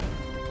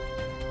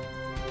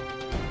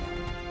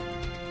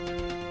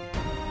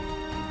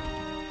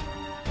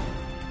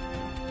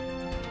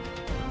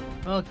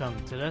Welcome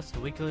to this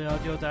weekly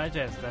audio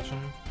digest edition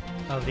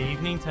of the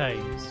Evening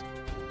Times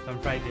from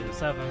Friday the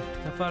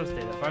 7th to Thursday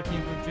the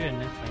 13th of June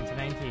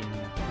 2019.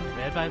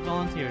 Read by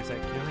volunteers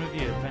at Q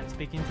Review, print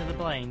speaking to the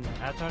blind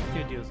at our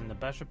studios in the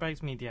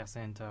Bishopbriggs Media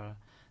Centre.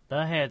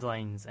 The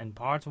headlines in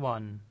Part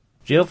 1.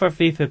 Jail for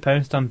thief who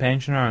pounced on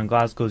pensioner on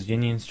Glasgow's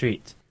Union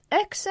Street.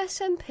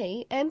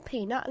 Ex-SNP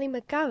MP Natalie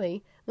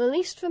McGarry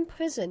released from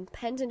prison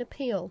pending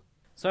appeal.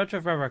 Search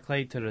of River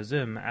Clyde to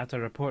resume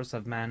after reports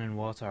of man in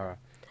water.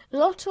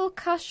 Lotto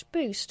cash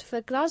boost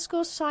for Glasgow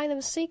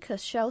asylum seeker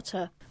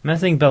shelter.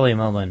 Missing Billy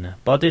Mullen,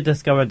 body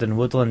discovered in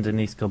woodland in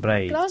East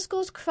Kilbride.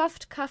 Glasgow's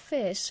Craft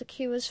Cafe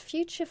secures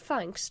future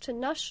thanks to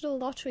National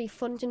Lottery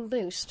funding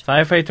boost.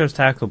 Firefighters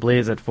tackle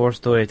blaze at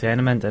four-storey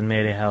tenement in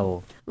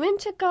Maryhill.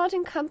 Winter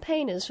garden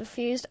campaigners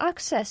refused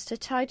access to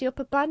tidy up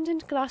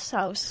abandoned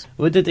glasshouse.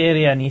 Wooded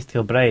area in East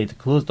Kilbride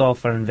closed off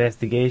for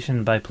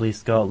investigation by Police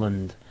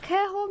Scotland.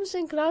 Care homes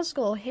in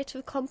Glasgow hit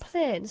with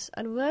complaints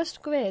and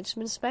worst grades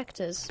from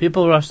inspectors.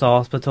 People rushed to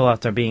hospital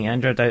after being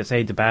injured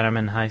outside the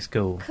Barrowman High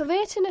School.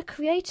 Creating a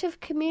creative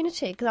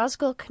community,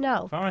 Glasgow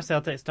Canal. Former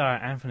Celtic star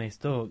Anthony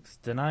Stokes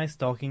denies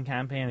stalking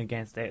campaign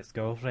against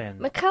ex-girlfriend.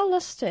 Michael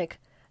Lustig.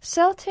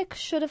 Celtic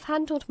should have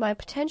handled my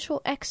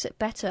potential exit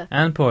better.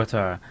 Anne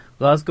Porter.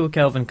 Glasgow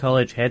Kelvin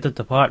College head of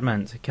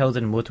department killed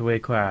in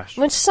motorway crash.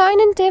 When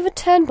signing David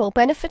Turnbull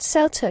benefits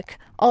Celtic,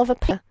 Oliver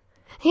P.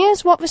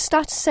 Here's what the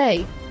stats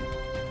say.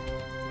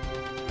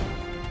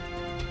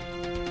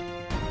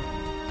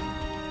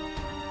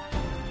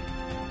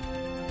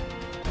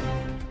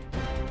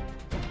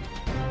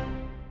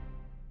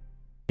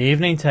 The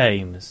Evening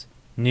Times.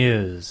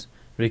 News.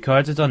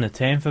 Recorded on the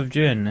 10th of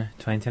June,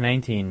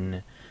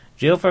 2019.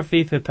 Jail for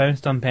thief who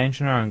pounced on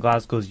pensioner on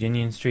Glasgow's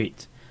Union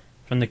Street.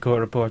 From the court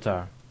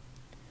reporter.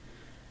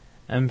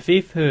 A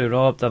thief who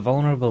robbed a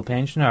vulnerable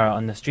pensioner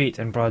on the street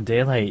in broad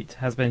daylight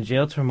has been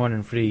jailed for more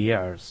than 3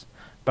 years.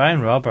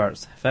 Brian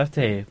Roberts,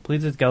 50,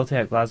 pleaded guilty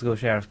at Glasgow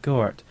Sheriff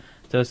Court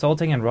to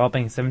assaulting and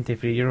robbing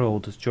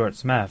 73-year-old Stuart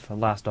Smith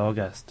last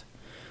August.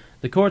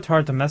 The court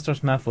heard that Mr.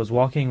 Smith was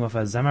walking with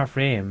a Zimmer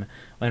frame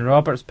when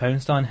Roberts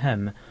pounced on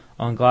him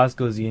on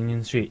Glasgow's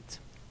Union Street.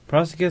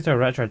 Prosecutor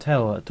Richard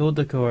Hill told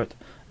the court,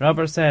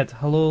 Roberts said,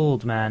 "Hello,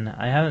 old man,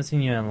 I haven't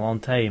seen you in a long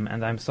time,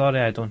 and I'm sorry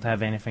I don't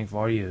have anything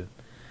for you."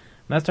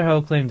 Mr.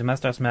 Hill claimed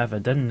Mr. Smith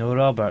didn't know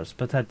Roberts,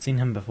 but had seen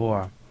him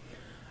before.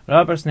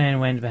 Roberts then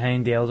went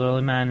behind the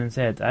elderly man and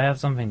said, "I have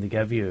something to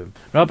give you."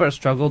 Roberts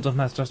struggled with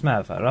Mr.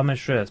 Smith,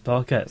 rummaged through his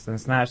pockets,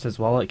 and snatched his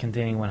wallet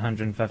containing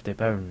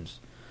 £150.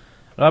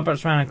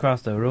 Roberts ran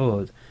across the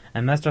road,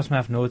 and Mr.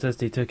 Smith noticed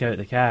he took out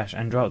the cash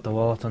and dropped the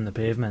wallet on the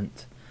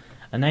pavement.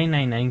 A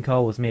 999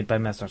 call was made by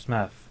Mr.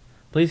 Smith.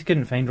 Police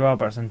couldn't find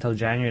Roberts until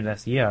January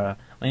this year,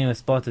 when he was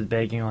spotted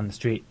begging on the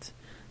street.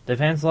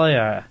 Defence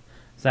lawyer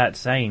Zach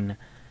Sine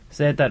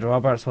said that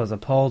Roberts was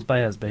appalled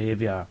by his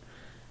behaviour.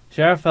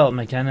 Sheriff Philip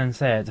McKinnon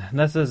said,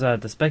 "This is a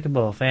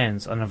despicable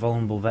offence on a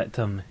vulnerable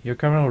victim. Your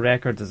criminal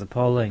record is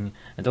appalling,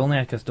 and only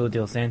a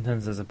custodial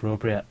sentence is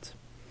appropriate."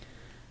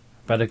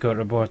 By the court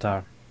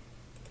reporter.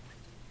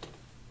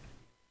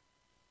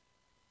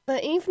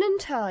 The Evening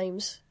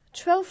Times,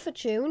 12th of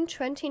June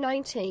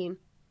 2019.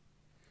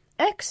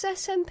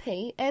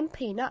 Ex-SNP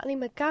MP Natalie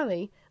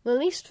McGarry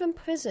released from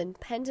prison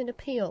pending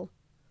appeal.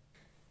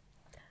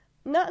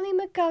 Natalie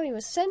McGarry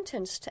was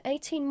sentenced to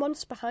 18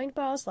 months behind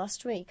bars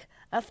last week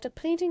after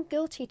pleading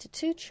guilty to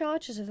 2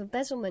 charges of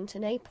embezzlement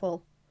in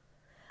April.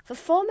 The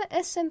former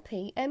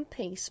SNP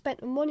MP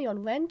spent money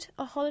on rent,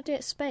 a holiday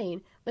at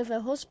Spain with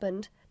her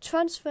husband,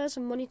 transfers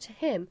of money to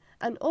him,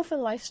 and other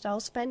lifestyle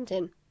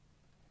spending.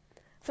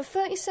 The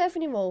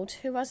 37-year-old,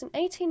 who has an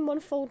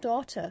 18-month-old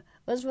daughter,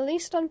 was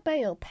released on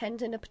bail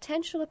pending a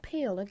potential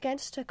appeal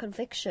against her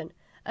conviction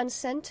and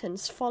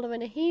sentence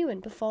following a hearing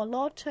before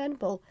Lord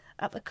Turnbull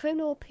at the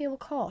Criminal Appeal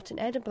Court in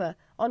Edinburgh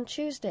on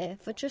Tuesday,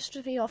 the Justice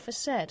of the Office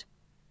said.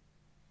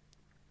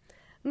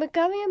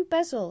 McGarry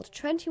embezzled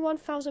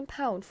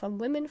 £21,000 from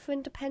Women for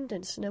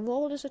Independence in a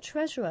role as a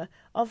treasurer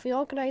of the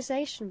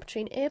organisation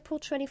between April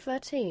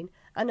 2013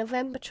 and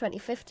November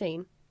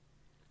 2015.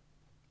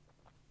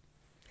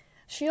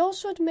 She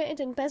also admitted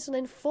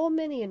embezzling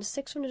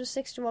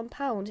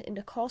 £4,661 in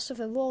the course of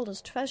her role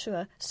as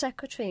Treasurer,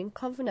 Secretary and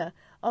Convener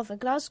of the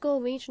Glasgow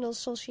Regional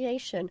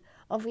Association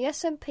of the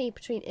SNP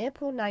between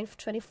April 9,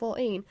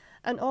 2014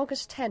 and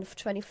August 10,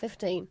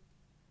 2015.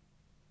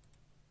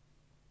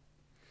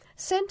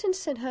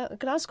 Sentencing her at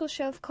Glasgow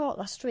Sheriff Court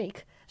last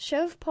week,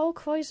 Sheriff Paul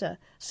Croiser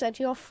said,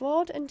 "Your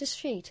fraud and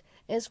deceit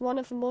is one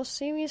of the most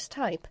serious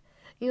type.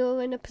 You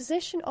are in a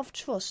position of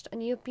trust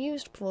and you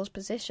abused those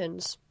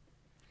positions.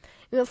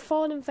 You have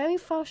fallen very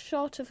far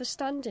short of the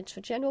standards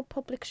the general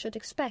public should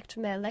expect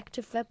from their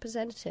elected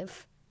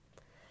representative.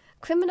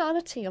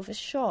 Criminality of this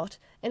sort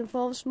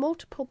involves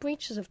multiple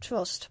breaches of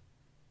trust.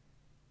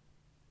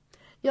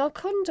 Your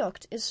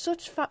conduct is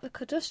such that the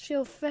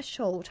custodial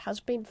threshold has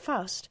been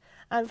passed,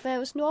 and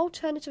there is no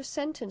alternative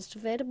sentence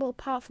available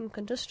apart from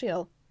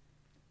custodial.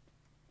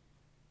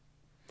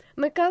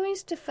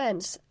 McGarry's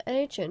defence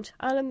agent,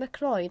 Alan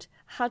McLeod,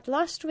 had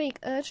last week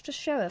urged the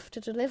sheriff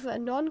to deliver a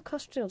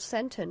non-custodial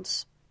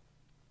sentence.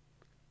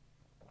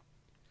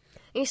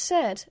 He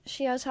said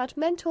she has had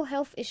mental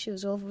health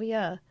issues over a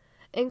year,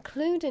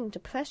 including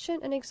depression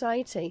and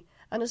anxiety,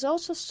 and has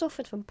also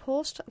suffered from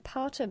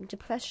postpartum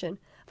depression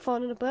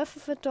following the birth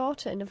of her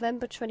daughter in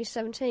November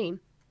 2017.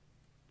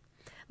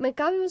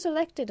 McGarry was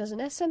elected as an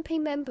SNP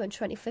member in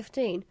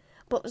 2015,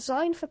 but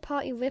resigned for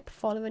party whip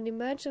following the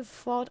emergence of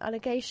fraud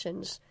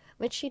allegations,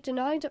 which she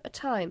denied at the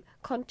time,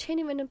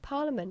 continuing in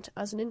Parliament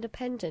as an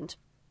independent.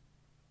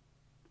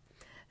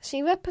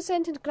 She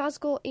represented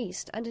Glasgow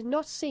East and did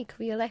not seek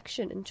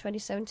re-election in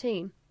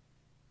 2017.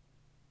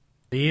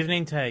 The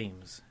Evening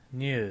Times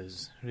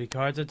News,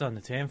 recorded on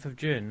the 10th of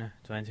June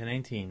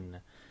 2019.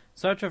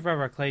 Search of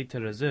River Clyde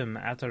to resume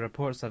after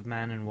reports of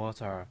man in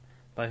water,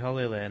 by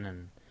Holly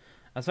Lennon.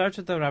 A search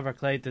of the River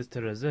Clyde is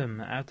to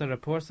resume after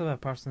reports of a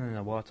person in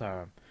the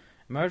water.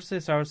 Emergency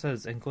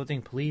services,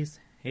 including police,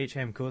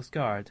 HM Coast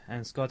Guard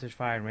and Scottish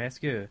Fire and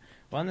Rescue,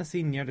 were on the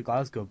scene near the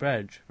Glasgow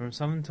Bridge from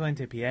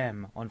 7:20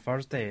 p.m. on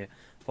Thursday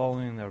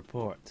following the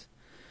report.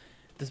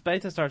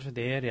 Despite a search of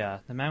the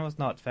area, the man was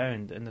not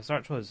found and the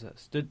search was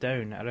stood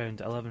down around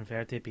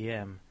 11:30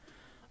 p.m.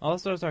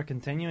 Officers are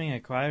continuing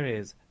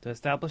inquiries to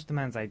establish the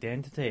man's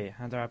identity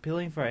and are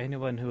appealing for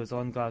anyone who was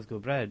on Glasgow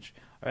Bridge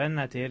or in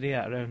that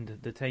area around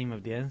the time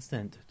of the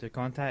incident to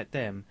contact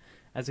them,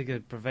 as it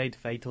could provide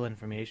vital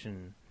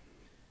information.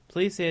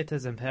 Police say it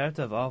is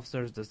imperative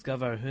officers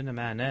discover who the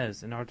man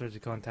is in order to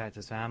contact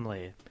his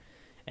family.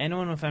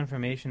 Anyone with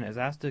information is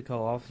asked to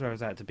call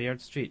officers at the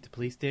Baird Street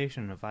Police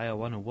Station via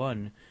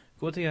 101,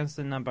 quoting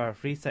incident number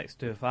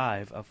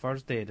 3625 of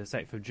Thursday the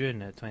 6th of June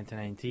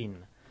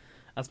 2019.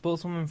 A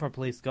spokeswoman for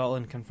Police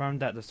Scotland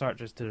confirmed that the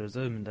search is to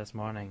resume this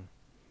morning.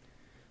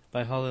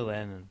 By Holly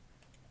Lennon.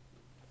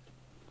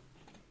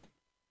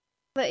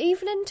 The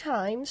Evening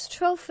Times,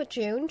 12th of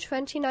June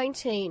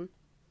 2019.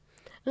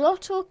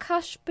 Lotto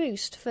cash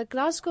boost for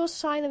Glasgow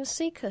asylum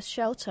seeker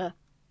shelter.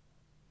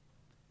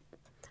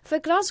 The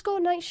Glasgow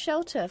Night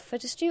Shelter for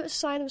Dispute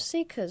Asylum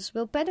Seekers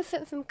will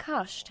benefit from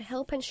cash to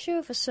help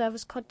ensure the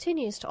service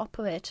continues to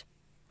operate.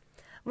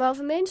 While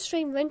the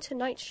mainstream winter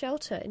night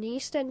shelter in the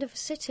east end of the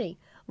city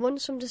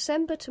runs from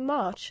December to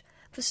March,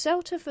 the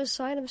shelter for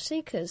asylum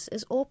seekers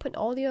is open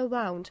all year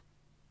round.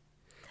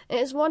 It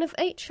is one of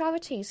 8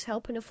 charities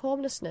helping with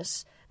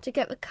homelessness to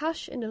get the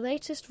cash in the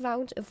latest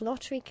round of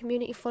lottery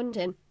community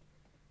funding.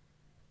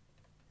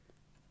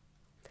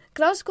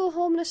 Glasgow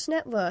Homeless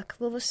Network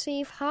will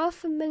receive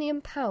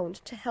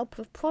 £500,000 to help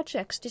with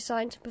projects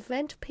designed to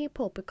prevent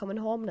people becoming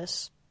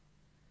homeless.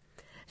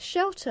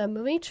 Shelter,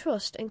 Marie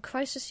Trust and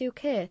Crisis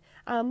UK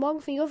are among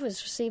the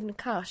others receiving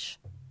cash.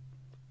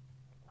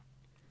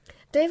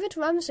 David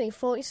Ramsey,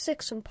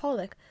 46, from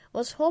Pollock,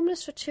 was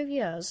homeless for 2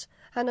 years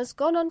and has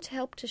gone on to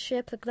help to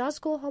shape the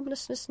Glasgow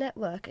Homelessness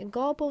Network in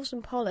Gorbals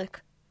and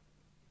Pollock.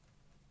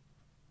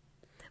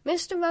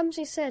 Mr.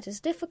 Ramsey said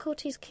his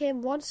difficulties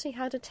came once he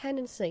had a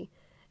tenancy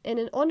in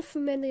an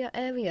unfamiliar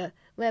area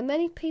where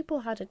many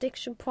people had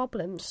addiction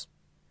problems.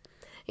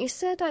 He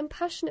said, "I'm a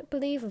passionate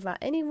believer that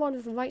anyone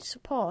with the right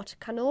support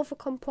can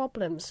overcome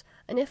problems,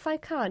 and if I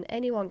can,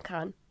 anyone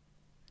can.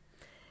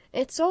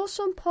 It's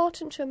also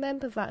important to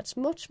remember that it's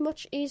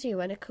much easier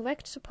when a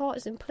correct support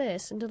is in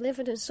place and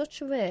delivered in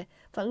such a way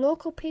that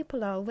local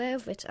people are aware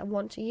of it and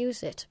want to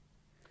use it."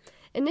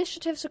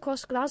 Initiatives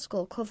across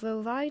Glasgow cover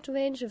a wide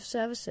range of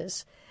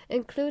services,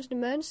 including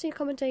emergency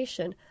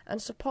accommodation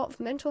and support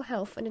for mental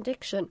health and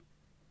addiction.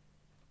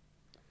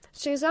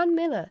 Suzanne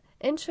Miller,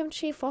 Interim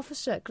Chief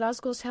Officer at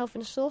Glasgow's Health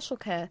and Social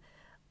Care,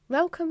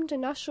 welcomed the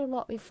National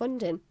Lottery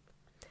funding.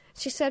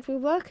 She said, "We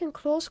work in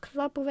close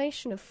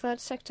collaboration with third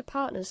sector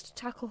partners to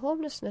tackle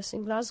homelessness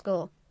in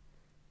Glasgow."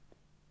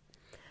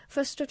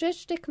 The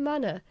strategic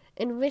manner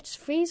in which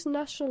these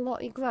national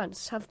lottery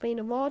grants have been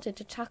awarded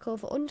to tackle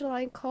the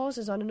underlying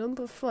causes on a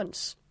number of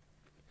fronts.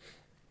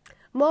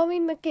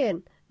 Maureen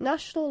McGinn,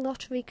 National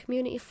Lottery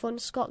Community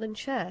Fund Scotland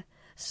Chair,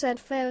 said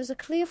there is a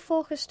clear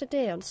focus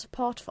today on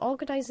support for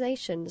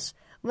organisations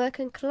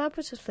working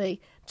collaboratively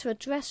to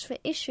address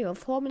the issue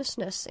of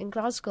homelessness in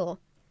Glasgow.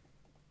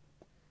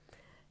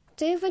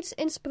 David's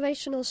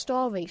inspirational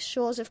story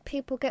shows if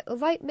people get the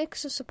right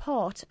mix of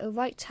support at the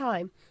right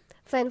time,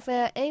 then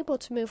they are able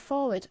to move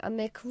forward and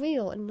make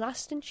real and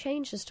lasting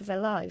changes to their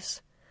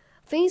lives.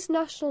 These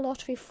national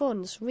lottery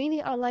funds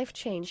really are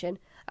life-changing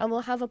and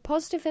will have a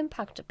positive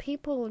impact on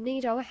people who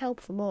need our help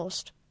the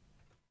most.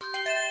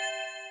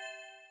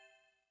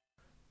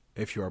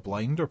 If you are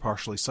blind or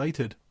partially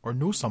sighted, or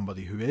know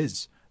somebody who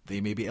is,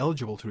 they may be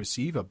eligible to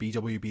receive a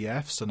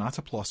BWBF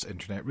Sonata Plus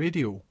internet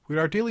radio, where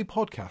our daily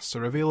podcasts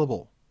are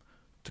available.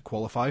 To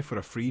qualify for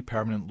a free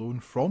permanent loan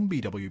from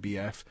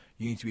BWBF,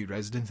 you need to be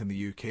resident in the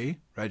UK,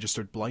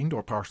 registered blind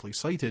or partially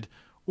sighted,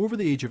 over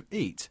the age of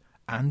 8,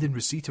 and in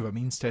receipt of a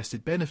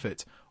means-tested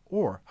benefit,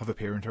 or have a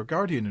parent or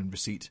guardian in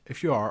receipt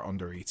if you are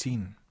under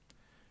 18.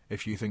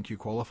 If you think you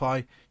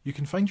qualify, you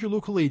can find your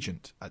local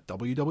agent at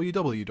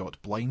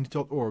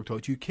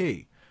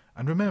www.blind.org.uk,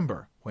 and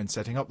remember, when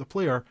setting up the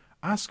player,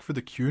 ask for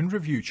the Q and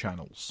Review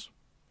channels.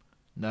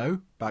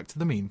 Now, back to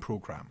the main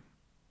programme.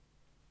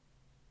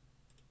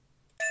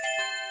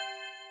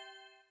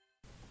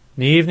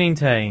 The Evening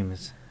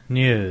Times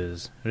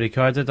News,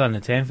 recorded on the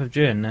 10th of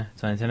June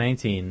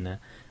 2019.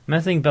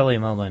 Missing Billy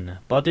Mullen,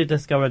 body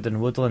discovered in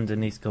woodland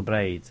in East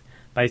Kilbride,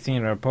 by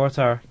senior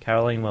reporter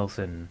Caroline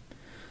Wilson.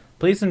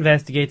 Police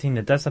investigating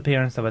the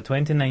disappearance of a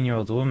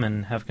 29-year-old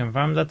woman have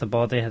confirmed that the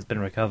body has been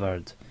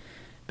recovered.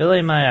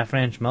 Billy Maya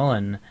French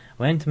Mullen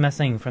went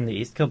missing from the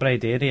East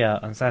Kilbride area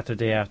on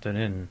Saturday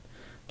afternoon.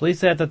 Police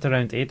said that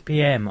around 8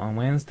 p.m. on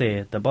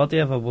Wednesday, the body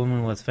of a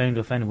woman was found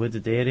within a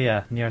wooded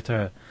area near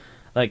to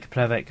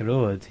Privic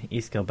Road,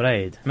 East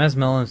Kilbride. Ms.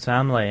 Mullen's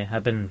family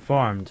had been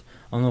informed,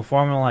 although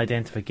formal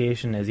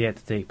identification is yet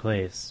to take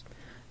place.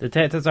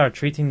 Detectives are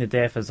treating the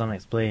death as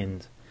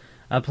unexplained.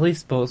 A police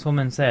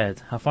spokeswoman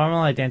said a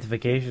formal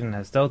identification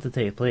has still to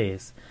take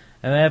place.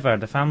 However,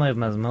 the family of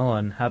Ms.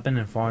 Mullen have been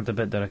informed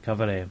about the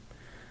recovery.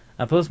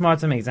 A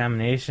post-mortem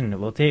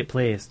examination will take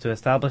place to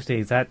establish the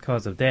exact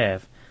cause of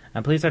death,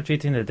 and police are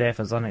treating the death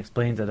as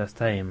unexplained at this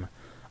time.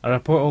 A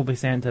report will be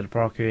sent to the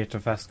Procurator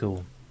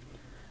Fiscal.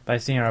 By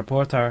senior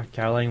reporter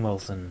Caroline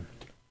Wilson.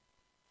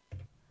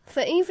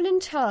 For Evening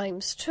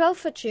Times,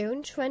 12th of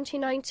June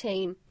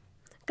 2019.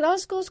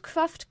 Glasgow's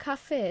Craft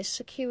Cafe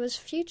secures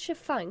future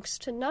thanks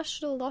to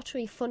National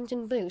Lottery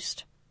funding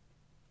boost.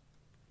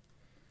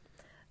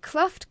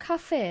 Craft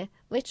Cafe,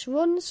 which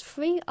runs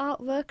free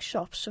art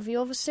workshops for the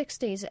over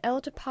 60s at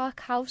Elder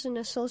Park Housing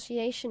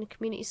Association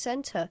Community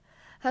Centre,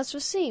 has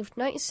received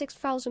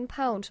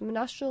 £96,000 from the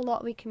National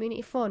Lottery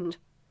Community Fund.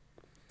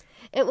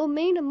 It will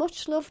mean a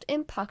much-loved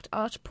impact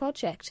art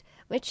project,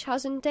 which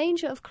has in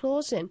danger of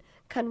closing,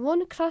 can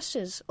run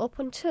classes up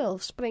until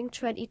spring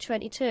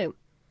 2022.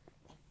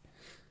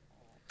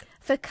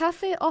 The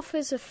cafe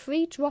offers a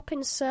free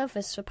drop-in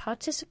service for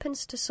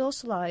participants to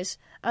socialise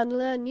and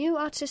learn new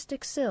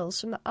artistic skills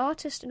from the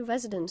artist in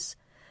residence.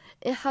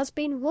 It has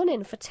been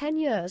running for 10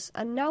 years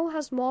and now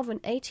has more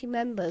than 80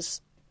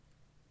 members.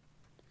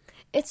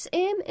 Its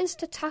aim is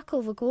to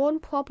tackle the growing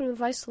problem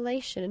of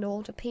isolation in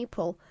older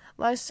people,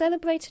 while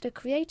celebrating the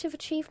creative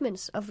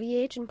achievements of the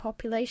ageing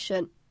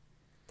population.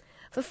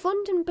 The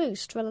funding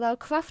boost will allow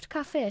Craft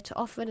Cafe to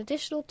offer an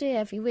additional day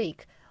every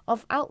week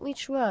of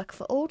outreach work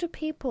for older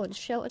people in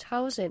sheltered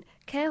housing,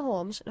 care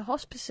homes and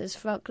hospices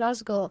throughout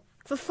Glasgow.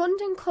 The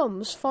funding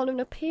comes following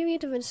a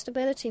period of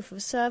instability for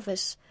the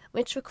service,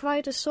 which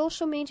required a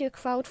social media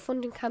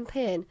crowdfunding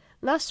campaign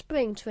last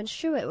spring to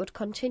ensure it would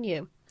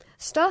continue.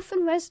 Staff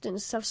and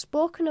residents have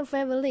spoken of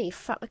their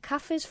relief that the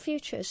cafe's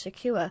future is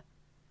secure.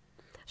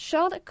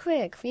 Charlotte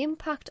Craig, the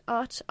Impact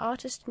Arts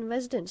artist in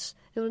residence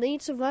who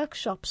leads the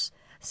workshops,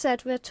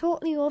 said, "We're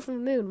totally over the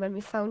moon when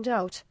we found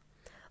out.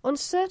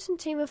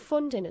 Uncertainty with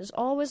funding is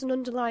always an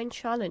underlying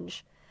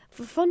challenge.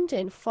 The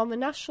funding from the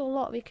National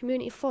Lottery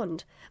Community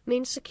Fund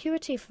means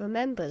security for the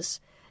members.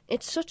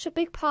 It's such a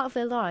big part of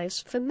their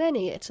lives. For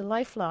many, it's a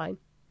lifeline."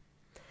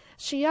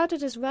 She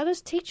added, as well as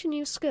teaching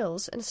new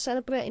skills and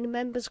celebrating the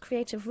members'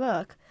 creative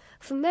work,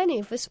 for many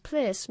this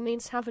place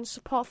means having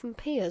support from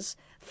peers,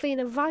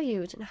 feeling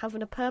valued and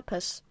having a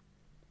purpose.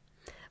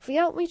 The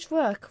outreach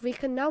work we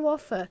can now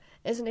offer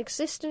is an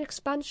existing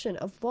expansion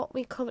of what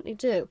we currently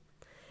do.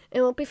 It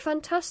will be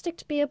fantastic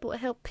to be able to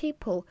help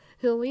people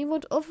who we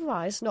would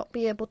otherwise not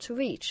be able to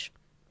reach.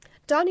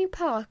 Danny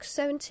Park,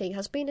 70,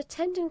 has been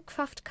attending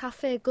Craft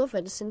Cafe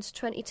Govan since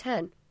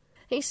 2010.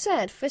 He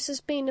said, "This has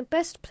been the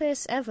best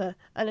place ever,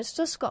 and it's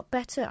just got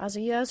better as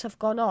the years have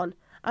gone on.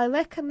 I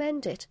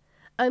recommend it.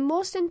 I'm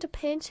most into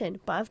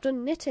painting, but I've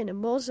done knitting and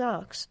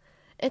mosaics.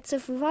 It's a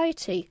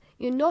variety.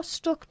 You're not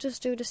stuck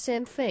just do the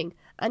same thing,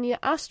 and you're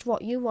asked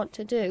what you want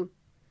to do."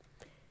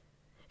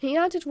 He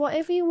added,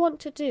 "Whatever you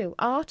want to do,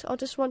 art or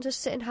just want to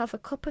sit and have a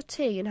cup of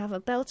tea and have a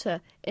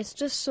belter, it's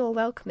just so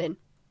welcoming."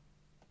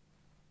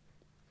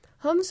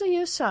 Hamza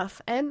Yousaf,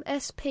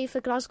 MSP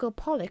for Glasgow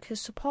Pollock, who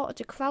supported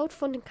the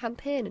crowdfunding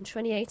campaign in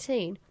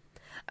 2018,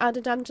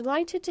 added, "I'm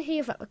delighted to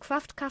hear that the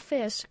Craft Cafe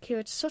has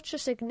secured such a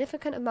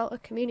significant amount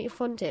of community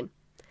funding.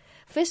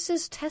 This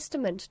is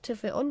testament to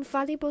the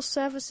invaluable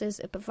services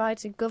it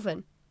provides in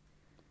Govan.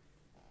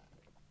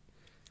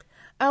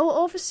 Our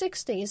over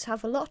 60s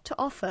have a lot to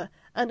offer,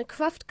 and the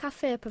Craft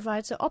Cafe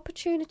provides an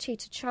opportunity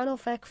to channel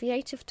their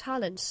creative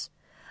talents.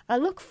 I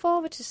look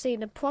forward to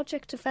seeing the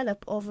project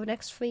develop over the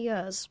next 3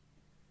 years."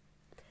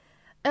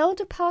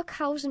 Elder Park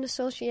Housing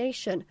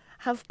Association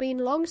have been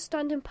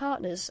long-standing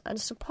partners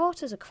and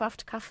supporters of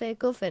Craft Cafe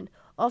Govan,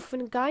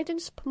 offering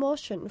guidance,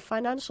 promotion and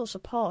financial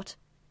support.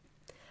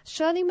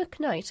 Shirley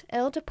McKnight,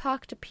 Elder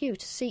Park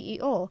Depute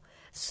CEO,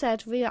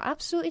 said, "We are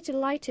absolutely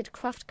delighted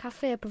Craft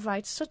Cafe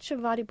provides such a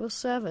valuable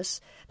service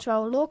to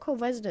our local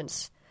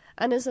residents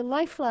and is a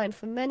lifeline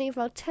for many of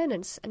our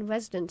tenants and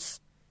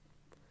residents."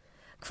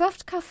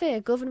 Craft Cafe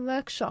Govan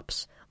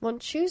workshops run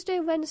Tuesday,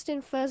 Wednesday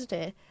and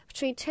Thursday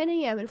between 10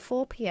 a.m. and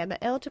 4 p.m.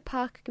 at Elder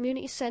Park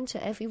Community Centre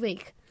every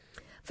week.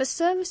 The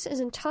service is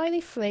entirely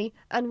free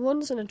and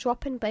runs on a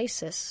drop-in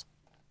basis.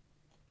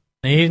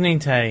 The Evening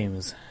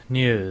Times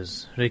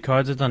News,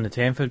 recorded on the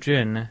 10th of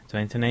June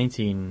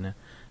 2019.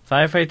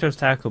 Firefighters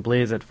tackle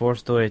blaze at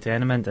four-storey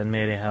tenement in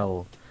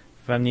Maryhill.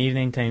 From the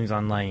Evening Times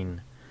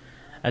Online.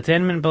 A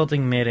tenement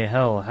building in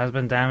Maryhill has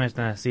been damaged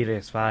in a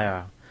serious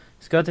fire.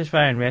 Scottish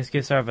Fire and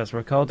Rescue Service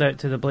were called out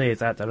to the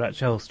blaze at the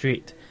Richhill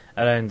Street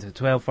around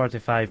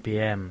 12:45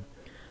 p.m.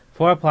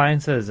 4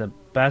 appliances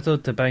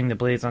battled to bring the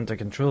blaze under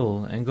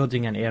control,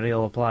 including an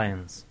aerial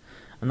appliance.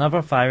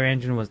 Another fire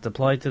engine was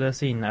deployed to the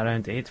scene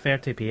around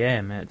 8:30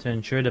 p.m. to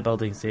ensure the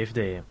building's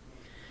safety.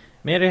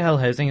 Maryhill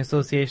Housing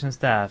Association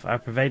staff are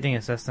providing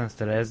assistance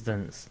to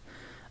residents.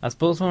 A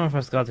spokeswoman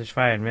for Scottish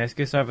Fire and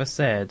Rescue Service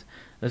said,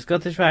 the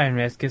Scottish Fire and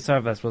Rescue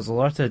Service was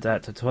alerted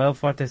at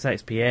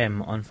 12:46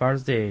 p.m. on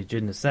Thursday,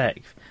 June the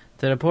 6th,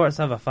 to reports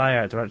of a fire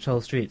at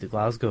Richhill Street,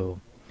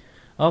 Glasgow.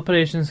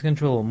 Operations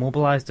Control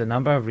mobilised a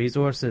number of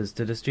resources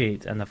to the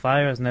street and the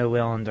fire is now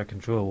well under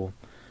control.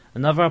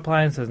 Another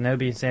appliance has now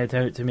been sent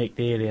out to make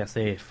the area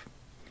safe.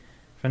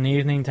 From the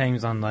Evening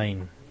Times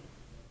Online.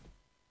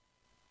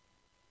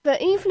 The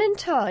Evening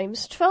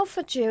Times, 12th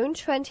of June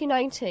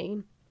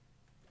 2019.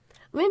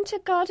 Winter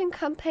garden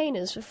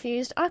campaigners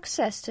refused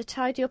access to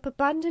tidy up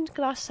abandoned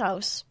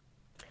glasshouse.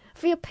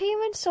 The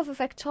appearance of a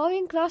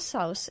Victorian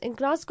glasshouse in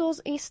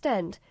Glasgow's East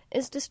End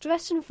is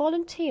distressing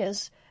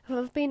volunteers who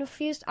have been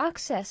refused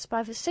access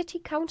by the City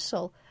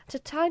Council to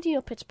tidy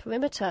up its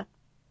perimeter.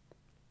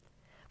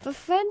 The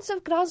Friends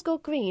of Glasgow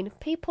Green,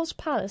 People's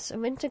Palace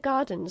and Winter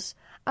Gardens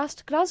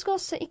asked Glasgow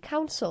City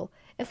Council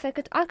if they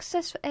could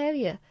access the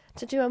area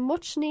to do a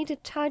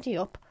much-needed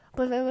tidy-up,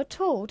 but they were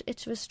told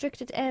it's a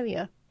restricted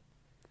area.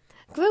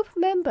 Group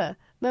member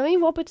Marie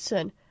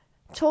Robertson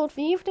told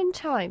the Evening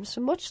Times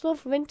the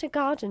much-loved Winter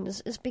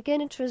Gardens is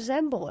beginning to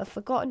resemble a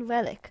forgotten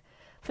relic.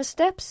 The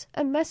steps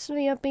and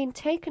masonry are being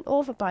taken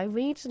over by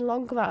weeds and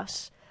long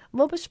grass,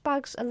 rubbish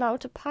bags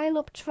allowed to pile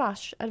up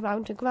trash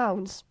around the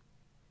grounds.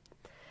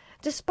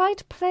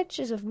 Despite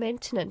pledges of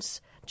maintenance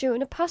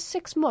during the past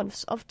 6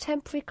 months of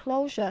temporary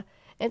closure,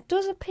 it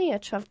does appear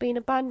to have been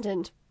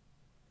abandoned.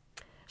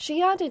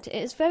 She added it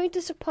is very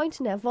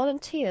disappointing that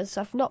volunteers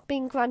have not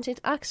been granted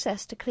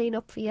access to clean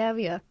up the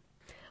area.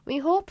 We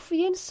hope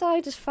the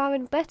inside is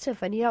faring better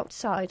than the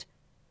outside.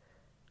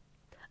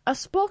 A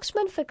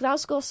spokesman for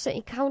Glasgow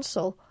City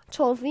Council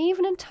told the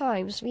Evening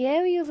Times the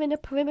area within a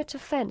perimeter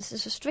fence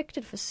is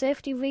restricted for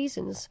safety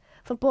reasons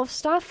for both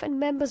staff and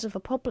members of the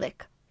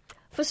public.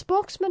 The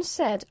spokesman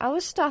said, our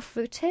staff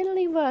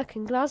routinely work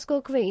in Glasgow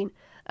Green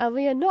and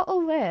we are not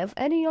aware of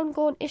any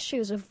ongoing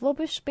issues of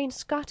rubbish being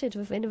scattered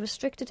within a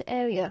restricted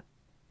area.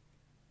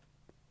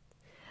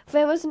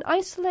 There was an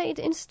isolated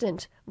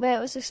incident where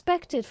it was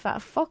expected that a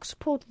fox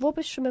pulled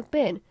rubbish from a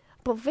bin,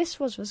 but this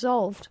was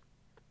resolved.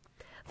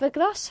 The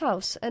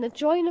glasshouse and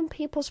adjoining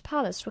People's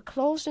Palace were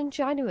closed in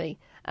January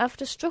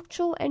after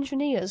structural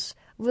engineers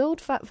ruled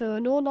that they were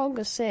no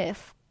longer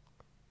safe.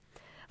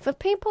 The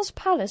People's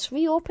Palace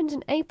reopened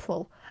in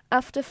April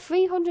after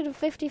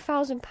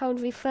 £350,000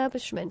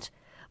 refurbishment,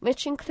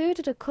 which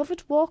included a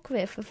covered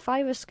walkway for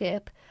fire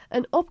escape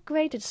and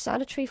upgraded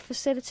sanitary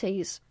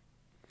facilities.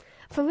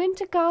 The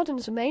Winter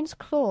Gardens remains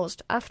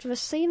closed after a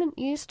sealant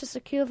used to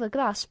secure the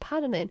glass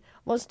panelling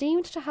was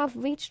deemed to have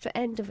reached the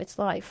end of its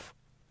life.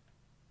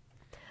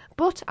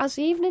 But, as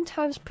the Evening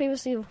Times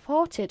previously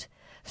reported,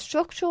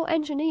 structural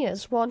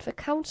engineers warned the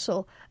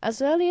council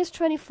as early as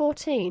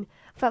 2014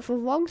 that the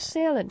wrong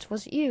sealant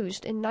was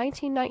used in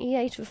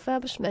 1998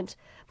 refurbishment,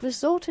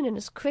 resulting in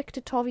its quick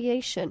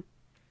deterioration.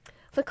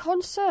 The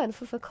concern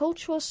for the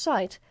cultural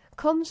site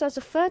comes as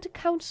a further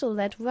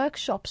council-led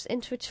workshops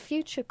into its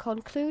future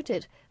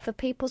concluded for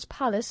People's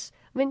Palace,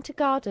 Winter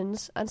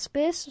Gardens and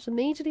spaces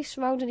immediately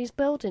surrounding these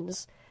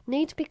buildings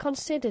need to be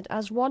considered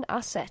as one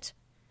asset.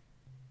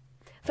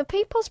 The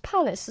People's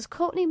Palace is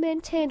currently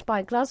maintained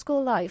by Glasgow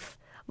Life,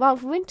 while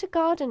the Winter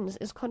Gardens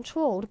is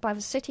controlled by the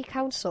City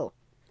Council.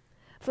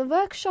 The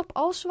workshop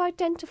also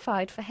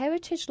identified the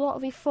Heritage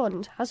Lottery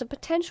Fund as a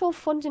potential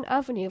funding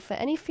avenue for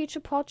any future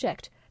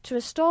project to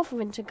restore the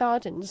Winter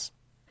Gardens.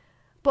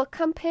 But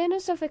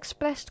campaigners have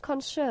expressed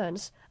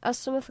concerns as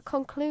some of the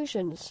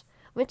conclusions,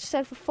 which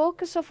said the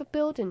focus of the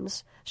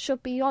buildings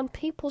should be on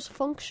people's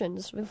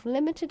functions with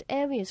limited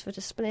areas for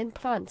displaying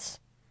plants.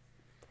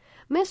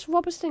 Miss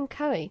Robertson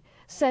Curry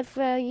said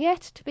they are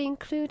yet to be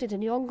included in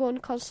the ongoing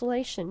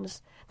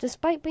consultations,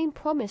 despite being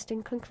promised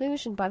in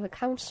conclusion by the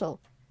Council.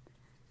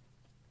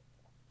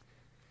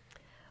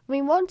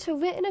 We want a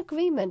written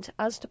agreement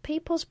as to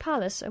People's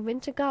Palace and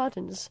Winter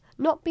Gardens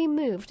not being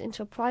moved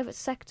into a private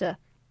sector,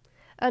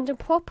 and a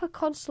proper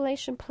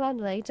consultation plan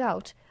laid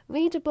out,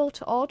 readable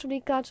to orderly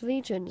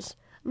Glaswegians,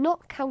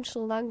 not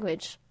council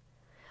language.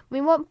 We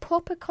want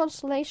proper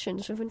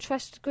consultations with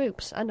interested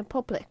groups and the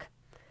public.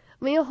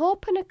 We are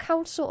hoping the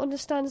council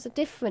understands the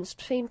difference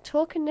between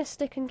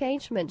tokenistic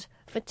engagement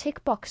for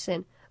tick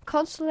boxing,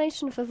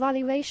 consultation for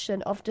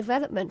valuation of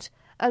development,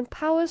 and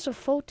powers of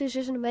full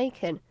decision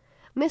making.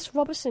 Miss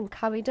Robertson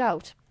carried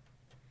out.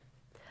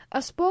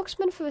 A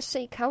spokesman for the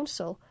City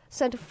Council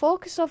said the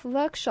focus of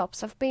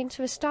workshops have been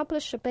to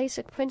establish the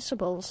basic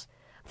principles.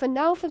 For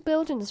now the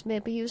buildings may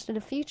be used in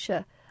the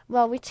future,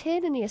 while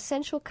retaining the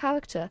essential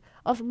character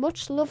of a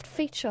much-loved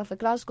feature of the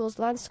Glasgow's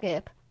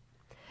landscape.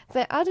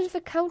 They added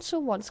the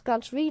council wants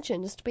Glad's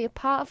regions to be a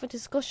part of the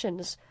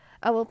discussions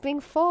and will bring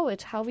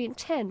forward how we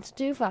intend to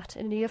do that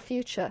in the near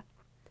future.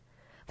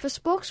 The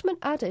spokesman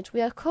added,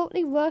 we are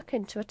currently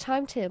working to a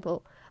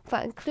timetable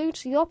that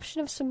includes the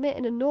option of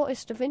submitting a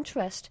notice of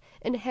interest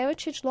in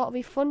Heritage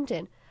Lottery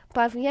funding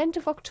by the end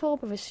of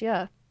October this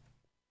year.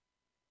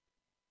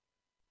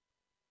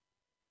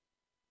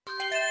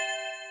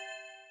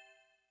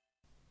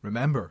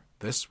 Remember,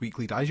 this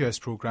weekly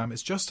digest programme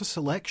is just a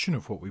selection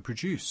of what we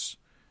produce.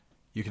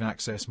 You can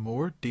access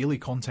more daily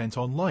content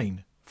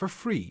online for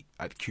free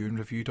at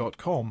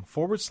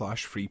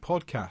qandreview.com/free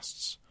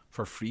podcasts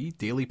for free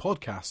daily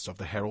podcasts of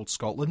the Herald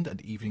Scotland and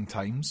Evening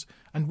Times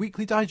and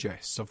weekly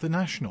digests of the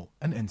National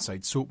and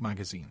Inside Soap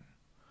magazine.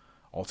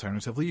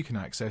 Alternatively, you can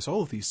access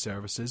all of these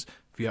services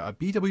via a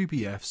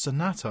BWBF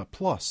Sonata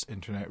Plus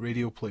internet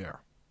radio player.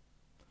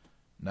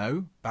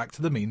 Now, back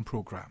to the main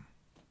programme.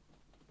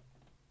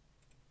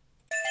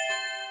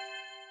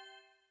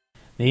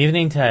 The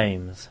Evening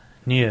Times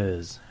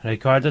News,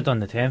 recorded on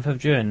the 10th of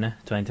June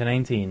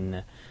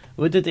 2019.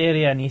 Wooded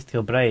area in East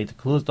Kilbride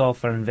closed off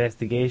for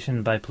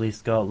investigation by Police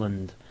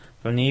Scotland.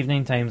 From the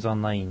Evening Times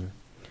Online.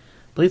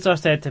 Police are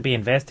said to be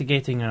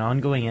investigating an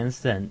ongoing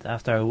incident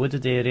after a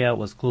wooded area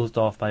was closed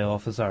off by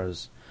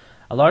officers.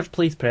 A large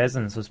police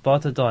presence was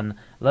spotted on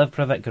Live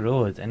Privic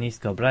Road in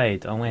East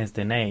Kilbride on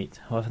Wednesday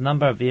night, with a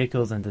number of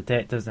vehicles and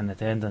detectives in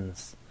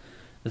attendance.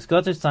 The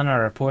Scottish Sun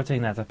are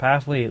reporting that a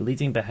pathway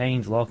leading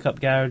behind lock-up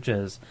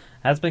garages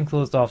has been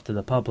closed off to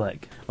the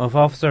public, with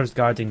officers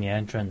guarding the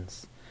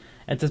entrance.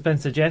 It has been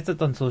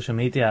suggested on social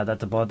media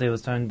that the body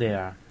was found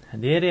there.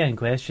 The area in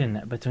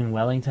question, between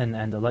Wellington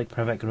and the Live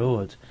Privic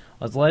Road,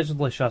 was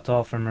allegedly shut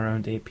off from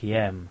around 8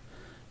 p.m.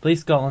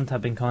 Police Scotland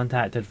have been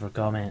contacted for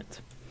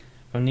comment.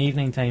 From the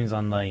Evening Times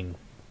Online.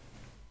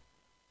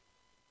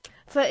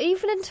 The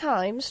Evening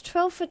Times,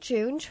 12th of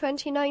June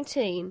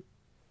 2019.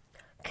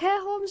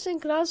 Care homes in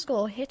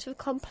Glasgow hit with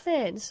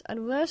complaints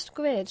and worst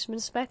grades from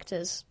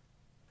inspectors.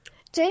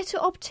 Data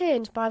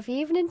obtained by the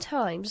Evening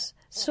Times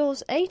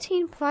shows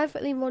 18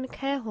 privately run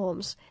care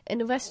homes in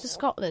the west of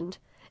Scotland,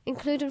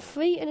 including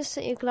 3 in the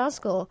city of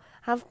Glasgow,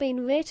 have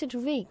been rated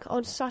weak or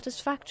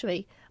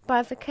unsatisfactory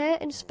by the Care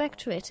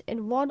Inspectorate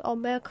in one or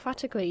more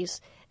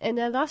categories in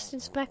their last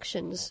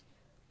inspections.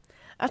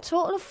 A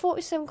total of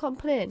 47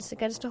 complaints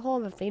against the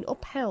home have been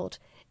upheld,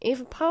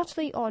 either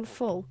partly or in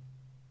full.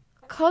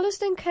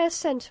 Colliston Care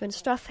Centre in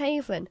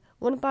Strathaven,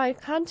 run by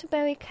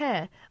Canterbury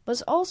Care,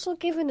 was also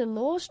given the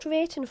lowest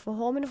rating for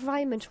home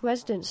environment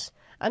residents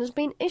and has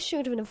been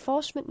issued an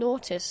enforcement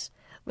notice,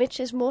 which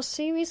is more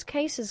serious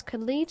cases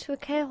can lead to a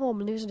care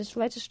home losing its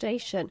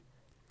registration.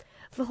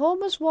 The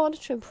home was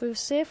warned to improve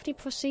safety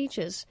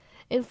procedures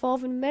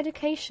involving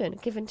medication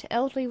given to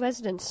elderly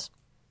residents.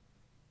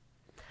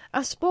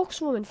 A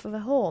spokeswoman for the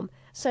home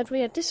said,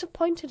 we are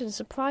disappointed and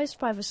surprised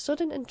by the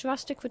sudden and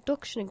drastic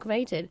reduction in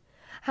grading.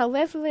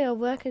 However, we are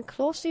working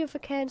closely with the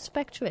Care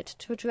Inspectorate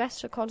to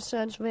address the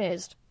concerns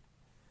raised.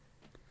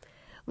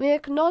 We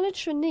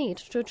acknowledge the need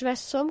to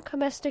address some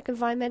domestic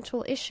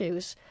environmental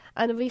issues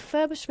and a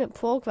refurbishment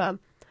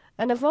programme,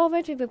 and have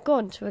already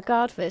begun to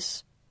regard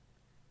this.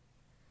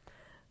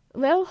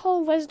 Well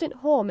Hall Resident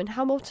Home in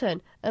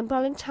Hamilton and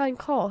Ballantyne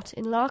Court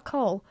in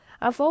Larkhall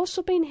have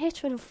also been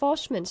hit with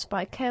enforcements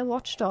by Care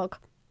Watchdog.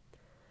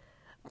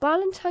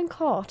 Ballantyne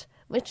Court,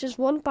 which is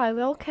run by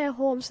Well Care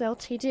Homes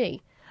Ltd,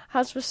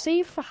 has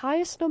received the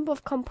highest number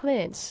of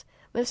complaints,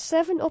 with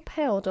 7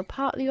 upheld or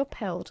partly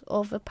upheld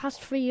over the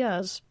past 3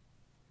 years.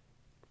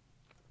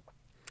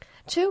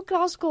 2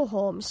 Glasgow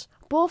homes,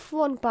 both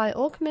run by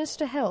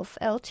Oakminster Health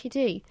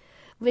Ltd,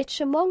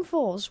 which among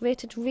those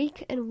rated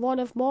weak in one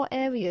of more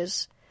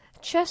areas,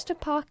 Chester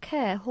Park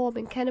Care Home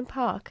in Kennan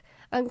Park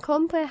and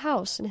Cumbria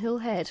House in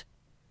Hillhead.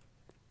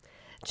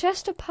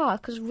 Chester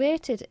Park was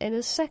rated in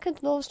the second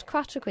lowest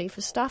category for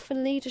staff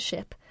and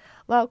leadership,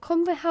 while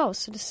Cumbria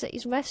House in the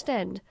city's West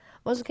End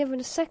was given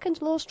the second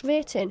lowest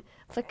rating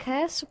for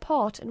care,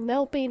 support and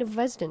well-being of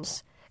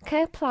residents,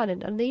 care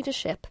planning and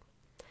leadership.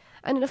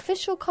 And an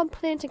official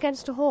complaint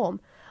against the home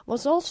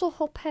was also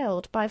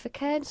upheld by the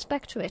Care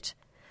Inspectorate.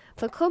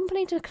 The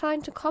company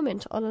declined to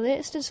comment on the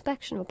latest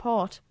inspection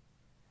report.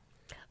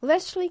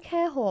 Wesley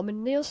Care Home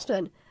in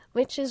Neilston,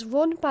 which is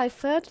run by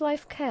Third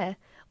Life Care,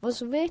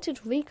 was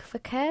rated weak for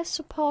care,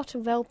 support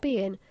and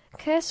well-being,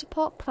 care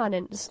support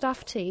planning and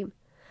staff team.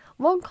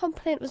 1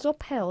 complaint was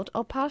upheld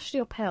or partially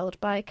upheld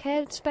by a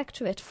Care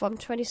Inspectorate from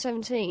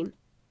 2017.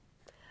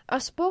 A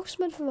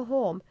spokesman for the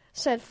home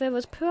said there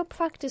was poor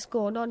practice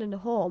going on in the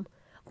home,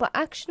 but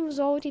action was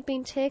already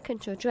being taken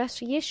to address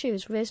the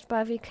issues raised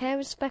by the Care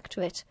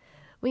Inspectorate.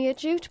 We are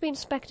due to be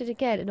inspected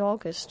again in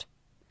August.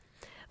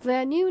 There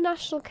are new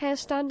national care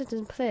standards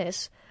in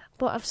place,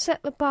 but have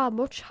set the bar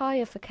much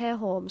higher for care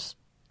homes.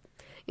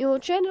 You will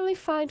generally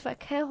find that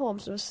care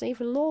homes are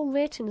receiving low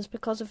ratings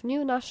because of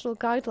new national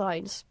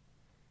guidelines.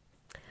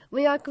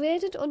 We are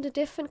graded under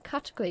different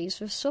categories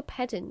with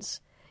subheadings.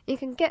 You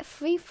can get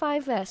 3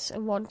 5S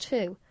and 1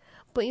 2,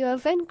 but you are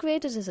then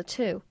graded as a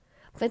 2.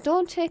 They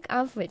don't take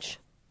average.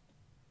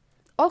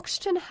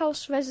 Oxton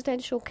House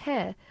Residential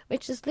Care,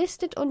 which is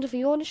listed under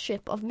the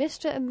ownership of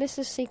Mr. and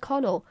Mrs. C.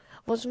 Connell,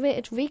 was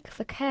rated weak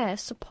for care,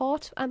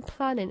 support and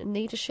planning and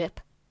leadership.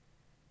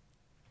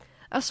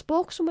 A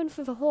spokeswoman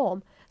for the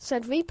home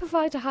said we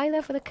provide a high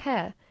level of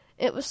care.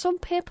 It was some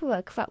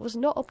paperwork that was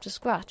not up to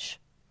scratch.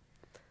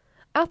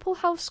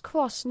 Applehouse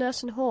Cross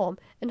Nursing Home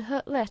in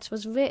Hertlet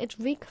was rated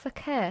weak for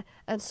care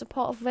and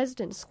support of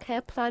residents,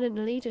 care planning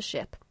and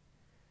leadership.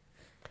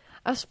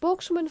 A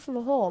spokeswoman for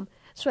the home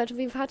said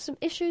we've had some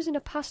issues in the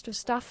past with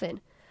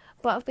staffing,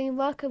 but have been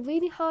working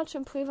really hard to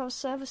improve our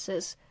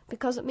services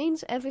because it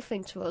means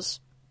everything to us.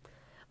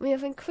 We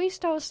have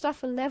increased our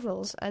staffing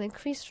levels and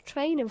increased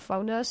training for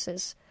our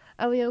nurses,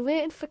 and we are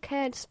waiting for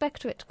Care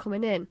Inspectorate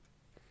coming in.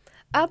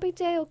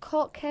 Abbeydale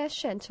Court Care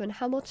Centre in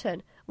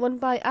Hamilton, run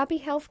by Abbey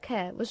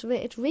Healthcare, was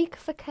rated weak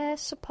for care,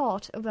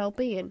 support and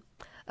well-being.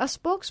 A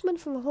spokesman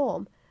from the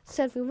home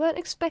said we weren't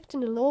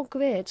expecting the low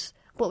grades,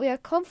 but we are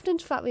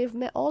confident that we have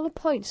met all the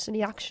points in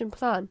the action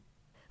plan.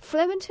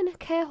 Flemington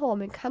Care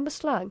Home in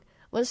Cambuslang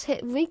was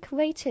hit weak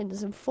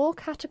ratings in 4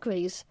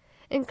 categories,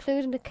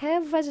 including the care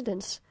of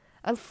residents,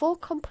 and 4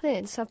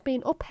 complaints have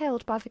been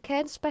upheld by the Care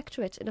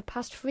Inspectorate in the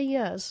past 3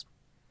 years.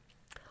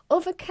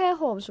 Other care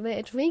homes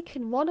rated weak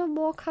in 1 or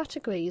more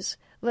categories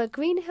were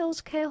Green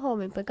Hills Care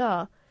Home in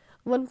Bagar,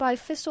 run by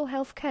Thistle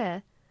Health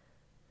Care,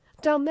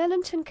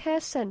 Dalmellington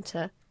Care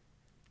Centre,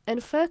 and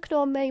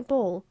Firknor May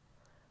Bull,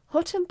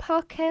 Hutton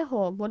Park Care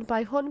Home, run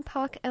by Hutton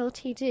Park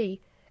Ltd,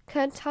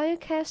 Kintyre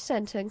Care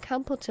Centre in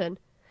Campbellton,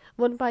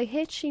 run by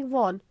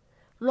HE1,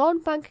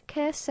 Lawnbank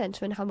Care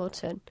Centre in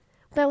Hamilton,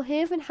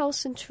 Belhaven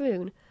House in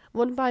Troon,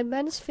 run by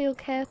Mansfield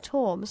Care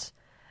Torms,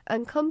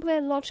 and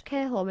Cumbria Lodge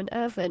Care Home in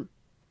Irvine.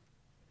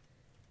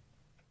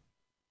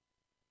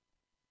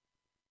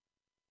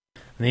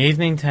 The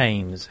Evening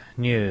Times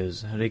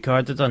news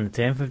recorded on the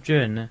 10th of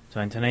June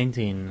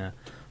 2019.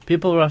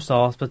 People rushed to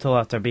hospital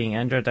after being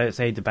injured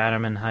outside the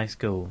Bannerman High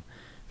School.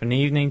 From the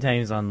Evening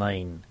Times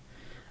Online.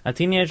 A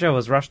teenager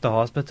was rushed to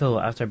hospital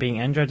after being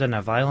injured in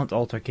a violent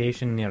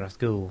altercation near a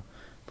school.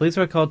 Police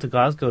were called to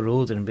Glasgow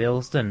Road in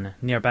Bailston,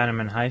 near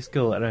Bannerman High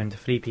School, around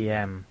 3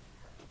 p.m.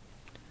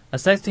 A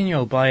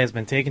 16-year-old boy has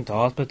been taken to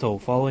hospital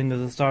following the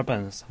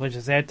disturbance, which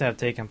is said to have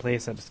taken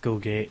place at the school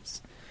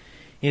gates.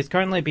 He is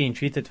currently being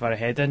treated for a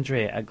head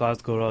injury at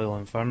Glasgow Royal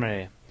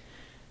Infirmary.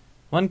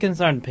 One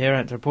concerned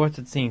parent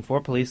reported seeing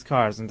 4 police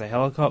cars and a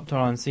helicopter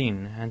on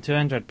scene, and 2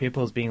 injured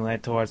pupils being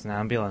led towards an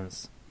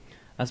ambulance.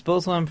 A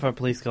spokesman for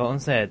Police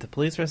Scotland said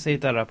police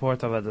received a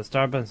report of a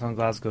disturbance on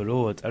Glasgow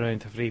Road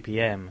around 3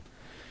 p.m.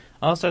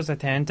 Officers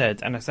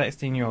attended and a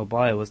 16-year-old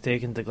boy was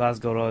taken to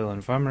Glasgow Royal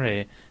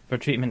Infirmary for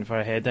treatment for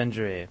a head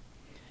injury.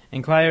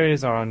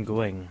 Inquiries are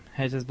ongoing.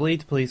 It is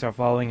believed police are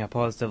following a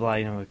positive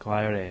line of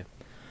inquiry.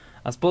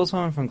 A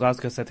spokeswoman from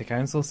Glasgow City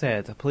Council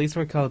said police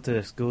were called to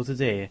the school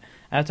today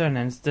after an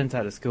incident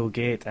at the school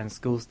gate, and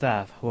school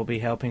staff will be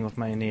helping with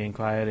many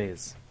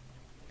inquiries.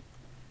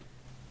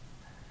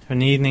 From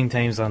the Evening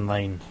Times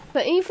Online.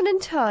 The Evening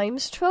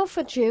Times, 12th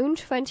of June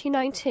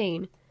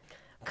 2019.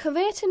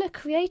 Creating a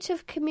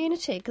creative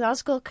community,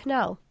 Glasgow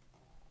Canal.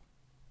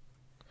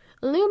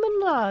 Lumen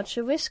Large,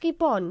 a risky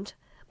bond,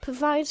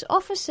 provides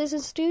offices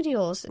and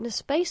studios in a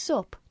space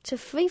up to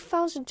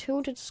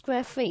 3,200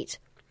 square feet,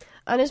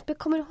 and is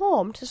becoming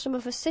home to some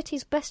of the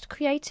city's best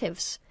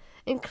creatives,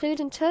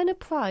 including Turner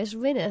Prize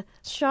winner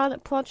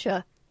Charlotte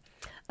Prodger.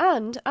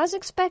 And, as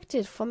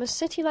expected from a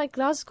city like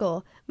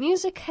Glasgow,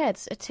 music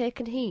heads are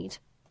taking heed.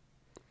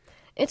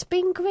 It's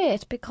been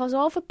great because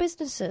all the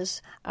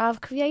businesses are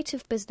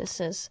creative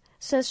businesses,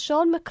 says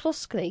Sean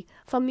McCluskey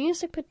from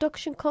music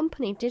production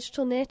company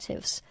Digital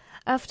Natives.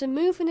 After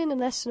moving in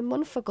less than a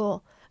month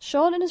ago,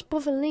 Sean and his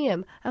brother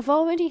Liam have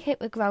already hit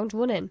the ground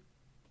running.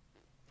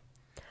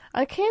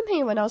 I came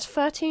here when I was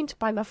 13 to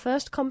buy my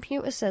first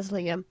computer, says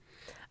Liam.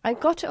 I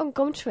got it on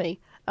Gumtree.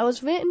 I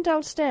was waiting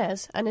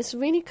downstairs and this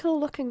really cool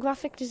looking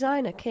graphic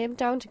designer came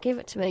down to give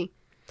it to me.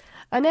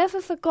 I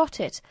never forgot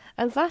it,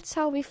 and that's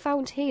how we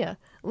found here.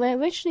 We're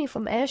originally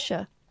from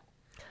Ayrshire.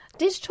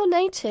 Digital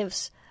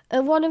Natives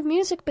are one of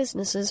music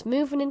businesses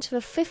moving into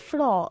the 5th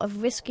floor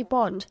of Risky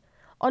Bond.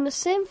 On the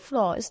same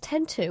floor is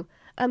Tentu,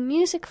 a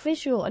music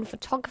visual and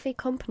photography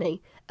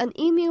company, and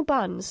Emu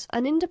Bands,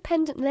 an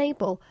independent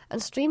label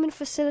and streaming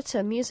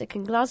facilitator music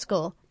in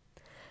Glasgow.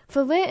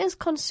 The way it is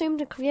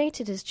consumed and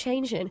created is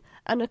changing,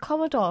 and the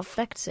corridor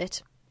reflects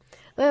it.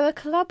 We're a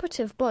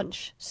collaborative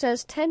bunch,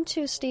 says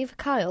Tentu Steve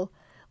Kyle.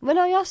 When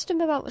I asked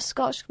him about the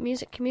Scottish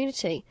music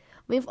community,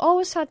 we've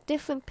always had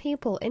different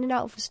people in and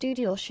out of the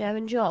studio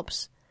sharing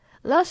jobs.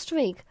 Last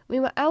week, we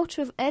were out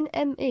with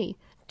NME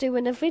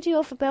doing a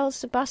video for Belle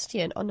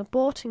Sebastian on the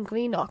boat in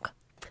Greenock.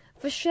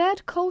 The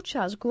shared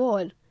culture has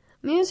grown.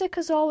 Music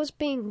has always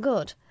been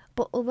good,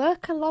 but the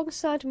work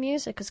alongside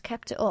music has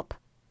kept it up.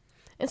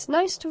 It's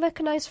nice to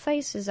recognise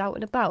faces out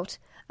and about,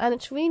 and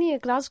it's really a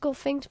Glasgow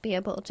thing to be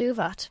able to do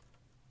that.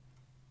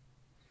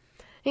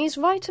 He's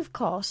right, of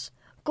course.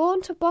 Go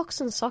on to Box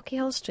on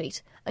Sauchiehall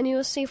Street, and you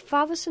will see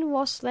Favis and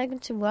Ross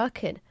Leggington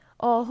working,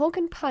 or Hug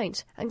and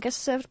Pint, and get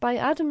served by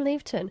Adam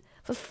Leafton,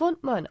 the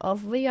frontman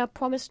of We Are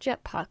Promised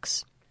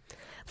Jetpacks.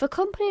 The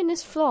company in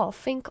this floor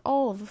think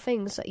all the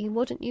things that you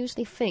wouldn't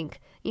usually think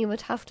you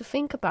would have to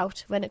think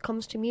about when it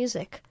comes to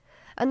music.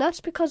 And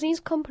that's because these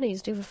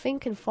companies do the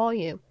thinking for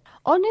you.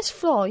 On this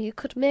floor you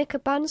could make a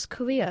band's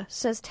career,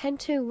 says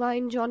 10-2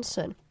 Ryan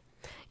Johnson.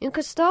 You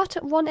could start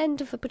at one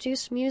end of the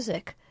produced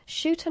music,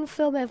 shoot and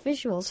film their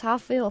visuals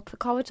halfway up the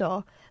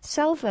corridor,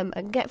 sell them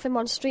and get them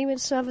on streaming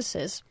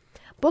services,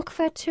 book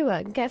their tour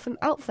and get them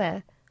out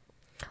there.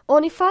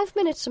 Only 5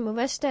 minutes from the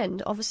West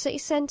End of the city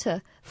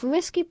centre, the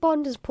Risky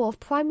Bond is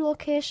both prime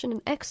location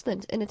and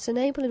excellent in its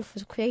enabling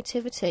for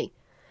creativity.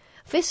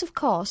 This, of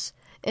course,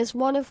 is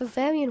one of the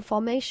varying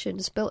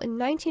formations built in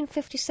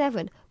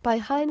 1957 by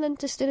Highland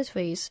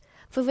Distilleries.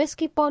 The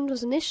Risky Bond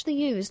was initially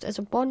used as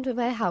a bond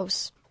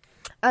warehouse,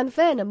 and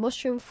then a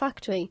mushroom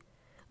factory.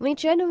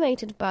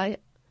 Regenerated by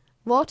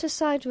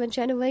Waterside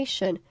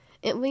Regeneration,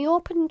 it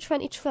reopened in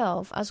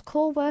 2012 as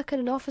co-working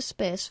and office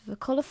space for the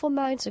colourful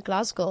minds of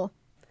Glasgow.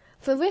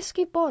 The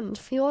Risky Bond,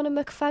 Fiona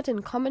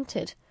McFadden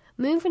commented,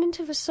 "Moving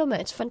into the summer,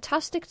 it's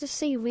fantastic to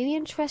see really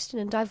interesting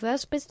and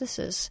diverse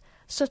businesses,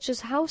 such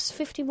as House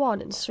 51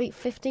 and Suite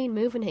 15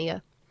 moving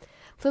here.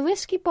 The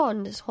Risky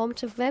Bond is home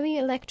to a very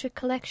eclectic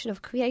collection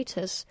of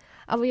creators,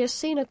 and we have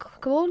seen a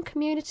growing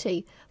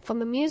community from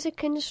the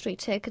music industry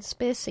taking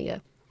space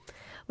here.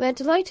 We are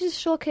delighted to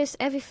showcase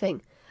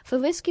everything the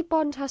Risky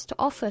Bond has to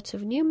offer to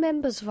the new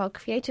members of our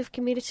creative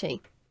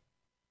community."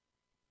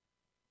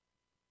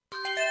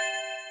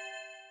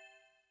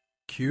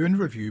 Q and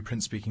Review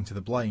Print Speaking to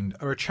the Blind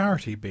are a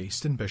charity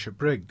based in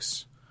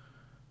Bishopbriggs.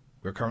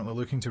 We're currently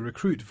looking to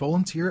recruit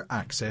volunteer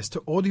access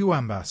to audio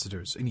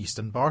ambassadors in East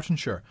and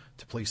Bartonshire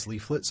to place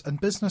leaflets and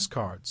business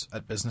cards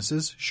at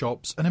businesses,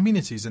 shops and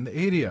amenities in the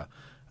area,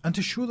 and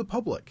to show the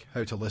public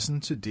how to listen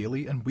to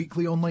daily and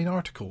weekly online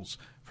articles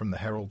from the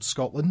Herald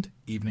Scotland,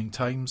 Evening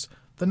Times,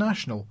 The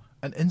National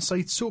and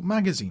Inside Soap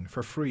magazine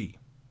for free.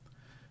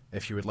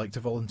 If you would like to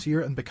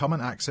volunteer and become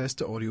an Access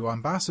to Audio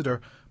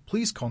ambassador,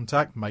 please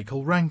contact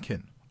Michael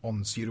Rankin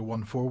on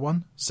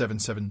 0141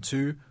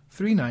 772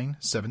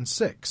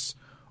 3976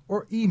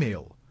 or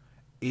email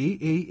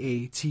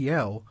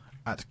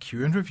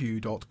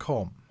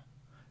aaatl@qandreview.com.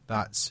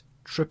 That's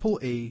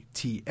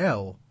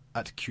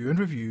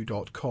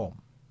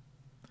AAATL@qandreview.com.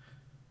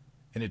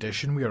 In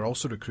addition, we are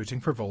also recruiting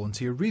for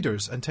volunteer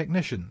readers and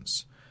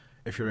technicians.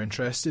 If you're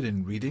interested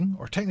in reading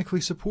or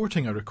technically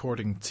supporting a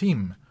recording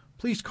team,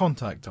 please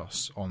contact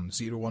us on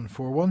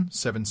 0141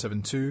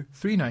 772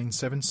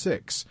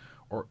 3976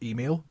 or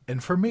email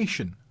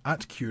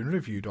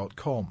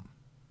information@qandreview.com.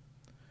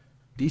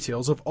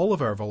 Details of all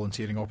of our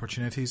volunteering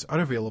opportunities are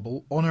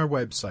available on our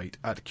website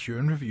at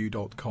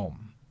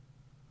qandreview.com.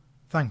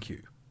 Thank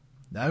you.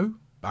 Now,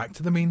 back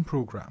to the main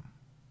programme.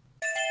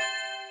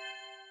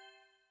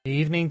 The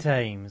Evening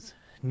Times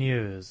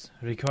News,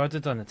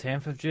 recorded on the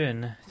 10th of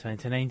June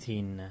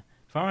 2019.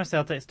 Former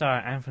Celtic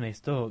star Anthony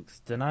Stokes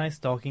denies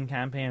stalking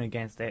campaign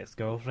against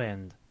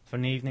ex-girlfriend.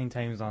 From the Evening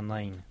Times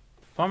Online.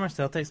 Former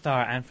Celtic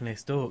star Anthony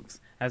Stokes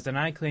has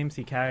denied claims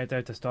he carried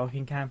out a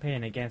stalking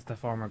campaign against a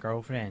former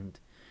girlfriend.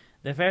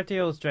 The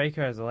 30-year-old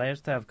striker is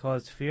alleged to have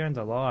caused fear and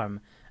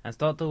alarm and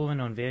stalked the woman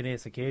on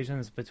various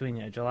occasions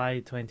between July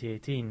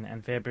 2018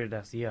 and February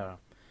this year.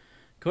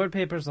 Court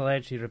papers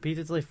allege he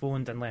repeatedly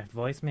phoned and left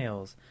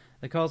voicemails.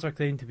 The calls were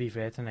claimed to be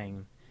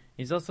threatening.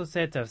 He's also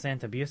said to have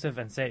sent abusive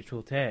and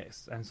sexual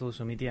texts and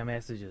social media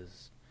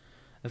messages.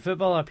 The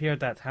footballer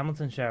appeared at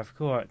Hamilton Sheriff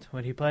Court,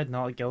 where he pled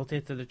not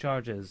guilty to the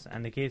charges,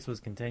 and the case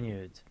was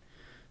continued.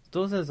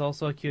 Stokes is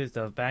also accused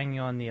of banging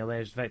on the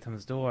alleged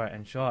victim's door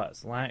in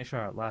Shotts,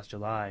 Lancashire, last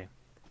July.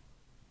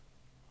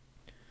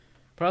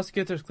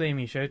 Prosecutors claim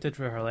he shouted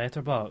through her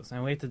letterbox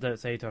and waited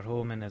outside her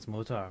home in his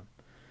motor.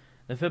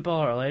 The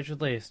footballer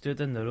allegedly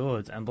stood in the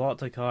road and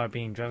blocked a car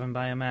being driven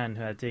by a man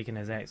who had taken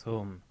his ex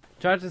home.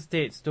 Charges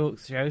state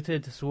Stokes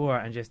shouted, swore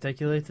and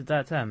gesticulated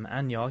at him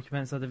and the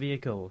occupants of the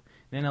vehicle,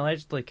 then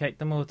allegedly kicked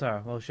the motor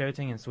while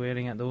shouting and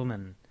swearing at the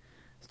woman.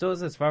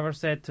 Stokes is further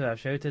said to have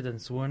shouted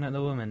and sworn at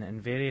the woman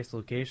in various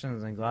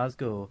locations in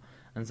Glasgow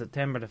on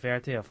September the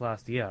 30th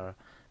last year,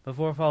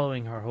 before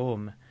following her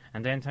home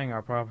and entering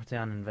her property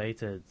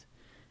uninvited.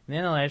 He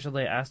then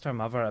allegedly asked her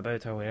mother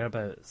about her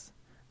whereabouts.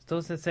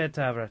 Stokes is said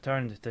to have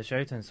returned to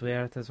shout and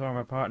swear at his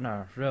former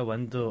partner through a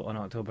window on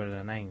October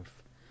the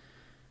 9th.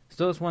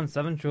 Stokes won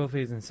 7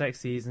 trophies in 6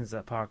 seasons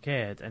at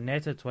Parkhead and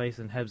netted twice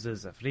in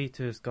Hibs'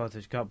 3-2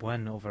 Scottish Cup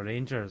win over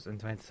Rangers in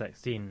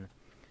 2016.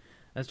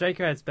 The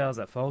striker had spells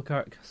at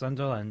Falkirk,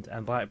 Sunderland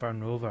and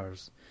Blackburn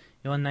Rovers.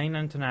 He won 9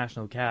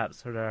 international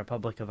caps for the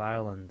Republic of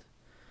Ireland.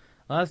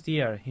 Last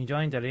year, he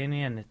joined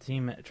Iranian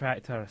team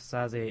Tractor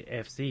Sazi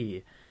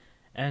FC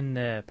in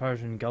the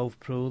Persian Gulf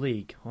Pro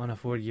League on a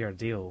 4-year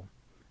deal.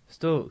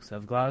 Stokes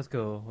of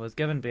Glasgow was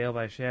given bail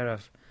by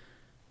Sheriff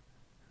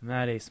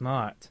Mary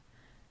Smart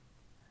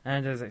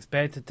and is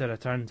expected to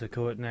return to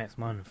court next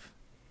month.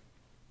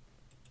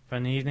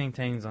 From the Evening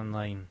Times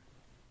Online.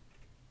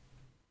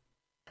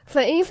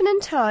 The Evening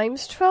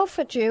Times, 12th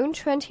of June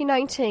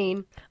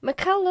 2019.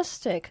 Michael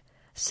Lustig.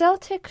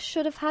 Celtic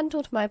should have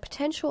handled my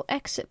potential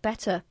exit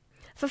better.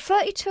 The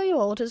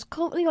 32-year-old is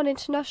currently on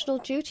international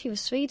duty with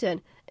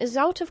Sweden, is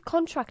out of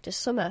contract this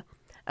summer,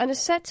 and is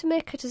set to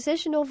make a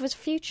decision over his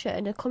future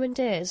in the coming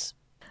days.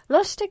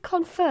 Lustig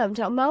confirmed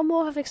that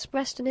Malmö have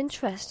expressed an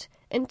interest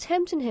in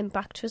tempting him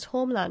back to his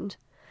homeland,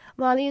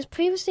 while he has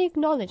previously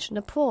acknowledged an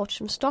approach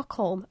from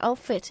Stockholm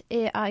outfit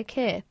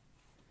AIK.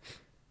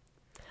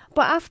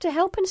 But after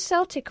helping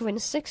Celtic win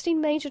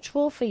 16 major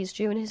trophies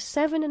during his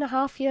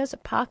 7.5 years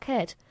at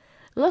Parkhead,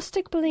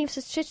 Lustig believes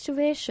the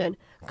situation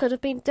could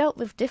have been dealt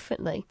with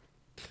differently.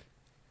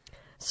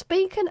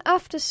 Speaking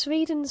after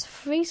Sweden's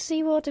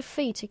 3-0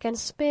 defeat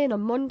against Spain on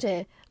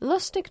Monday,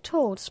 Lustig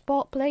told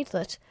Sport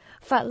Bladet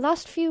that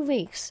last few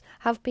weeks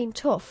have been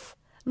tough,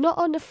 not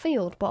on the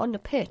field but on the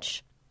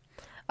pitch.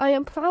 I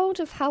am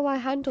proud of how I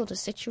handled the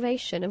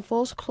situation, and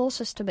those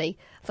closest to me,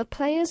 the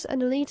players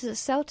and the leaders at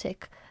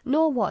Celtic,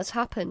 know what has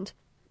happened.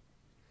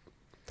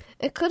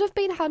 It could have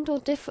been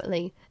handled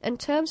differently in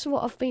terms of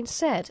what have been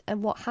said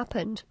and what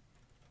happened.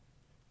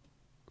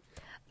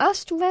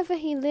 Asked whether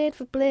he laid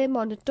the blame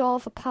on the door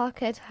of the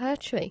Parkhead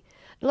heraldry,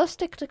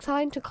 Lustig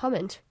declined to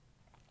comment.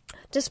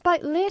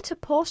 Despite later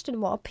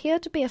posting what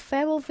appeared to be a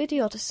farewell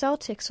video to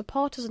Celtic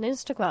supporters on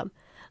Instagram,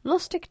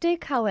 Lustig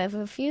did, however,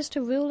 refuse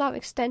to rule out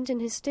extending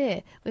his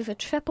stay with the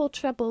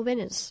treble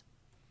winners.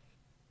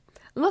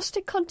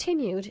 Lustig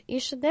continued,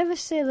 "You should never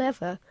say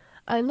never.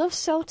 I love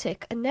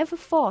Celtic and never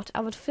thought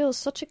I would feel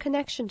such a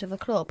connection to the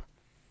club.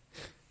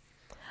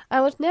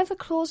 I would never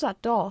close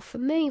that door. For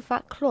me,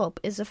 that club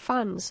is the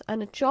fans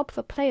and a job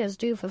the players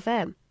do for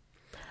them.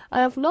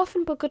 I have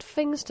nothing but good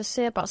things to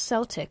say about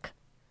Celtic."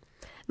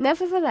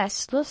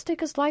 Nevertheless,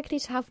 Lustig is likely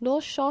to have no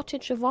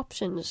shortage of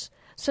options,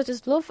 should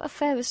his love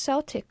affair with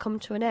Celtic come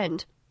to an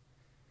end.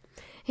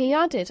 He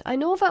added, "I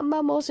know that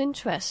Malmö's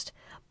interest,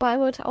 but I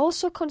would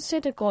also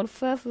consider going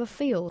further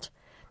afield.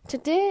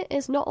 Today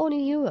is not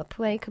only Europe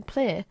where he can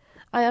play.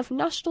 I have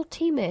national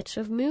teammates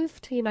who have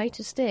moved to the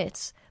United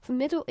States, the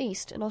Middle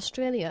East and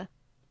Australia."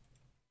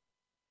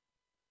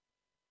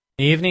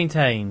 The Evening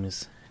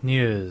Times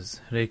News,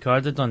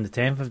 recorded on the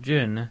 10th of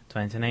June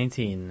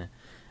 2019.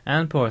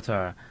 Anne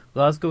Porter,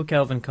 Glasgow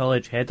Kelvin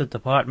College Head of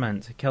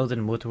Department, killed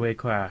in motorway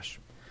crash.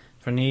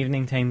 From the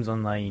Evening Times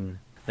Online.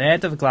 The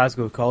head of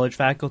Glasgow College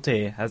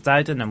faculty has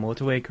died in a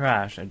motorway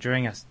crash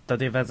during a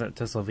study visit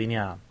to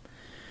Slovenia.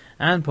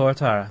 Anne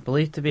Porter,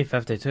 believed to be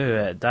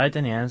 52, died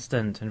in the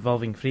incident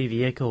involving 3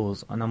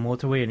 vehicles on a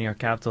motorway near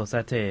capital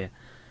city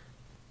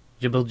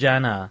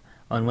Ljubljana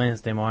on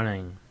Wednesday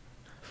morning.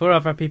 4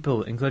 other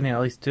people, including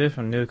at least 2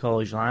 from New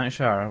College,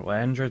 Lancashire, were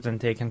injured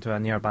and taken to a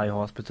nearby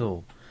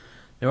hospital.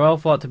 They were all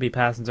thought to be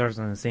passengers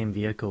in the same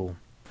vehicle.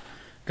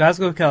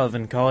 Glasgow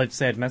Kelvin College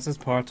said Mrs.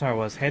 Porter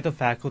was head of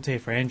faculty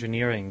for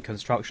engineering,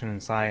 construction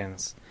and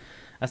science.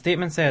 A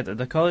statement said that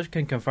the college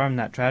can confirm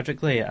that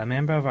tragically a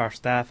member of our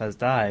staff has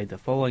died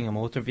following a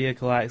motor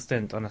vehicle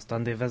accident on a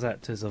study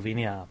visit to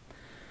Slovenia.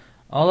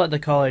 All at the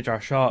college are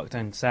shocked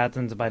and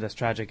saddened by this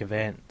tragic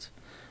event.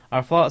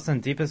 Our thoughts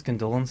and deepest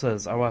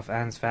condolences are with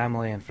Anne's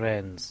family and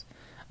friends.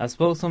 A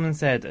spokeswoman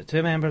said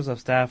 2 members of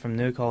staff from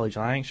New College,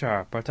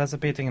 Lancashire,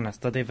 participating in a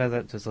study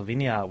visit to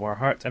Slovenia, were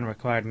hurt and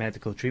required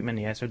medical treatment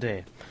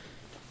yesterday,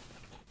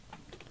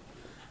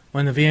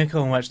 when the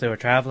vehicle in which they were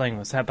travelling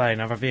was hit by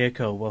another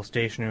vehicle while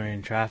stationary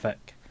in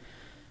traffic.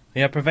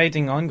 We are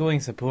providing ongoing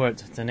support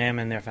to them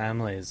and their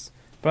families.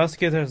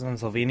 Prosecutors in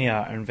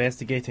Slovenia are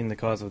investigating the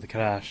cause of the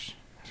crash.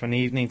 From the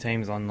Evening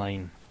Times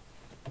Online.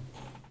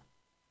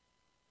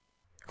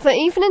 The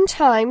Evening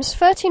Times,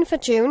 13th of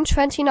June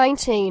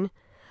 2019.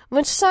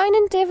 Would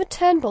signing David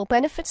Turnbull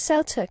benefit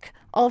Celtic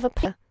or the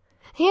player?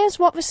 Here's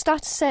what the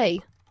stats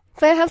say.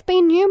 There have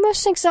been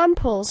numerous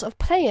examples of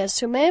players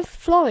who may have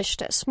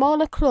flourished at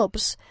smaller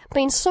clubs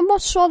being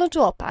somewhat swallowed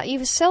up at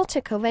either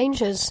Celtic or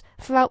Rangers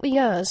throughout the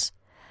years,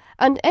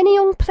 and any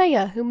young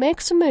player who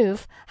makes a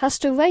move has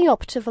to weigh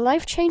up to the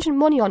life-changing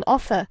money on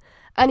offer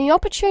and the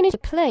opportunity to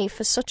play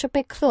for such a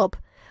big club,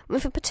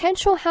 with the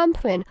potential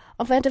hampering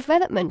of their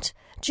development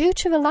due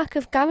to the lack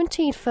of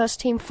guaranteed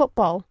first-team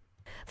football.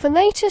 The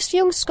latest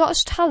young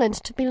Scottish talent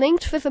to be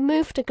linked with a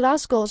move to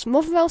Glasgow's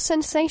Motherwell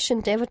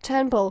sensation David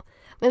Turnbull,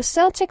 with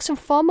Celtic's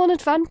informal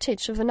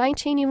advantage of the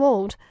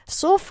 19-year-old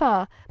so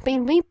far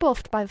being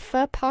rebuffed by the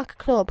Fir Park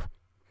club.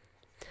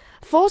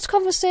 Those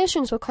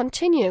conversations will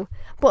continue,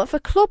 but if the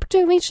club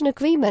do reach an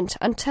agreement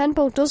and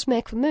Turnbull does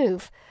make the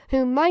move,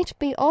 who might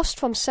be Ost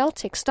from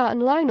Celtic's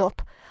starting lineup,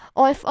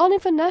 or if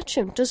Oliver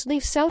Natcham does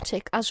leave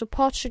Celtic as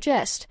reports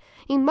suggest,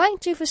 he might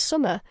do this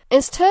summer.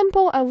 Is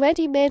Turnbull a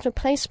ready-made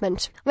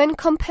replacement? When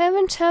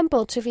comparing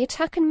Turnbull to the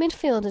attacking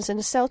midfielders in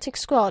the Celtic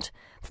squad,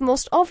 the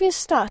most obvious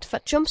stat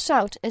that jumps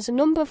out is the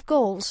number of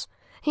goals.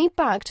 He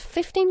bagged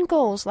 15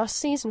 goals last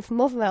season for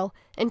Motherwell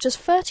in just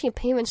 30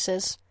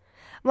 appearances,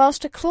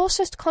 whilst the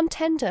closest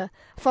contender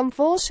from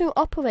those who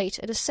operate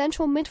at the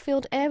central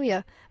midfield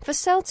area for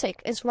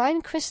Celtic is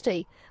Ryan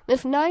Christie,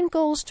 with 9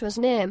 goals to his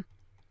name.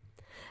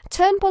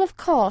 Turnbull, of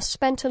course,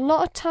 spent a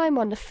lot of time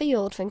on the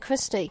field than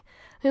Christie,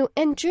 who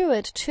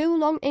endured 2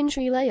 long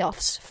injury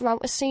layoffs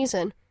throughout the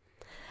season.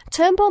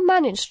 Turnbull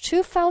managed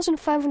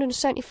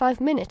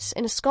 2,575 minutes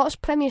in the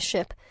Scottish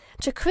Premiership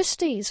to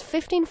Christie's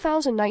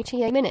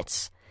 15,098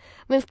 minutes,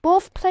 with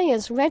both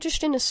players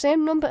registering the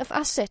same number of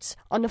assets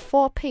on the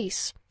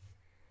four-piece.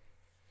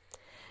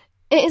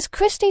 It is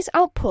Christie's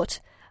output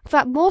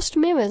that most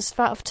mirrors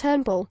that of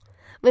Turnbull,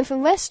 with the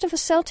rest of the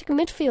Celtic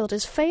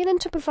midfielders failing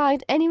to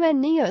provide anywhere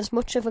near as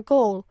much of a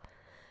goal.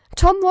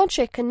 Tom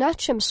Roderick and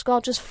Natcham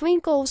scored just 3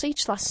 goals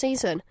each last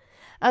season,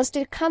 as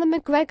did Callum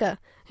McGregor,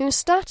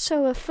 whose stats are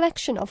a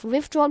reflection of the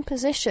withdrawn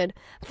position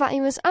that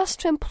he was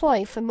asked to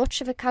employ for much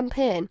of the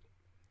campaign.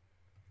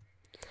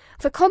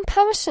 The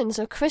comparisons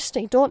of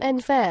Christie don't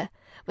end there,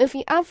 with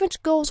the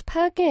average goals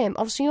per game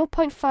of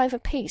 0.5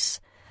 apiece,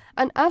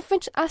 an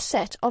average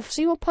asset of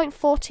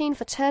 0.14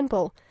 for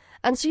Turnbull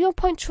and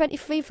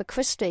 0.23 for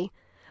Christie,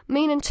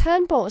 meaning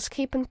Turnbull is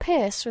keeping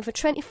pace with the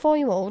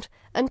 24-year-old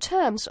in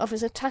terms of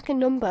his attacking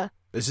number.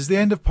 This is the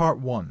end of part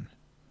 1.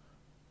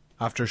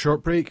 After a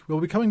short break, we'll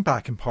be coming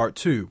back in part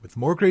 2 with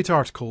more great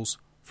articles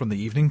from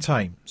the Evening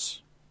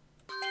Times.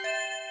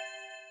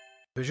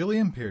 Visually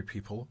impaired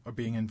people are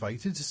being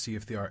invited to see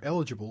if they are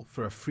eligible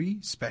for a free,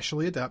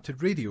 specially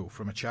adapted radio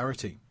from a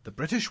charity. The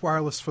British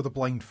Wireless for the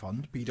Blind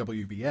Fund,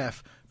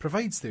 BWBF,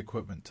 provides the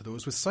equipment to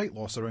those with sight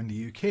loss around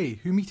the UK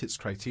who meet its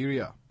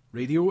criteria.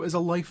 Radio is a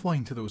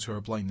lifeline to those who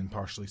are blind and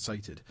partially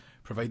sighted,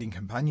 providing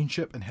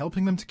companionship and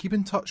helping them to keep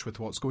in touch with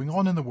what's going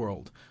on in the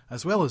world,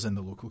 as well as in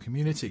the local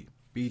community.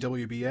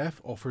 BWBF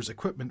offers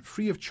equipment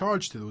free of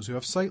charge to those who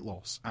have sight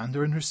loss and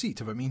are in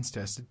receipt of a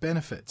means-tested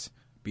benefit.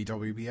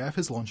 BWBF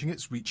is launching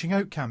its Reaching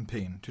Out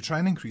campaign to try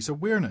and increase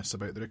awareness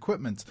about their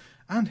equipment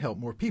and help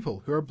more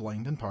people who are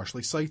blind and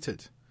partially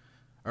sighted.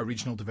 Our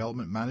Regional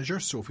Development Manager,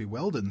 Sophie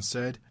Weldon,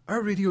 said,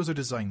 "Our radios are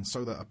designed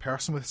so that a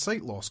person with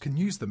sight loss can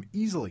use them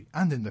easily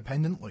and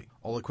independently.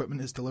 All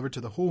equipment is delivered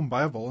to the home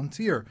by a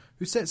volunteer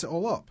who sets it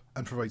all up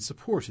and provides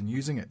support in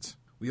using it.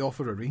 We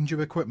offer a range of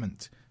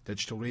equipment: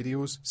 digital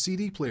radios,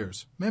 CD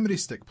players, memory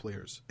stick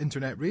players,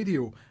 internet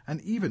radio,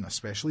 and even a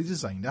specially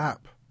designed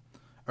app.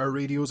 Our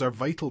radios are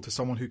vital to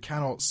someone who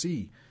cannot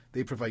see.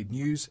 They provide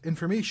news,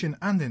 information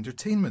and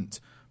entertainment,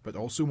 but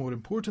also, more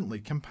importantly,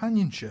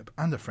 companionship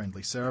and a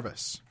friendly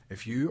service.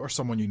 If you or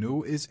someone you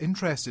know is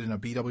interested in a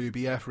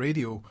BWBF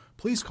radio,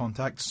 please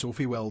contact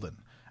Sophie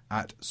Weldon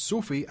at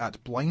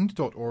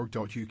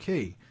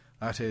sophie@blind.org.uk.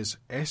 That is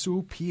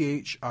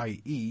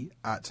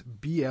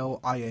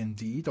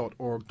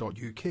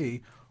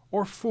sophie@blind.org.uk,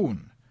 or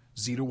phone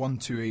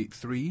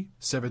 01283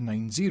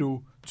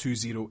 790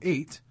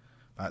 208.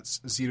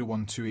 That's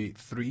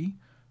 01283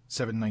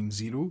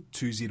 790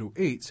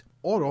 208,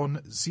 or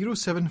on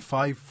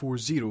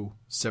 07540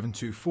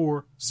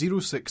 724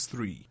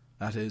 063.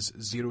 That is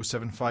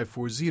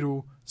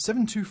 07540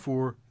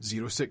 724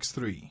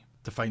 063.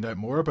 To find out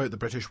more about the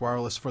British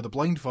Wireless for the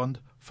Blind Fund,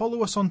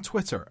 follow us on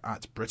Twitter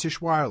at British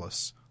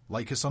Wireless,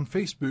 like us on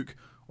Facebook,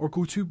 or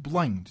go to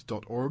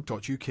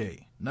blind.org.uk.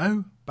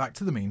 Now, back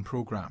to the main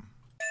programme.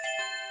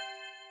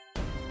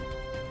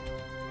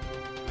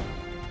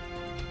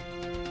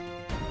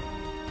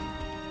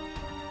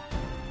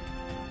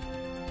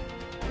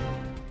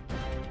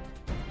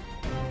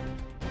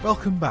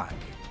 Welcome back.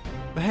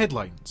 The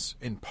headlines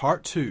in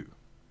Part 2.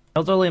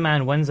 Elderly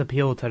man wins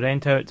appeal to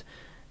rent out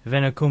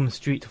Vinicombe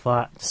Street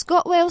flat.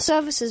 ScotRail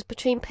services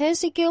between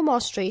Paisley Gilmore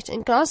Street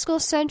and Glasgow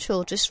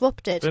Central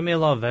disrupted. Rumi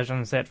Law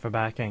Vision set for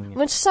backing.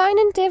 Would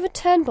signing David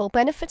Turnbull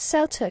benefit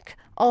Celtic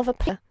or the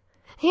player?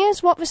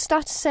 Here's what the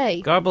stats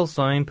say. Garble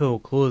swimming pool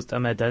closed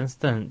amid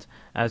incident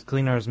as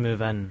cleaners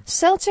move in.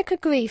 Celtic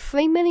agree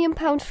 £3 million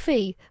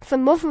fee for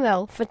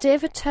Motherwell for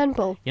David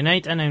Turnbull.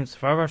 Unite announced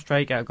further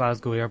strike at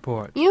Glasgow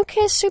Airport.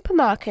 UK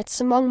supermarkets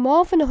among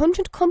more than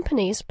 100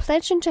 companies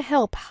pledging to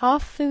help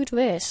halve food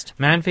waste.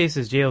 Man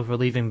faces jail for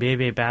leaving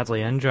baby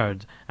badly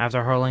injured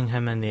after hurling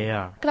him in the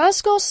air.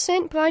 Glasgow's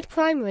St Bride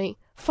Primary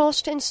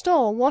forced to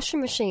install washing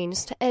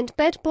machines to end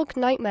bedbug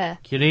nightmare.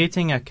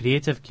 Curating a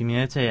creative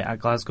community at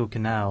Glasgow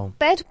Canal.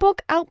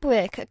 Bedbug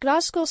outbreak at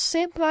Glasgow's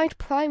St Bride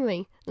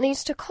Primary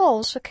leads to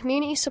calls for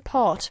community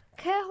support.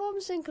 Care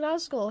homes in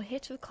Glasgow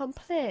hit with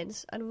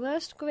complaints and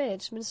worst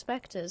grades from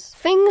inspectors.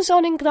 Things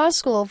on in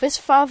Glasgow this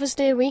Father's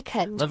Day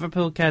weekend.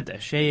 Liverpool kid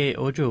Shea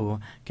Ojo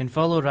can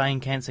follow Ryan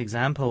Kent's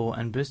example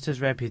and boost his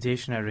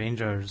reputation at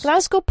Rangers.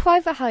 Glasgow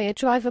private hire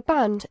driver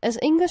banned as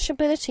English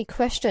ability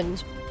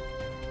questioned.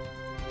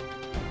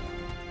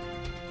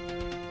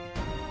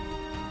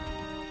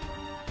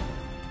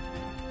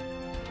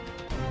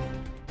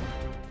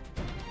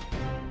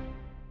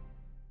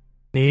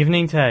 The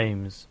Evening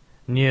Times.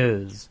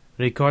 News.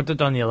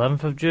 Recorded on the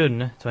 11th of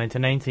June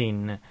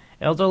 2019.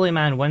 Elderly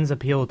man wins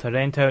appeal to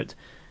rent out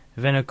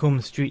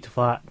Vinicombe Street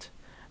flat.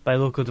 By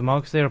local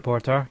democracy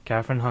reporter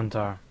Catherine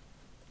Hunter.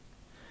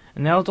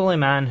 An elderly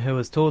man who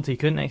was told he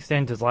couldn't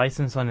extend his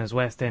licence on his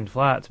West End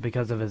flat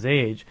because of his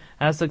age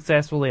has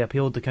successfully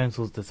appealed the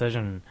council's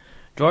decision.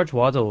 George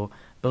Waddle,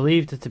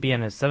 believed to be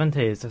in his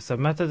 70s,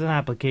 submitted an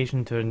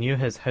application to renew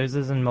his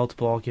Houses and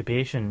Multiple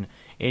Occupation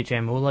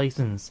HMO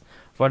licence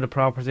for the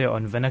property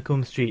on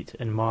Vinicombe Street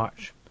in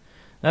March.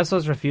 This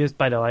was refused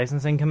by the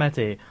licensing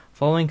committee,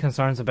 following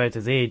concerns about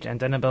his age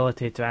and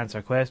inability to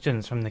answer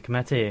questions from the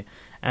committee,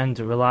 and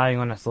relying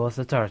on a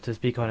solicitor to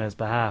speak on his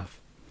behalf.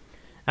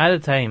 At the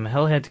time,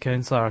 Hillhead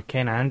councillor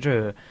Ken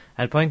Andrew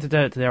had pointed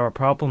out there were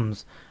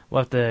problems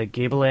with the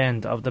gable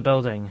end of the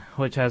building,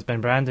 which has been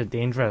branded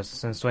dangerous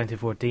since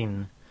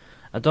 2014.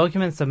 A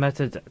document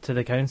submitted to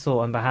the council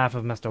on behalf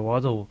of Mr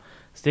Waddle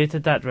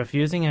stated that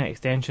refusing an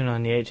extension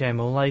on the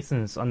HMO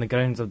licence on the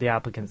grounds of the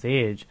applicant's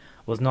age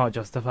was not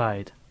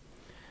justified.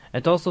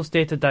 It also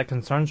stated that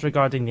concerns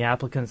regarding the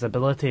applicant's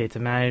ability to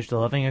manage the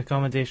living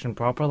accommodation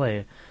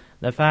properly,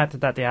 the fact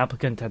that the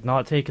applicant had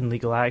not taken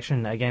legal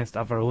action against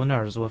other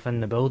owners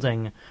within the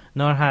building,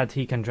 nor had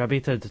he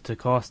contributed to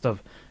cost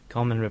of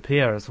common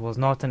repairs, was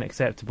not an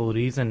acceptable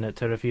reason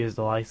to refuse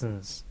the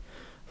licence.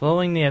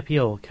 Following the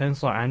appeal,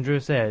 Councillor Andrew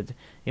said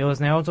he was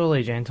an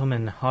elderly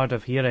gentleman hard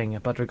of hearing,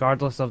 but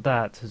regardless of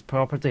that, his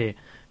property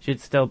should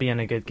still be in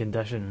a good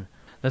condition.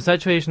 The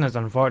situation is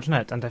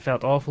unfortunate, and I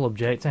felt awful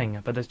objecting,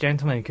 but this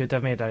gentleman could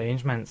have made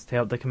arrangements to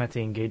help the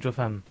committee engage with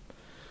him.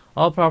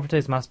 All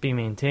properties must be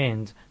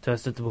maintained to a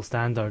suitable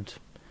standard.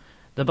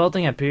 The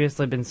building had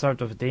previously been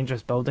served with a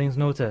dangerous buildings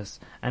notice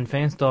and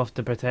fenced off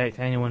to protect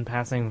anyone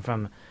passing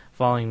from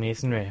falling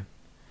masonry.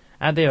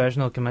 At the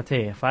original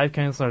committee, 5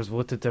 councillors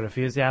voted to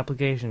refuse the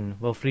application,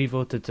 while 3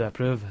 voted to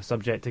approve,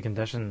 subject to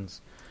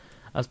conditions.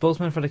 A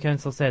spokesman for the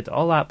council said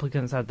all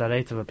applicants had the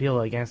right of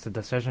appeal against the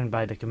decision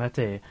by the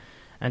committee,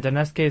 and in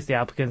this case the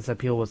applicant's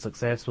appeal was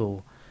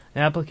successful. The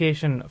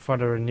application for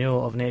the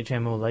renewal of an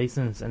HMO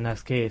licence in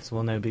this case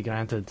will now be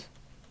granted.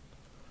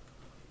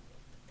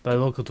 By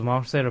local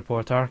democracy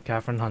reporter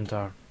Catherine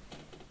Hunter.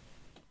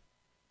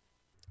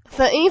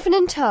 The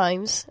Evening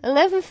Times,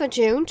 11th of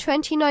June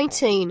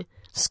 2019.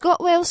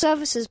 ScotRail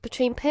services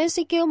between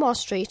Paisley Gilmore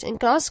Street and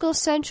Glasgow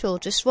Central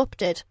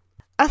disrupted.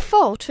 A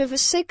fault with a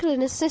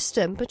signalling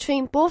system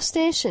between both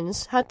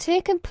stations had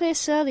taken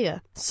place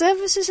earlier.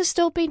 Services are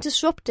still being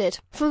disrupted.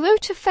 The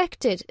route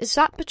affected is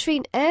that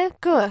between Ayr,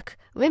 Gurk,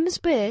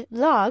 Rimsby,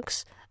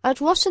 Largs and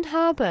Rotten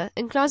Harbour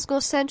in Glasgow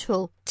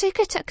Central.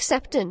 Ticket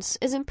acceptance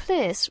is in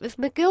place with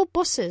McGill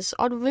buses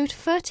on Route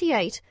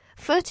 38,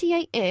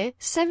 38A,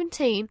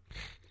 17,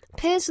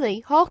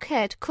 Paisley,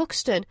 Hawkhead,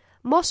 Crookston,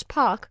 Moss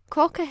Park,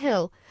 Croker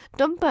Hill,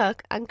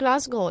 Dunburg and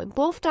Glasgow in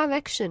both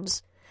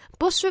directions.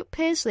 Bus route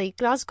Paisley,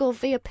 Glasgow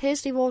via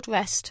Paisley Road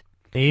West.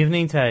 The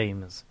Evening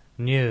Times.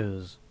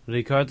 News.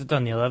 Recorded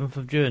on the 11th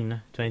of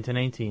June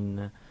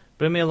 2019.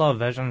 Brumie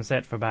vision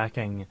set for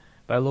backing.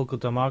 By local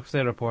democracy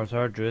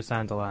reporter Drew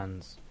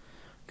Sandilands.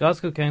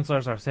 Glasgow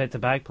councillors are set to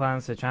back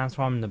plans to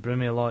transform the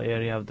Brumie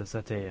area of the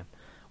city.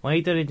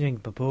 Wide-ranging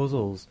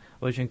proposals,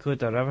 which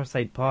include a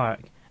riverside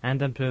park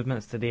and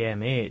improvements to the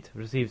M8,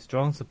 received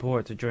strong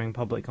support during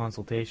public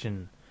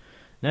consultation.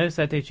 Now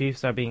city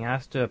chiefs are being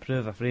asked to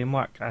approve a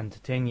framework and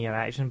 10-year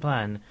action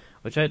plan,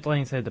 which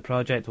outlines how the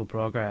project will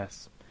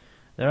progress.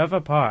 The River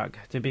Park,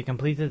 to be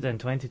completed in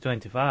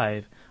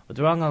 2025, would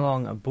run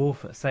along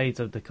both sides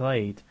of the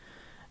Clyde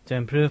to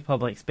improve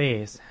public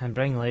space and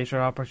bring leisure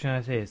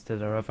opportunities to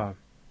the river.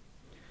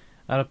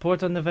 A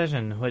report on the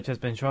vision, which has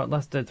been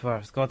shortlisted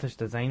for Scottish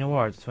Design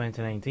Awards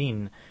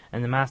 2019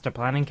 in the Master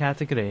Planning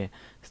category,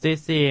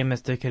 states the aim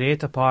is to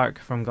create a park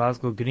from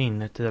Glasgow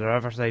Green to the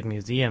Riverside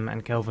Museum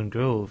in Kelvin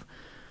Grove,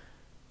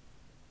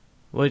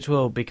 which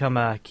will become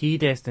a key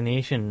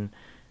destination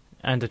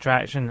and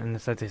attraction in the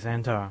city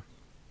centre.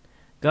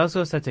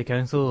 Glasgow City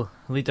Council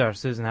leader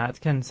Susan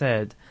Atkin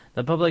said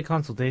the public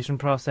consultation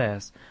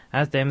process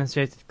has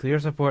demonstrated clear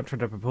support for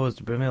the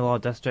proposed Brumie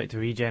District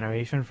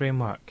Regeneration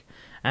Framework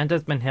and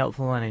has been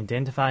helpful in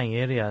identifying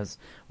areas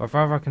where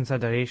further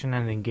consideration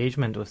and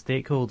engagement with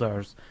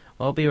stakeholders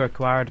will be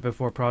required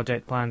before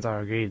project plans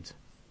are agreed.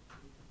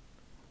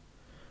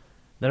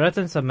 The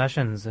written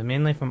submissions,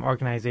 mainly from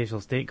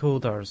organisational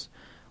stakeholders,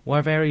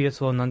 were very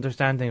useful in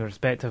understanding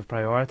respective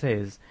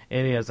priorities,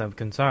 areas of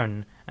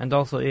concern, and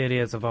also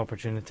areas of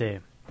opportunity.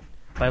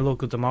 By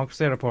local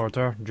democracy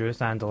reporter Drew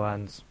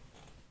Sandilands.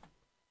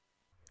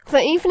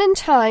 The Evening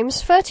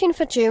Times,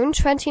 13th of June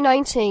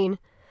 2019.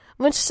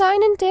 Would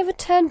signing David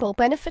Turnbull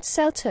benefit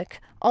Celtic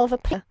or the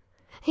player?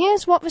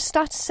 Here's what the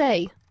stats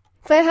say.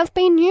 There have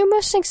been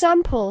numerous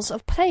examples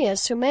of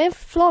players who may have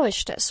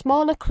flourished at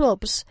smaller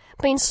clubs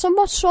being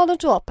somewhat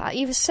swallowed up at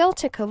either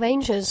Celtic or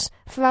Rangers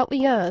throughout the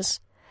years.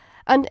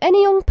 And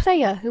any young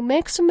player who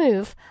makes a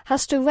move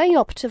has to weigh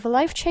up to the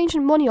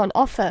life-changing money on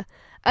offer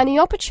and the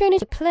opportunity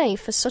to play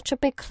for such a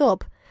big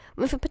club,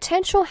 with the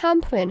potential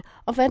hampering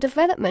of their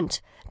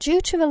development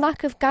due to the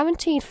lack of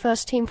guaranteed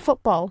first-team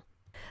football.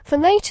 The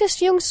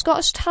latest young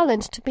Scottish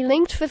talent to be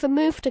linked with a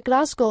move to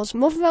Glasgow's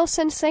Motherwell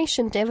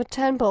sensation David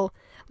Turnbull,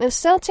 with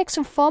Celtic's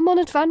informal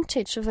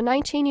advantage of the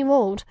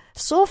 19-year-old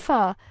so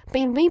far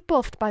being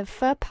rebuffed by the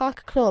Fir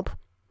Park club.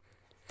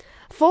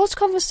 Those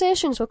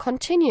conversations will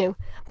continue,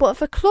 but if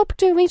the club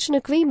do reach an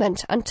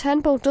agreement and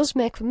Turnbull does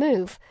make the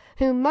move,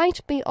 who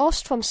might be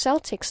ousted from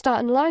Celtic's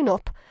starting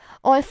line-up,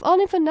 or if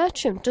Oliver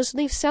Natcham does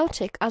leave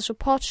Celtic as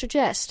reports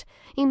suggest,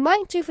 he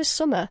might do this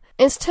summer.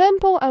 Is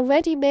Turnbull a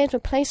ready-made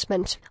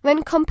replacement?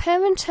 When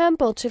comparing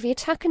Turnbull to the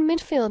attacking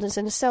midfielders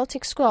in the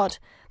Celtic squad,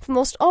 the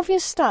most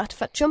obvious stat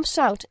that jumps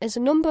out is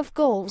the number of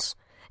goals.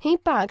 He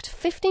bagged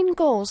 15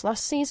 goals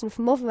last season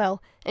for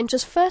Motherwell in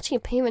just 30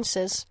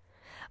 appearances,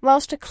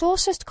 whilst the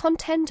closest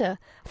contender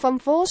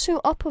from those who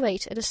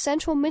operate in the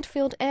central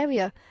midfield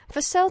area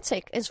for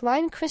Celtic is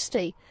Ryan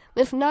Christie,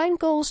 with 9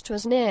 goals to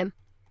his name.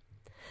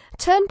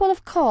 Turnbull,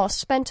 of course,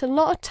 spent a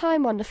lot of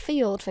time on the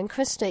field than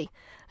Christie,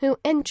 who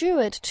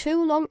endured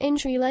 2 long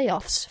injury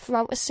layoffs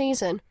throughout the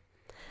season.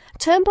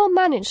 Turnbull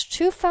managed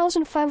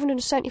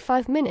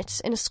 2,575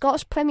 minutes in the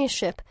Scottish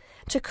Premiership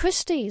to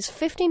Christie's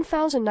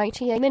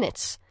 15,098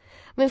 minutes,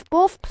 with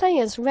both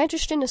players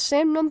registering the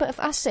same number of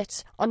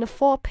assets on the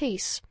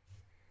 4-piece.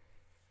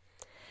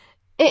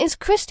 It is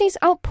Christie's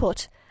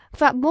output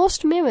that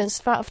most mirrors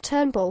that of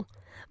Turnbull,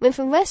 with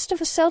the rest of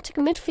the Celtic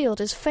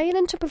midfielders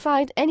failing to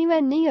provide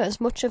anywhere near as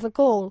much of a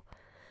goal.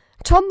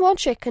 Tom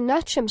Roderick and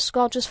Natcham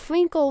scored just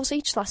 3 goals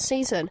each last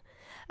season,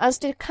 as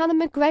did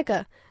Callum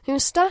McGregor,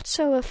 whose stats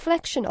are a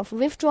reflection of the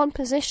withdrawn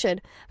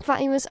position that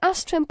he was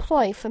asked to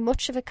employ for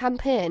much of the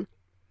campaign.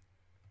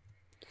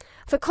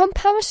 The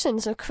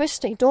comparisons of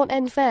Christie don't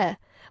end there,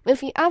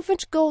 with the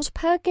average goals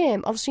per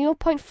game of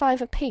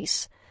 0.5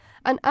 apiece,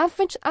 an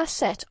average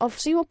asset of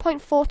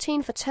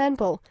 0.14 for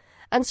Turnbull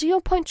and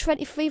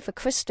 0.23 for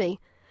Christie,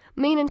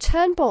 meaning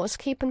Turnbull is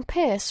keeping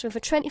pace with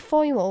a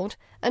 24-year-old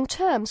in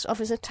terms of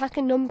his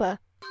attacking number.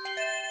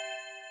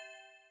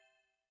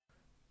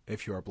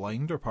 If you are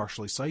blind or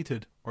partially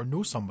sighted, or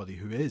know somebody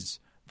who is,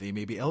 they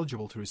may be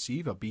eligible to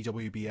receive a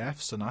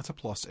BWBF Sonata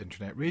Plus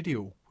internet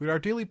radio, where our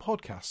daily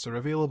podcasts are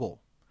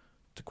available.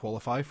 To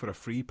qualify for a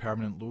free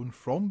permanent loan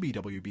from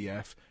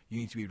BWBF, you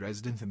need to be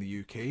resident in the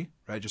UK,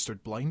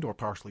 registered blind or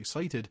partially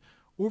sighted,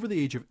 over the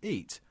age of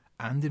 8,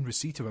 and in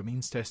receipt of a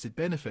means-tested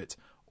benefit,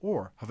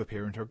 or have a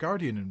parent or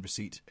guardian in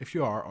receipt if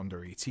you are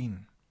under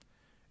 18.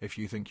 If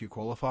you think you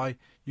qualify,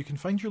 you can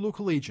find your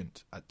local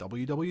agent at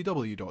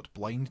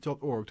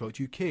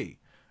www.blind.org.uk,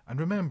 and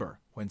remember,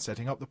 when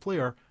setting up the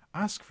player,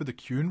 ask for the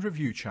Q and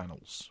Review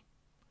channels.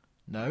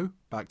 Now,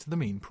 back to the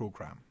main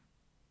programme.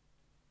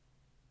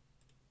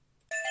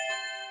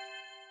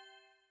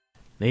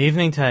 The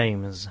Evening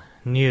Times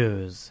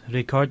News,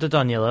 recorded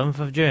on the 11th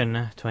of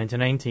June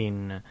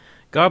 2019.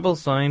 Garble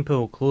swimming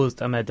pool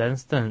closed amid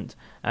incident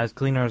as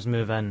cleaners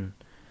move in,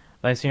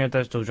 by senior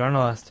digital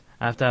journalist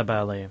Afta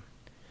Bali.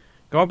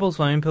 Garble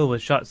swimming pool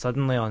was shut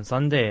suddenly on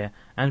Sunday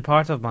and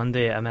part of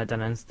Monday amid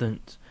an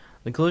incident.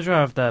 The closure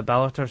of the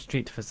Ballater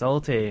Street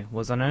facility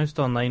was announced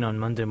online on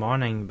Monday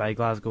morning by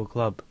Glasgow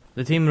Club.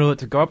 The team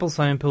wrote, Garble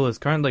swimming pool is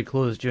currently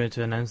closed due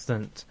to an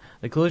incident.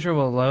 The closure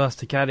will allow us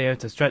to carry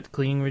out a strict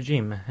cleaning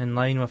regime in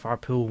line with our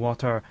pool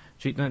water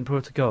treatment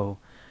protocol.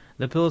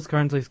 The pool is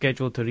currently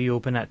scheduled to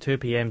reopen at 2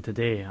 p.m.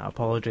 today.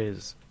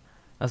 Apologies.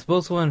 A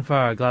spokeswoman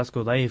for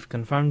Glasgow Live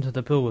confirmed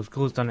the pool was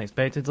closed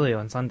unexpectedly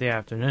on Sunday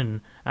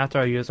afternoon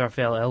after a user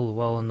fell ill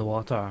while in the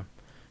water.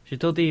 She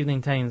told the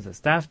Evening Times that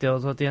staff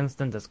dealt with the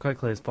incident as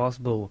quickly as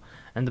possible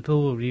and the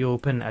pool will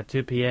reopen at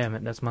 2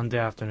 p.m. this Monday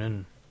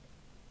afternoon.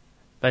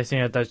 By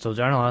senior digital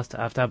journalist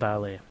Afta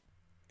Bali.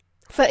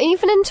 For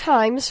Evening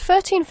Times,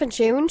 13th of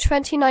June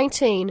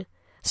 2019.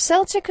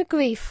 Celtic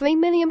agree £3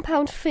 million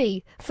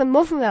fee for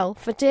Motherwell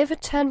for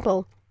David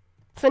Turnbull.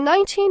 The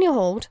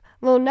 19-year-old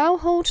will now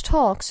hold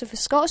talks with the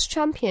Scottish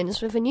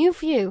champions with a new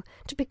view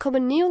to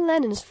becoming Neil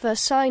Lennon's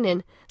first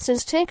signing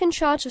since taking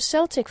charge of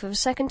Celtic for the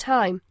second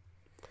time.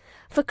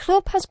 The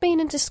club has been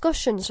in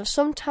discussions for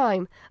some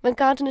time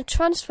regarding the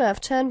transfer of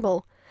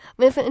Turnbull,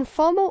 with an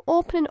informal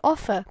opening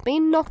offer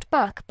being knocked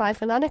back by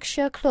the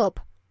Lanarkshire club.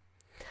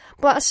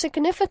 But a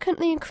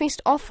significantly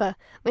increased offer,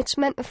 which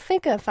meant the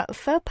figure that the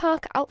Fir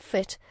Park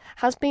outfit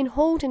has been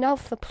holding out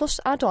for plus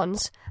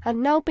add-ons, had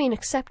now been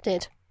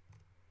accepted.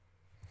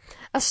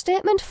 A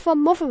statement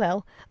from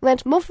Motherwell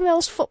read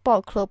Motherwell's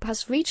football club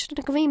has reached an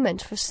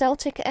agreement with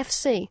Celtic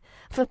FC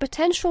for a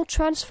potential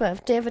transfer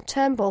of David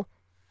Turnbull.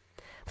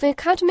 The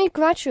academy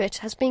graduate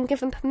has been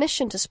given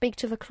permission to speak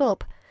to the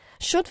club.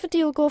 Should the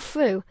deal go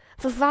through,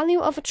 the value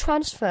of a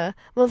transfer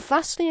will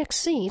vastly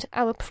exceed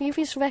our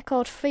previous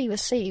record fee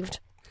received.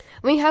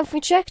 We have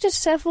rejected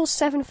several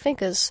 7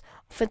 figures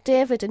for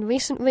David in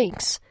recent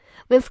weeks,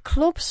 with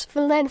clubs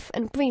the length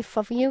and brief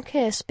of the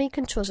UK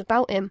speaking to us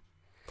about him.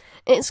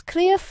 It is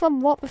clear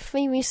from what the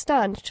fee we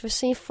stand to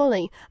receive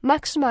fully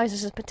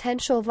maximises his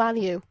potential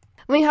value.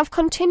 We have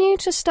continued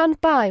to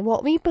stand by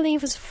what we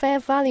believe is a fair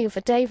value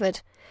for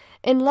David.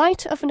 In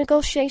light of the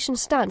negotiation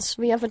stance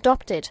we have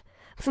adopted,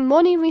 the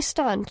money we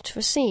stand to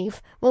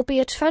receive will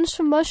be a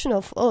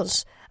transformational for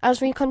us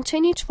as we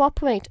continue to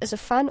operate as a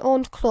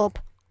fan-owned club.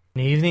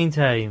 The Evening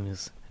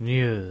Times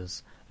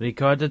News,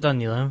 recorded on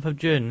the 11th of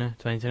June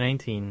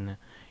 2019.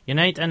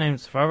 Unite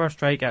announced further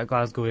strike at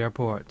Glasgow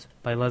Airport,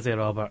 by Lizzie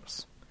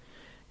Roberts.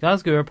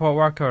 Glasgow Airport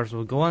workers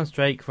will go on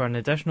strike for an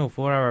additional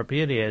 4-hour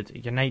period,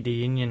 Unite the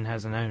Union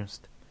has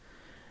announced.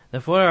 The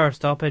 4-hour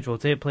stoppage will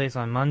take place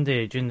on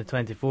Monday, June the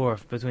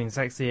 24th, between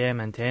 6 a.m.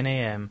 and 10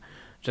 a.m.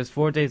 just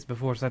 4 days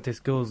before city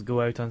schools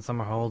go out on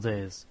summer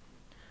holidays.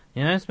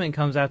 The announcement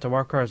comes after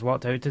workers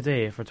walked out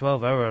today for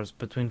 12 hours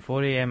between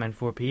 4 a.m. and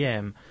 4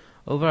 p.m.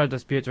 over a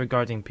dispute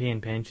regarding pay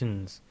and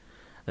pensions.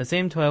 The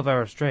same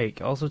 12-hour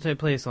strike also took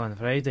place on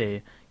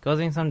Friday,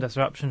 causing some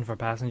disruption for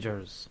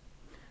passengers.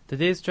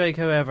 Today's strike,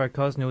 however,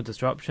 caused no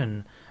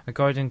disruption,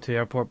 according to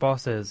airport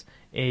bosses,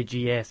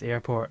 AGS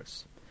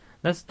Airports.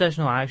 This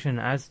additional action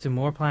adds to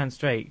more planned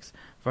strikes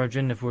for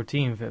June the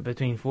 14th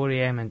between 4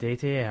 a.m. and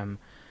 8 a.m.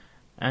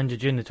 and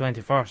June the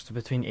 21st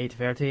between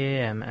 8:30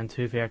 a.m. and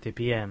 2:30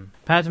 p.m.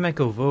 Pat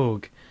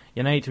McElvogue,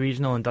 Unite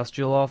Regional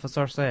Industrial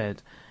Officer,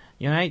 said,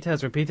 Unite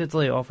has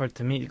repeatedly offered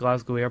to meet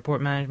Glasgow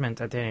Airport management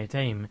at any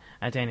time,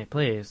 at any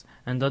place,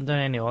 and under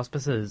any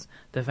auspices,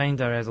 to find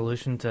a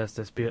resolution to this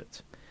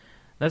dispute.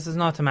 This is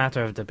not a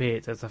matter of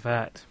debate, it's a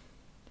fact.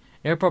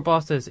 Airport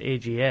bosses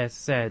AGS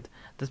said,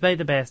 despite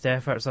the best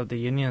efforts of the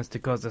unions to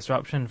cause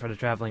disruption for the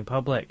travelling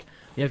public,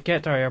 we have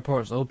kept our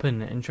airports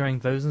open, ensuring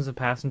thousands of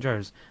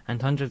passengers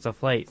and hundreds of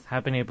flights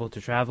have been able to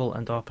travel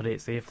and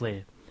operate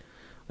safely.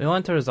 We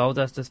want to resolve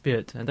this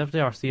dispute, and if they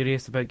are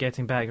serious about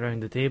getting back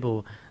round the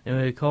table, then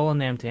we will call on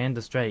them to end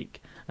the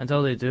strike.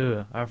 Until they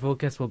do, our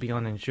focus will be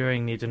on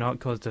ensuring they do not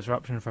cause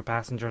disruption for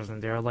passengers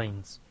and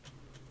airlines.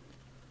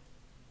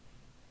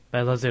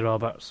 By Lizzie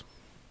Roberts.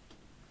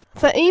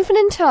 For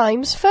Evening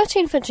Times,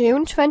 13th of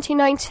June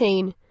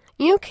 2019.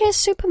 UK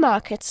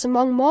supermarkets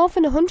among more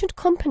than 100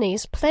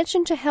 companies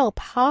pledging to help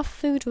halve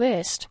food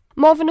waste.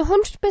 More than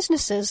 100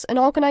 businesses and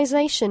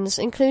organisations,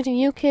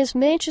 including UK's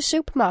major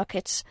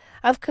supermarkets,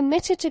 have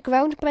committed to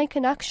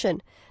groundbreaking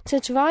action to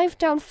drive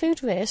down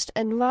food waste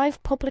and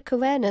drive public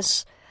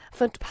awareness,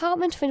 the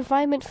Department for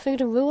Environment,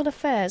 Food and Rural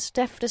Affairs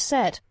DEFRA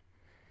said.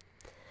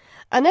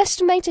 An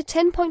estimated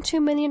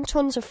 10.2 million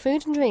tonnes of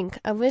food and drink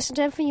are wasted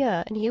every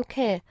year in the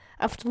UK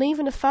after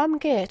leaving a farm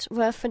gate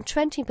worth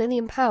 £20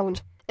 billion.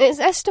 It is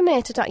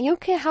estimated that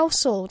UK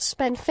households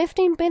spend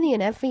 £15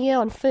 billion every year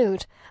on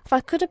food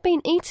that could have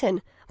been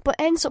eaten but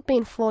ends up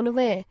being thrown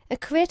away,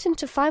 equating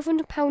to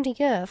 £500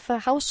 a year for a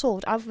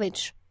household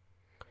average.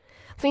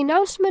 The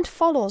announcement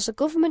follows the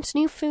government's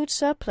new food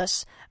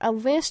surplus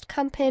and waste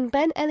campaign.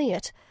 Ben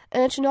Elliott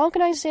urging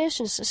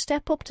organisations to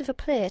step up to the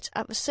plate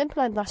at the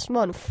Simpleland last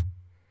month.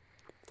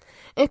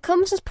 It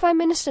comes as Prime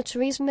Minister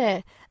Theresa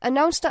May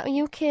announced that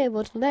the UK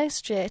would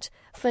legislate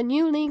for a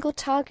new legal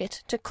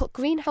target to cut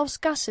greenhouse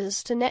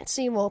gases to net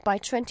zero by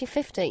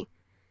 2050.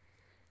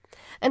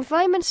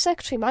 Environment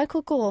Secretary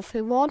Michael Gove,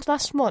 who warned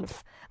last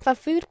month that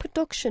food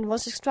production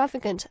was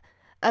extravagant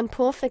and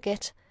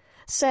profligate,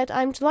 said,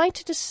 I'm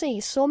delighted to see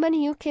so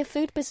many UK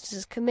food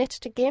businesses commit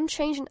to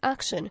game-changing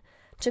action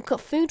to cut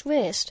food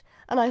waste,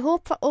 and I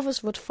hope that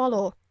others would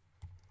follow.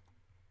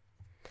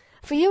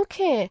 The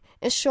UK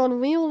has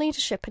shown real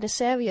leadership in this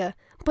area,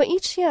 but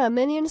each year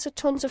millions of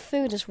tonnes of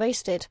food is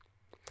wasted.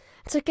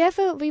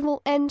 Together we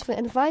will end the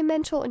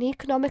environmental and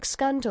economic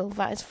scandal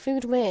that is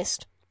food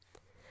waste.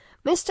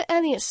 Mr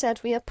Elliott said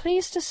we are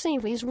pleased to see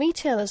these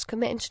retailers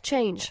committing to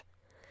change.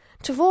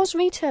 To those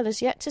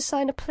retailers yet to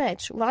sign a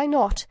pledge, why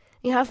not?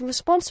 You have a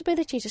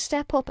responsibility to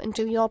step up and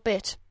do your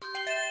bit.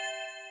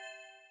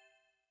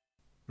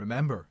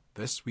 Remember,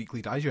 this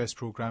weekly digest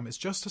programme is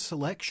just a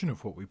selection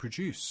of what we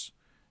produce.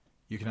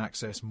 You can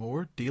access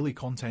more daily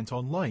content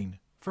online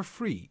for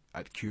free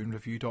at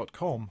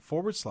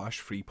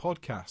qandreview.com/free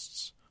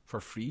podcasts for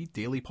free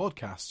daily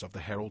podcasts of the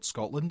Herald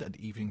Scotland and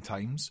Evening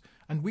Times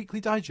and weekly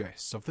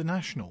digests of the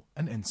National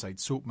and Inside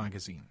Soap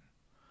magazine.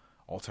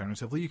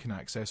 Alternatively, you can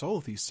access all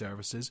of these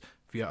services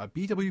via a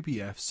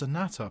BWBF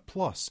Sonata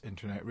Plus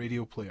internet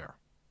radio player.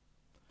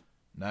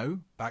 Now,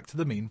 back to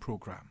the main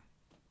programme.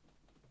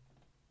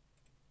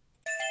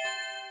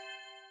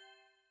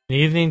 The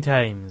Evening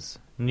Times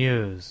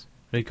News.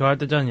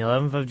 Recorded on the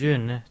 11th of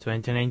June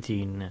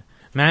 2019.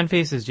 Man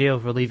faces jail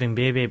for leaving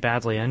baby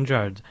badly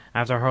injured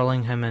after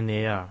hurling him in the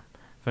air.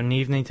 From the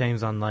Evening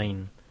Times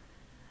Online.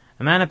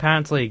 A man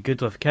apparently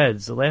good with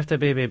kids left a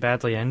baby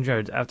badly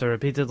injured after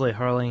repeatedly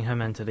hurling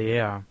him into the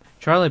air.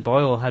 Charlie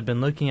Boyle had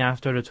been looking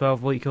after a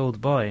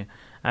 12-week-old boy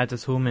at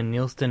his home in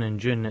Neilston in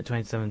June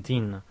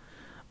 2017.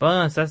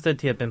 Boyle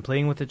insisted he had been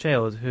playing with the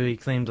child, who he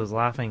claimed was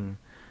laughing.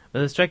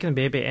 But the stricken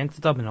baby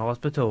ended up in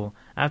hospital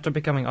after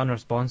becoming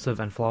unresponsive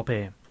and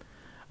floppy.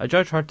 A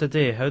judge heard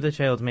today how the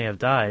child may have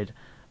died,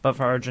 but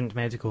for urgent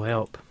medical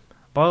help.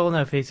 Boyle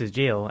now faces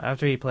jail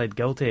after he pled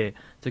guilty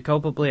to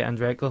culpably and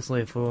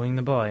recklessly throwing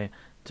the boy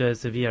to a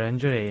severe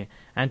injury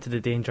and to the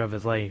danger of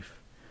his life.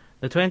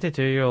 The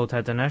 22-year-old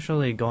had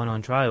initially gone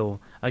on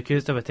trial,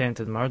 accused of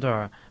attempted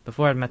murder,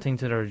 before admitting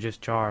to the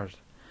reduced charge.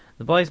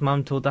 The boy's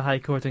mum told the High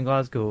Court in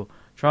Glasgow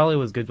Charlie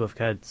was good with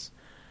kids.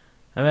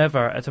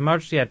 However, it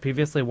emerged he had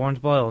previously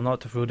warned Boyle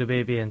not to throw the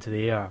baby into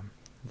the air.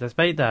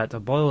 Despite that,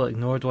 Boyle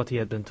ignored what he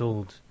had been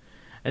told.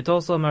 It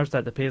also emerged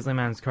that the Paisley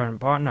man's current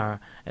partner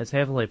is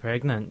heavily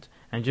pregnant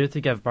and due to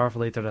give birth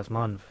later this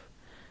month.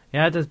 He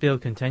had his bail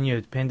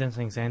continued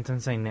pending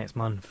sentencing next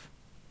month.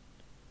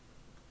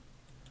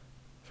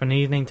 From the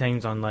Evening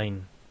Times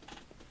Online.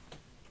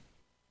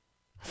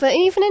 The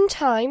Evening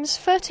Times,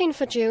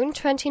 13th of June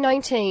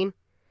 2019.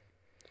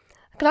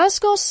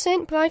 Glasgow's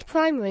St Bride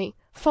Primary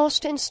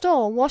forced to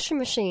install washing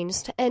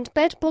machines to end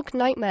bedbug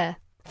nightmare.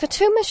 The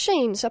two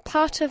machines are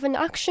part of an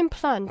action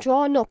plan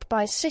drawn up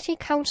by City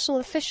Council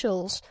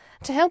officials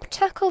to help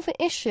tackle the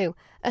issue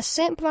at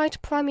St Bride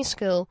Primary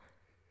School,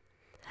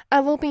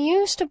 and will be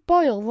used to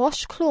boil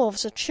washed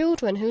clothes of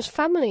children whose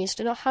families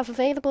do not have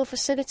available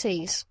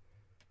facilities.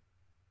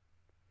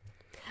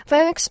 They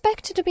are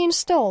expected to be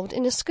installed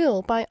in the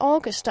school by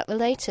August at the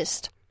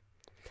latest.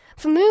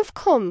 The move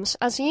comes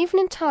as the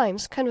Evening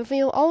Times can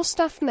reveal all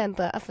staff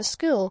member of the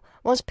school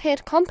was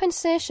paid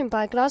compensation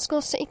by Glasgow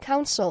City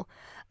Council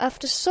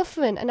after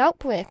suffering an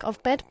outbreak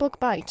of bedbug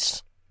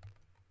bites.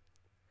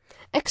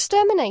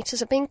 Exterminators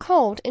have been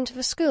called into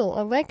the school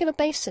on a regular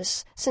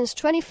basis since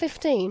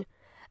 2015,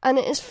 and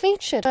it is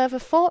featured where the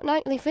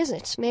fortnightly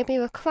visits may be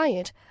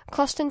required,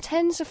 costing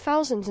tens of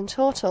thousands in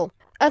total.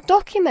 A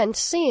document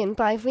seen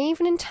by the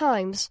Evening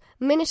Times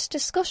minutes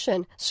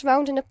discussion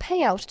surrounding a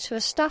payout to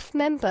a staff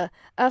member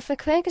at the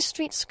Craigie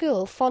Street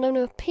School following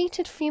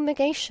repeated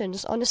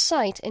fumigations on the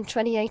site in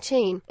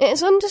 2018. It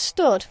is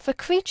understood the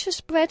creature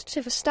spread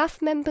to the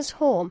staff member's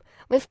home,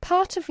 with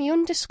part of the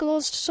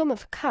undisclosed sum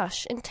of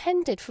cash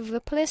intended for the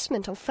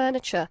replacement of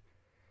furniture.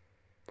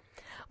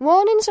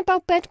 Warnings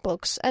about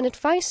bedbugs and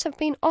advice have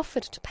been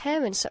offered to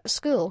parents at the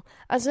school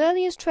as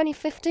early as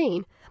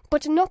 2015,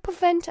 but did not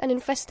prevent an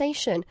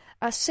infestation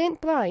at St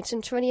Bride's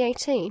in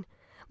 2018,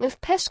 with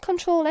pest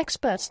control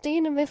experts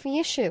dealing with the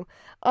issue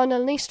on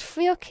at least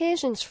 3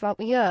 occasions throughout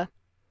the year.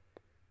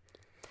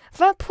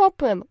 That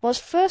problem was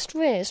first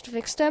raised with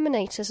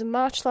exterminators in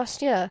March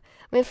last year,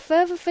 with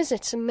further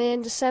visits in May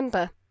and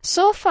December.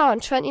 So far in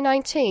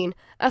 2019,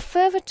 a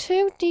further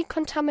 2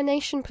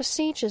 decontamination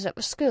procedures at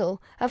the school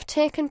have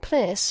taken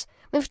place,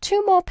 with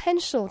 2 more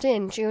penciled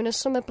in during the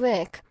summer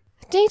break.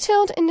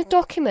 Detailed in the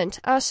document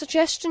are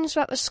suggestions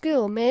that the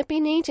school may be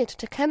needed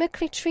to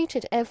chemically treat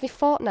it every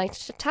fortnight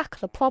to tackle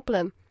the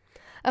problem,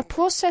 a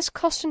process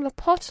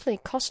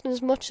reportedly costing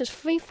as much as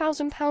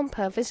 £3,000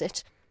 per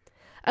visit,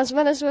 as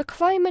well as a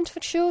requirement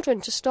for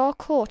children to store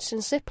coats in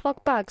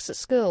Ziploc bags at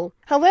school.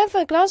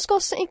 However, Glasgow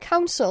City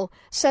Council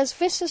says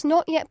this has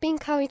not yet been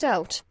carried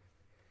out.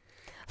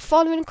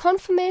 Following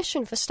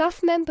confirmation the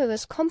staff member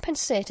was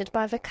compensated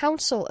by the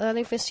council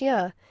early this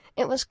year,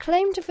 it was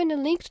claimed within a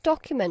leaked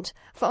document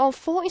that all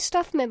 40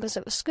 staff members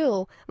at the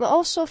school were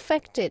also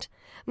affected,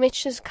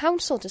 which is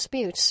council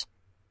disputes.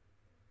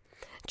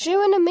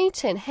 During a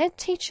meeting, head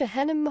teacher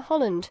Helen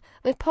Mulholland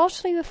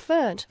reportedly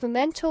referred to the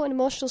mental and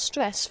emotional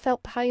stress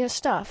felt by her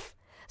staff,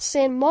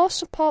 saying more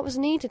support was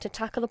needed to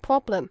tackle the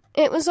problem.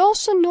 It was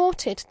also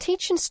noted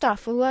teaching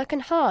staff were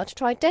working hard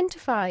to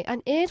identify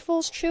and aid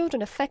those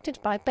children affected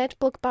by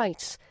bedbug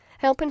bites,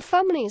 helping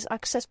families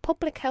access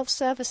public health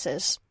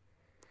services.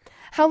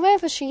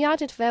 However, she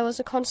added there was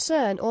a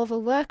concern over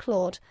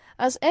workload,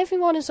 as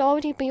everyone is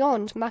already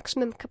beyond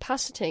maximum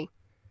capacity.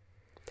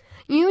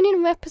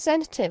 Union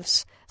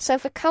representatives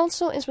said the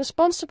council is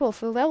responsible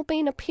for the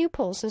well-being of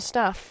pupils and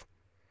staff.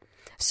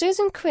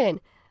 Susan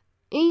Quinn,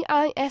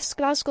 EIS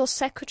Glasgow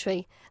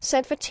secretary,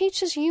 said the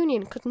teachers'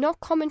 union could not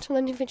comment on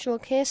individual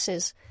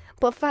cases,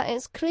 but that it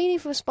is clearly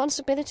the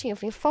responsibility of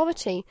the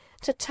authority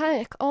to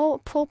take all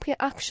appropriate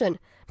action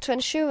to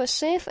ensure a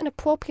safe and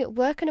appropriate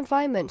working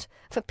environment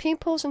for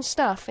pupils and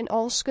staff in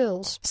all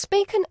schools.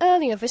 Speaking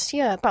earlier this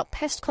year about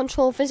pest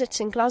control visits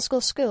in Glasgow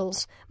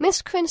schools,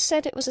 Miss Quinn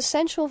said it was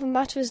essential the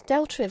matter is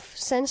dealt with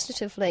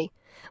sensitively,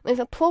 with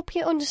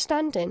appropriate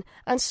understanding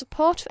and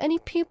support for any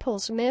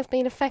pupils who may have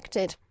been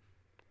affected.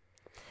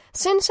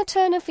 Since the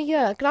turn of the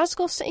year,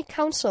 Glasgow City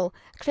Council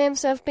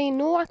claims there have been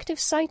no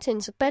active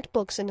sightings of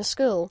bedbugs in the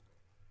school.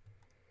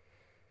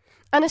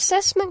 An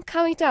assessment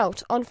carried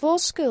out on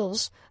those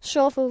schools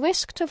showed the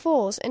risk to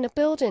those in the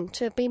building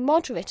to be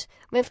moderate,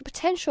 with the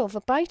potential for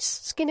bites,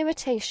 skin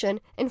irritation,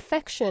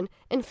 infection,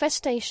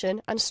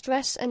 infestation and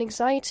stress and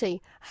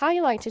anxiety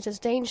highlighted as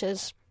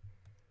dangers.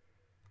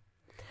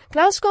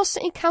 Glasgow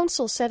City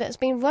Council said it has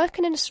been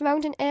working in the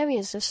surrounding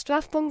areas of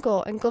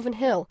Strathbungo and Govan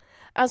Hill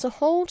as a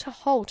whole to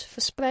halt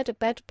the spread of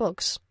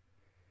bedbugs.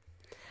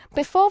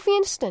 Before the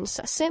instance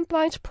at St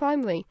Bride's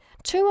Primary,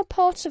 2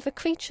 reports of the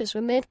creatures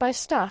were made by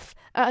staff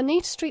at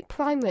Aneath Street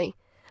Primary,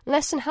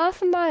 less than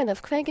half a mile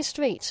of Craigie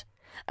Street,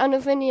 and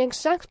within the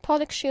exact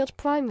Pollokshield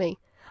Primary,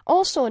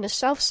 also on the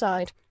south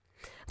side.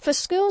 The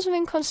schools are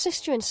in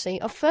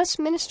constituency of First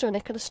Minister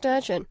Nicola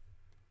Sturgeon.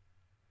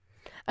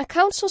 A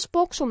council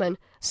spokeswoman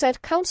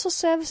said council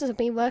services have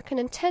been working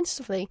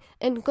intensively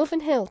in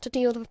Govan Hill to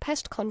deal with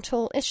pest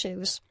control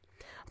issues,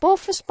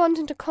 both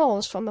responding to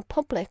calls from the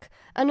public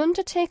and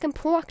undertaking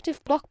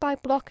proactive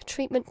block-by-block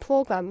treatment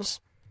programmes.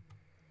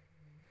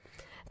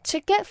 To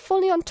get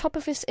fully on top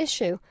of this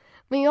issue,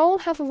 we all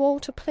have a role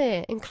to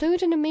play,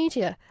 including the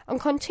media,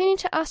 and continue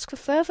to ask for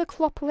further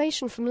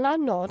cooperation from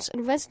landlords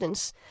and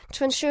residents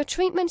to ensure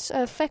treatments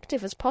are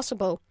effective as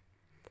possible.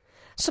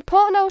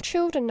 Supporting our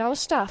children and our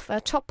staff are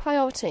a top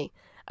priority,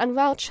 and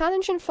while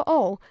challenging for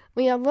all,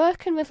 we are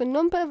working with a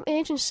number of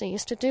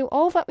agencies to do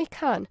all that we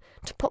can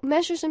to put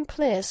measures in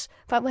place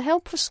that will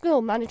help the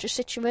school manage the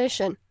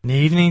situation. The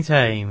Evening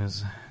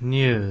Times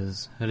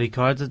News,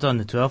 recorded on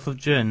the 12th of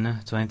June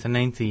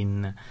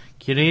 2019,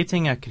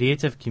 curating a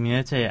creative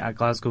community at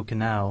Glasgow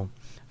Canal,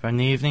 from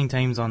the Evening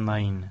Times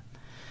Online.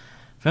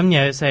 From the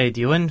outside,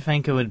 you wouldn't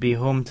think it would be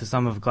home to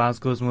some of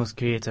Glasgow's most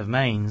creative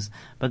minds,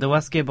 but the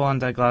Whisky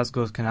Blonde at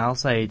Glasgow's canal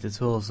side is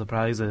full of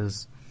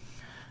surprises.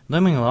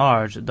 Looming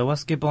large, the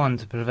Whisky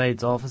Blonde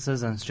provides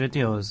offices and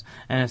studios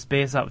in a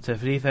space up to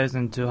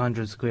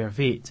 3,200 square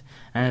feet,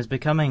 and is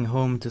becoming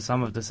home to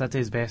some of the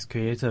city's best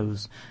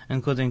creatives,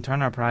 including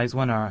Turner Prize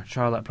winner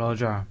Charlotte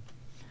Prodger.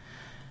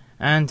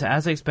 And,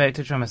 as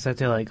expected from a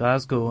city like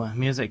Glasgow,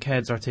 music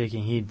heads are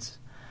taking heed.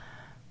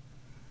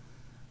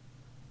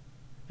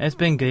 It's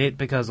been great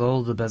because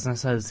all the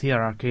businesses here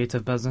are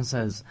creative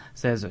businesses,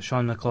 says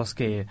Sean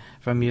McCloskey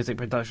from music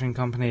production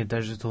company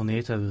Digital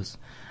Natives,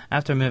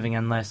 after moving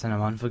in less than a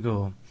month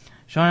ago.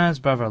 Sean and his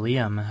brother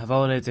Liam have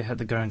already hit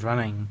the ground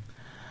running.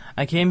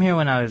 I came here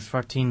when I was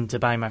 13 to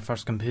buy my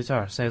first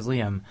computer, says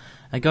Liam.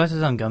 I got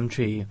it on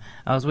Gumtree.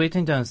 I was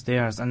waiting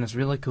downstairs and this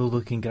really cool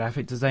looking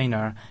graphic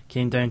designer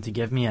came down to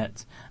give me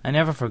it. I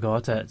never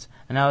forgot it,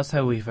 and that was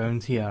how we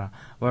found here.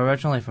 We're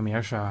originally from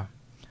Ayrshire.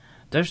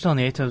 Digital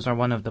Natives are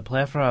one of the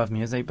plethora of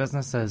music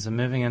businesses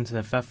moving into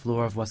the 5th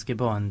floor of Whisky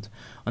Blonde.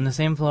 On the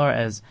same floor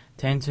is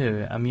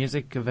 10-2, a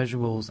music,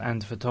 visuals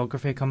and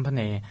photography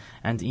company,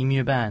 and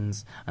Emu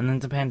Bands, an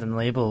independent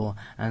label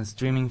and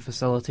streaming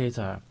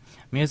facilitator.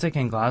 Music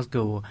in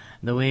Glasgow,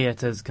 the way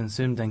it is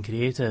consumed and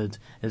created,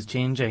 is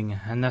changing,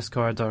 and this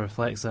corridor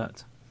reflects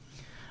it.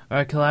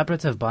 We're a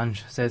collaborative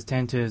bunch, says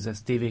 10-2's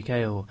Stevie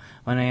Kyle,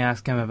 when I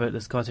ask him about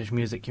the Scottish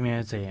music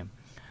community.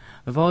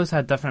 We've always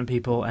had different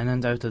people in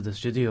and out of the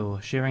studio,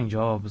 sharing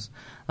jobs.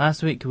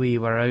 Last week we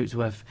were out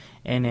with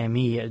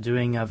NME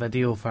doing a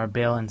video for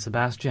Belle and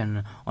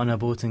Sebastian on a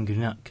boat in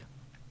Greenock.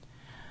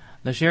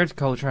 The shared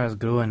culture has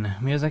grown.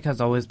 Music has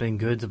always been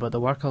good, but the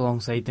work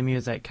alongside the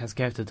music has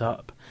kept it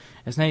up.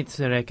 It's nice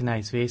to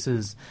recognise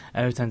faces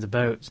out and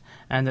about,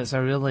 and it's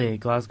a really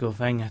Glasgow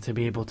thing to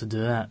be able to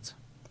do that.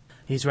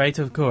 He's right,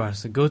 of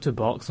course. Go to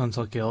Box on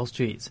Sauchiehall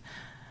Street,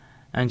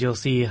 and you'll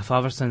see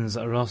Faverson's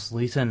Ross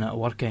Leighton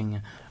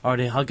working, or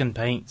they hug and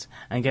pint,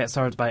 and get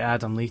served by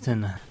Adam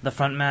Leighton, the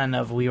frontman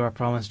of We Were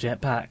Promised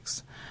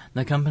Jetpacks.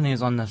 The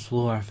companies on this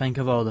floor think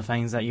of all the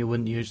things that you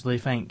wouldn't usually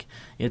think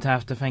you'd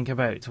have to think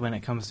about when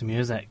it comes to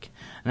music,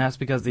 and that's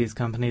because these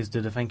companies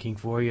do the thinking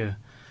for you.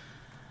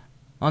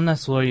 On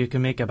this floor you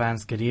can make a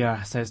band's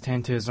career, says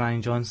 10-2's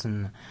Ryan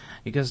Johnson.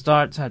 You can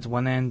start at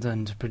one end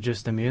and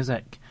produce the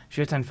music,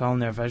 shoot and film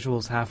their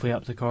visuals halfway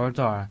up the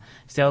corridor,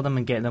 sell them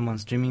and get them on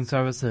streaming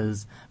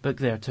services, book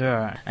their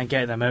tour, and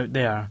get them out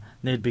there.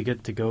 They'd be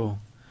good to go.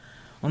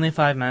 Only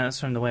 5 minutes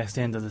from the west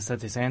end of the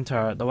city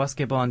centre, the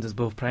Whisky Blonde is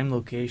both prime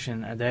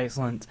location and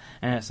excellent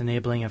in its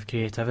enabling of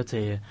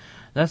creativity.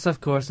 This,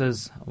 of course,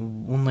 is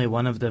only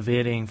one of the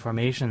varying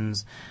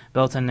formations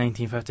built in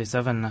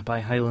 1957 by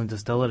Highland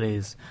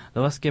Distilleries.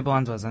 The Whisky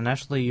Blonde was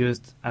initially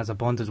used as a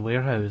bonded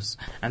warehouse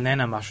and then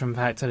a mushroom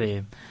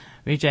factory.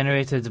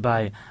 Regenerated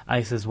by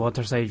ICE's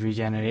Waterside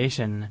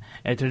Regeneration,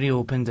 it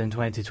reopened in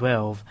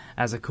 2012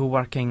 as a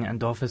co-working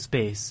and office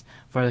space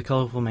for the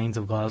colourful minds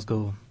of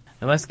Glasgow.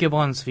 The Whisky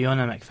Blonde's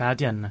Fiona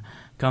McFadden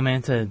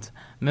commented,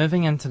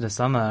 "Moving into the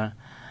summer,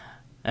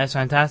 it's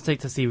fantastic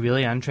to see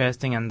really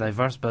interesting and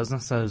diverse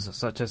businesses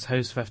such as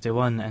House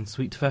 51 and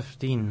Suite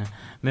 15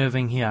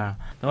 moving here.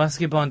 The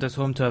Whisky Blonde is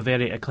home to a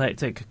very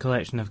eclectic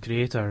collection of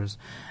creators,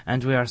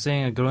 and we are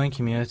seeing a growing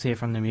community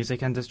from the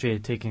music industry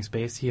taking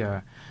space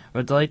here.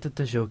 We're delighted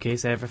to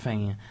showcase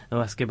everything the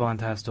Whisky Blonde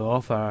has to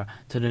offer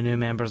to the new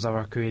members of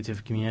our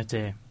creative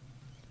community."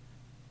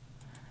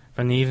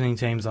 From the Evening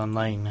Times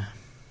Online.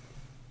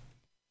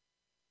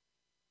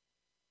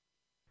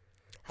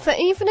 The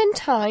Evening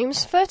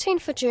Times,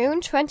 13th of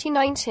June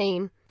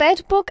 2019.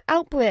 Bedbug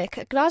outbreak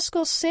at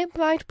Glasgow's St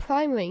Bride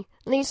Primary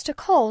leads to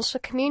calls for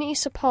community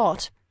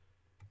support.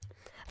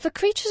 The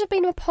creatures have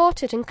been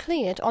reported and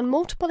cleared on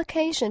multiple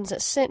occasions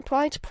at St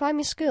Bride's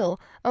Primary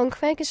School on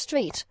Craigie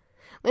Street,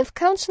 with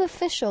council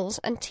officials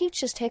and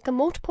teachers taking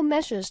multiple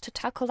measures to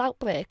tackle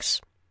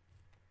outbreaks.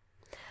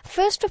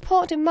 First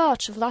reported in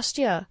March of last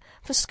year,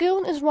 the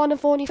school is one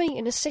of only 3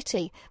 in the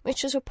city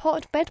which has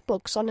reported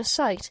bedbugs on the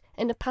site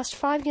in the past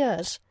 5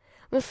 years,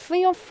 with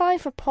 3 of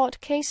 5 reported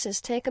cases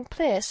taking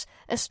place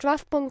at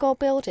Strathbungo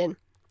Building.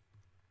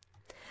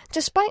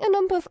 Despite a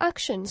number of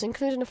actions,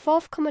 including the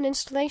forthcoming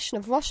installation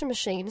of washing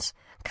machines,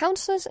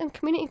 councillors and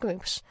community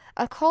groups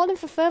are calling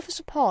for further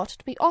support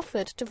to be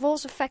offered to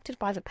those affected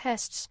by the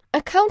pests.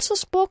 A council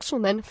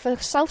spokeswoman for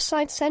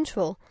Southside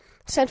Central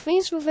said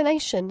these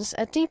revelations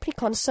are deeply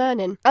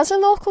concerning. As a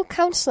local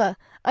councillor,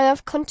 I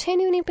have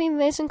continually been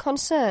raising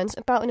concerns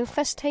about an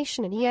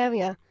infestation in the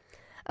area,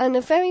 and the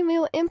very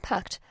real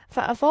impact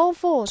that of all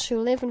those who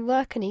live and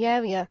work in the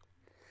area.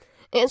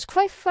 It is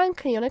quite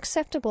frankly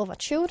unacceptable that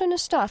children and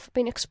staff have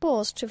been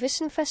exposed to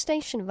this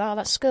infestation while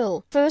at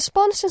school. The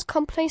response is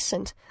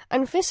complacent,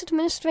 and this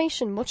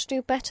administration must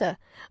do better.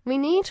 We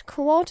need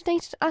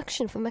coordinated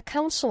action from the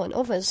Council and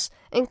others,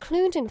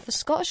 including the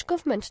Scottish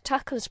Government, to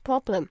tackle this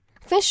problem.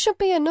 This should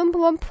be a number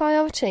one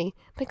priority,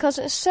 because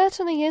it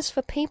certainly is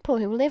for people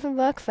who live and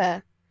work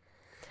there.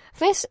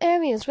 This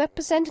area is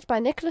represented by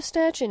Nicola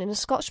Sturgeon in the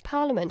Scottish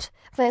Parliament.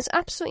 There is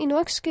absolutely no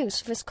excuse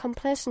for this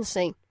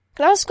complacency.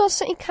 Glasgow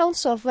City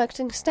Council have worked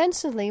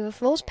extensively with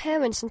those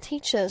parents and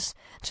teachers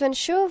to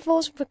ensure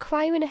those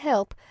requiring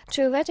help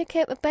to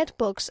eradicate the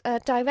bedbugs are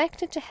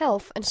directed to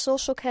health and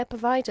social care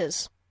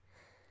providers.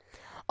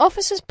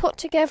 Officers put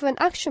together an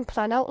action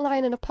plan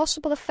outlining the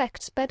possible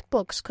effects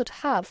bedbugs could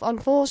have on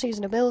those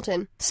using the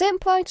building. St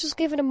Bride's was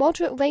given a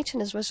moderate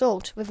rating as a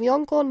result, with the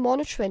ongoing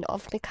monitoring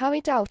of be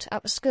carried out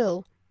at the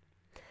school.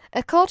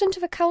 According to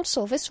the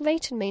council, this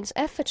rating means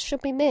efforts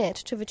should be made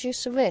to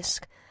reduce the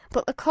risk,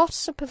 but the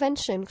costs of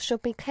prevention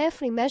should be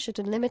carefully measured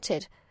and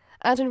limited,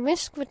 and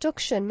risk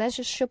reduction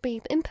measures should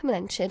be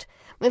implemented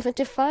with a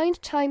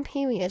defined time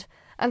period,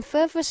 and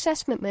further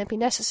assessment may be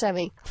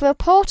necessary. The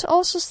report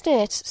also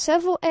states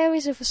several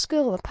areas of the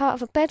school are part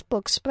of a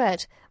bedbug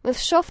spread, with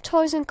soft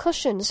toys and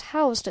cushions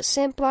housed at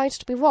St Bride's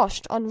to be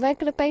washed on a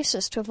regular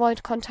basis to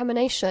avoid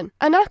contamination.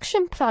 An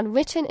action plan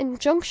written in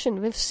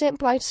conjunction with St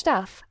Bride's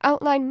staff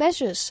outlined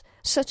measures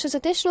such as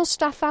additional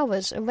staff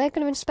hours and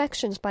regular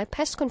inspections by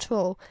pest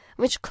control,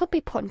 which could be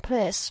put in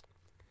place.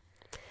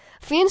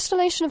 The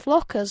installation of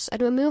lockers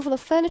and removal of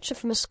furniture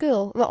from the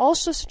school were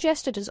also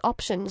suggested as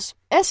options.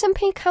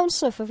 SNP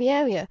councillor for the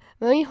area,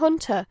 Marie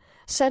Hunter,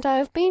 said, "I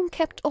have been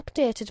kept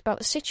updated about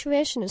the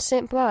situation in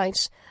St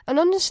Bride's and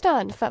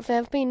understand that there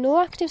have been no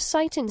active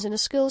sightings in the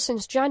school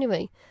since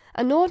January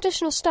and no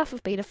additional staff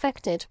have been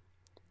affected.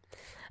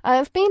 I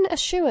have been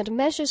assured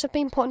measures have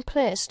been put in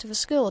place to the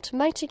school to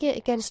mitigate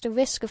against the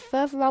risk of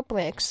further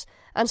outbreaks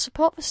and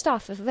support the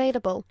staff if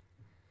available.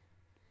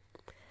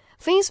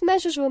 These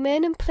measures will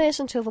remain in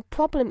place until the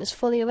problem is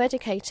fully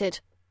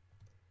eradicated."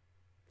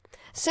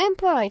 St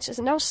Bride's is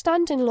an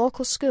outstanding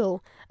local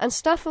school, and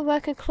staff are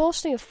working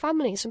closely with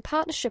families in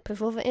partnership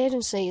with other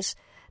agencies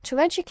to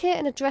educate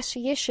and address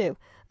the issue,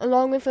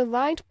 along with a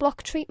wide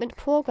block treatment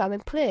programme in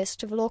place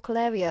to the local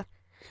area.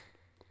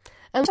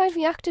 Alongside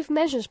the active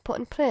measures put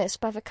in place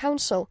by the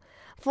council,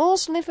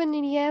 those living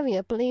in the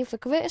area believe the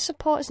greater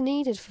support is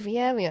needed for the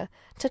area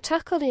to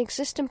tackle the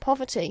existing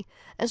poverty,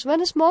 as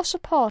well as more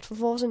support for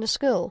those in the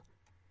school.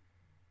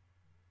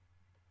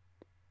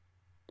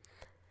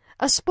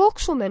 A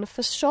spokeswoman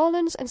for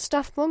Shawlands and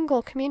Staff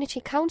Mungo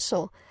Community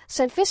Council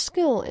said this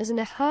school is in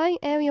a high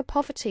area of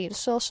poverty and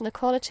social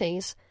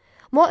inequalities.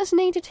 What is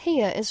needed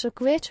here is for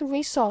greater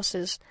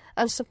resources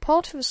and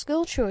support for the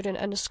school children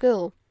and the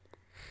school.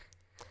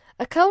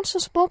 A council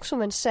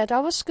spokeswoman said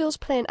our schools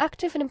play an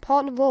active and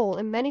important role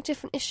in many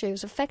different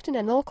issues affecting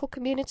their local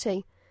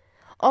community,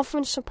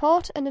 offering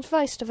support and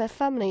advice to their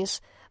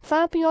families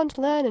far beyond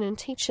learning and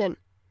teaching.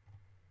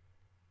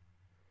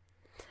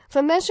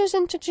 The measures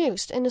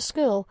introduced in the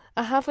school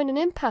are having an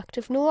impact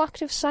with no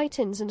active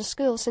sightings in the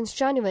school since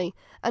January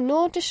and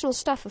no additional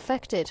staff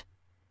affected.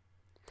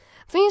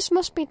 These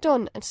must be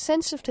done as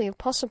sensitively as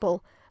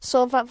possible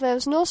so that there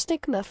is no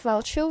stigma for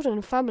our children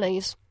and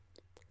families.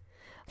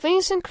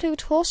 These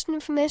include hosting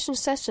information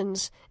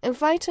sessions,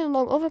 inviting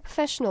along other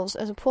professionals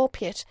as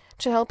appropriate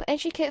to help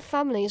educate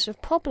families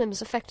with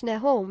problems affecting their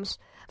homes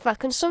that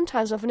can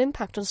sometimes have an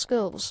impact on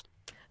schools.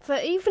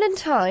 The Evening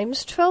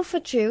Times, 12th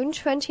of June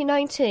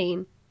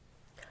 2019.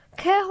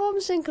 Care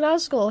homes in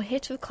Glasgow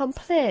hit with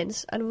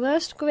complaints and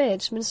worst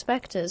grades from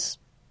inspectors.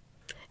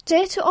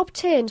 Data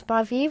obtained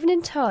by the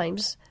Evening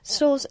Times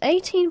shows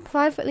 18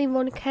 privately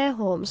run care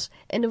homes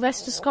in the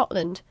west of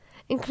Scotland,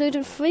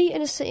 including 3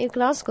 in the city of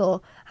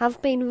Glasgow,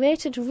 have been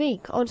rated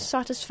weak or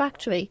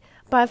unsatisfactory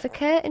by the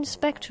Care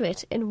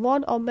Inspectorate in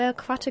one or more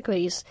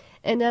categories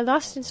in their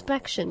last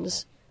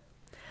inspections.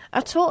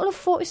 A total of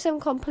 47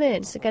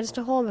 complaints against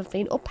the home have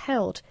been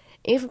upheld,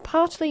 either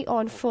partly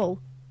or in full.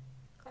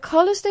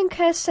 Colliston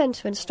Care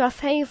Centre in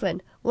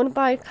Strathaven, run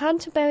by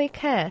Canterbury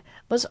Care,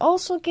 was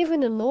also given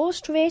the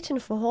lowest rating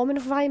for home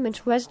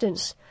environment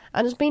residents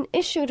and has been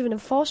issued an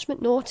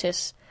enforcement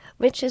notice,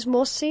 which is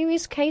more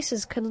serious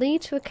cases can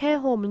lead to a care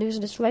home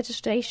losing its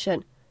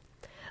registration.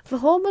 The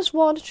home was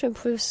warned to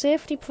improve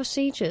safety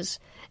procedures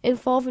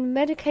involving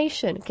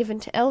medication given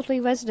to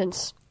elderly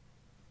residents.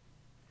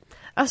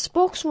 A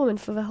spokeswoman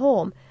for the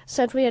home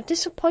said, "We are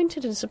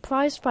disappointed and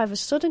surprised by the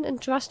sudden and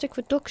drastic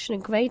reduction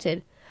in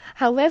grading.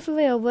 However,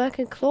 we are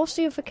working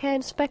closely with the Care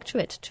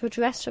Inspectorate to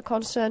address the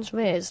concerns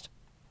raised.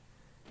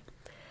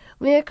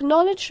 We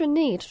acknowledge the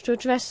need to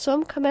address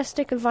some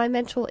domestic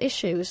environmental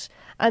issues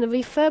and a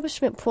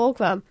refurbishment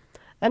programme,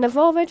 and have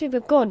already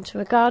begun to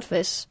regard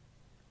this."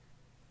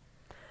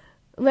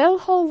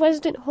 Wellhall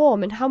Resident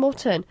Home in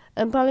Hamilton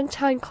and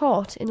Ballantyne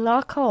Court in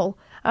Larkhall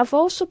have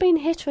also been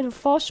hit with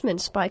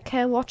enforcements by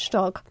Care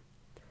Watchdog.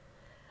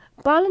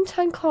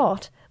 Ballantyne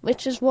Court,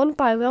 which is run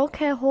by Well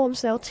Care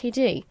Homes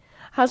Ltd,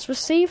 has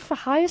received the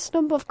highest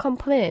number of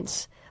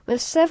complaints,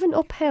 with 7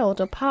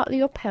 upheld or partly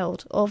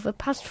upheld over the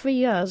past 3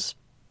 years.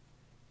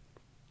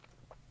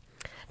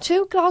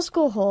 2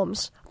 Glasgow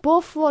homes,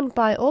 both run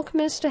by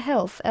Oakminster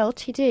Health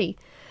Ltd,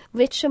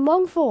 which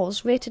among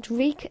those rated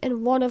weak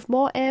in one of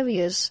more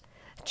areas,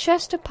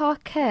 Chester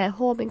Park Care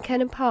Home in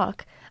Kennan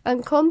Park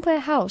and Cumbria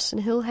House in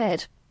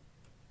Hillhead.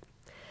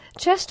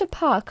 Chester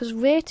Park was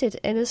rated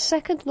in the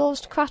second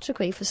lowest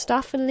category for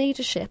staff and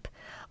leadership,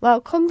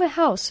 while Cumbria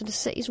House in the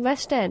city's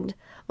West End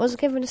was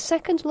given the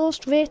second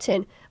lowest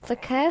rating for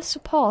care,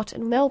 support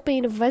and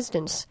well-being of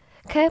residents,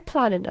 care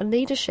planning and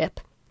leadership.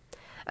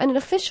 And an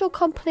official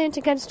complaint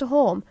against the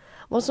home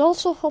was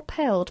also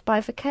upheld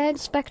by the Care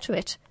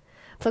Inspectorate.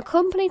 The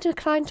company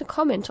declined to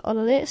comment on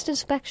the latest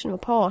inspection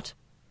report.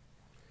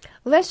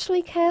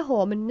 Wesley Care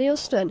Home in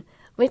Neilston,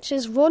 which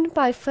is run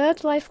by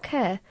Third Life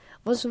Care,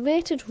 was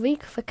rated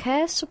weak for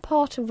care,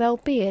 support and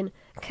well-being,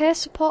 care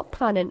support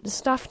planning and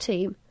staff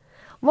team.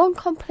 1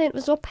 complaint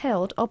was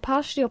upheld or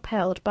partially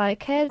upheld by a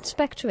Care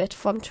Inspectorate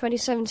from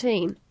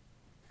 2017.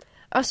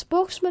 A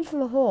spokesman for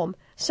the home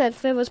said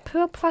there was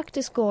poor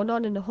practice going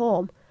on in the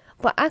home,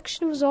 but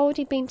action was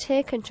already being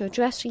taken to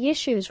address the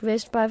issues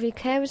raised by the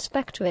Care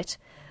Inspectorate.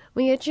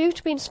 We are due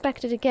to be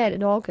inspected again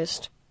in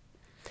August.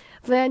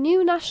 There are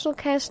new national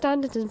care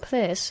standards in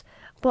place,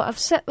 but have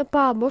set the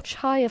bar much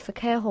higher for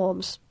care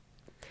homes.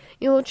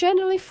 You will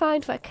generally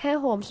find that care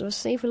homes are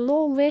receiving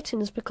low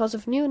ratings because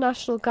of new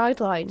national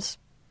guidelines.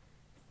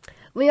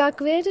 We are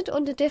graded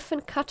under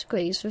different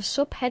categories with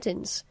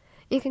subheadings.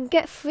 You can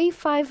get 3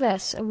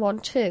 5S and 1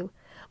 2,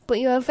 but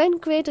you are then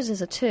graded as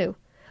a 2.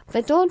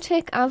 They don't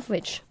take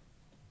average.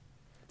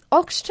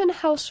 Oxton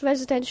House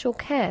Residential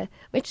Care,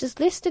 which is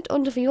listed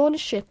under the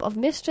ownership of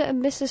Mr.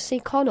 and Mrs.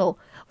 C. Connell,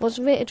 was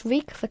rated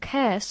weak for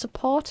care,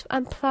 support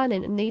and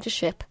planning and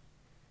leadership.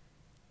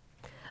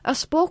 A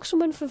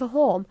spokeswoman for the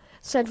home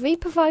said we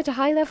provide a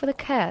high level of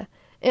care.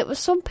 It was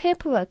some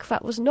paperwork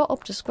that was not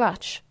up to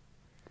scratch.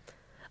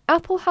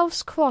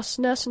 Applehouse Cross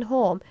Nursing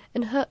Home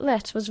in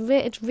Hertlet was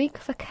rated weak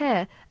for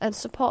care and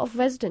support of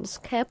residents,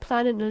 care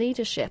planning and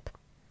leadership.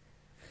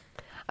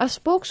 A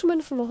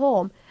spokeswoman for the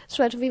home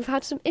said we've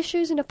had some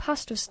issues in the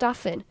past with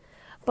staffing,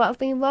 but have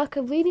been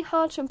working really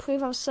hard to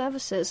improve our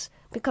services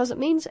because it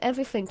means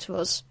everything to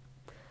us.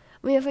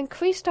 We have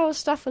increased our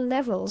staffing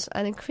levels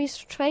and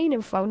increased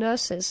training for our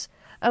nurses,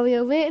 and we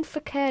are waiting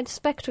for Care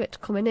Inspectorate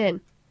coming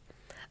in.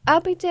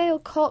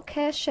 Abbeydale Court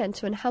Care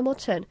Centre in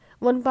Hamilton,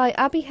 run by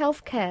Abbey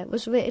Healthcare,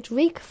 was rated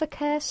weak for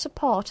care,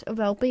 support and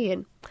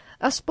well-being.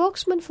 A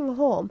spokesman for the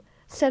home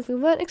said we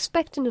weren't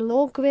expecting the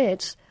low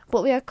grades,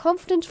 but we are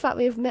confident that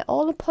we have met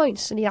all the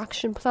points in the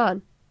action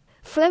plan.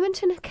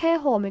 Flemington Care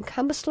Home in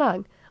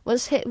Cambuslang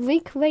was hit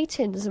weak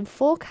ratings in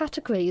 4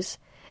 categories,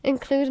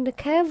 including the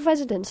care of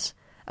residents,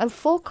 and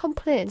 4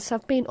 complaints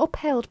have been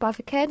upheld by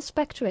the Care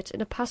Inspectorate in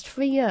the past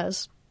 3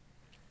 years.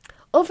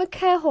 Other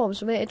care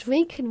homes rated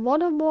weak in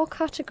 1 or more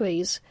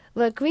categories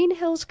were Green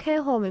Hills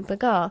Care Home in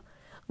Bagar,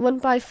 run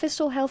by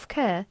Thistle Health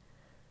Care,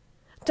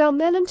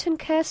 Dalmellington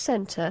Care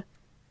Centre,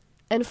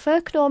 and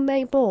Firknor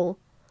May Bull,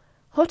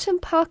 Hutton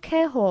Park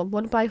Care Home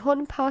run by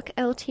Hutton Park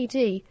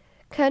Ltd,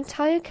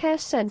 Cairntire Care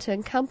Centre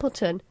in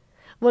Campbellton,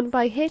 run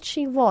by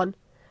HE1,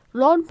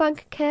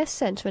 Lawnbank Care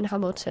Centre in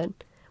Hamilton,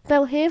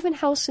 Belhaven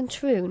House in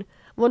Troon,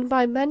 run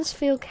by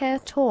Mansfield Care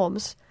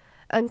Tormes,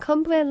 and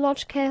Cumbria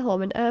Lodge Care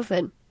Home in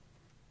Irvine.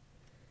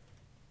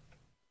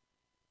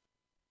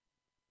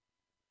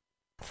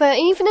 The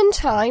Evening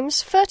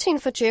Times,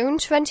 13th of June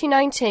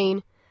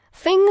 2019.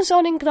 Things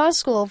on in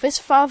Glasgow this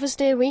Father's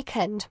Day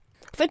weekend.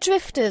 The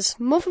Drifters,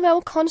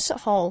 Motherwell Concert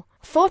Hall,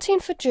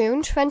 14th of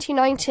June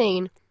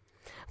 2019.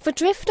 The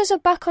Drifters are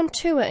back on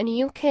tour in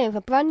the UK with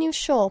a brand new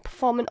show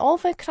performing all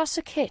their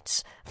classic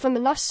hits from the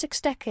last 6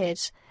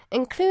 decades,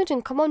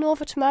 including Come On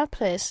Over to My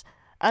Place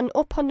and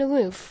Up on the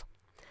Roof.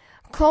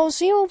 Call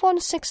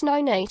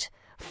 01698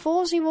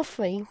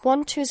 403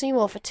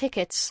 120 for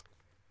tickets.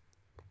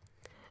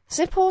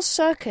 Zippo's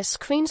Circus,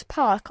 Queen's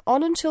Park,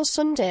 on until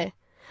Sunday.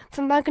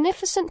 The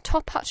magnificent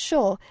Top Hat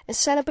Show is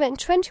celebrating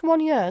 21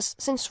 years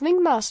since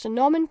ringmaster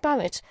Norman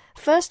Barrett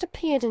first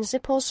appeared in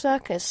Zippo's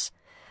Circus.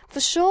 The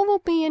show will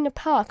be in the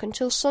park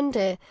until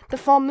Sunday,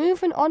 before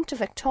moving on to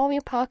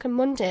Victoria Park on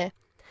Monday.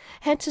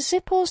 Head to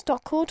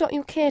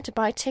zippos.co.uk to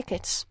buy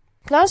tickets.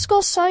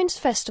 Glasgow Science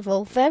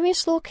Festival,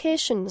 various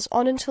locations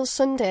on until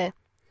Sunday.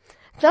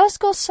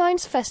 Glasgow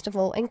Science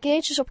Festival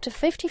engages up to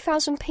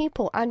 50,000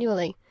 people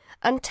annually,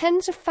 and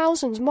tens of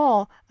thousands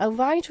more, a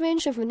wide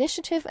range of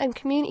initiative and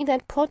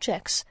community-led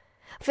projects.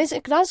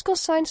 Visit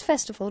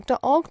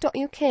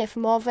glasgowsciencefestival.org.uk for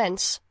more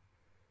events.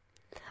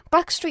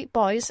 Backstreet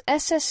Boys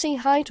SSC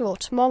Hydro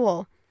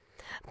tomorrow.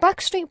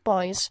 Backstreet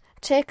Boys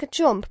take a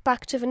jump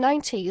back to the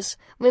 90s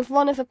with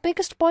one of the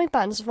biggest boy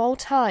bands of all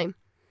time.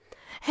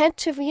 Head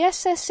to the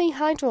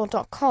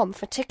sschydro.com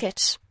for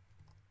tickets.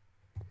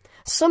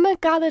 Summer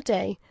Gala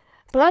Day,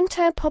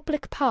 Blantyre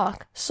Public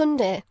Park,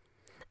 Sunday.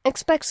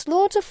 Expects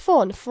loads of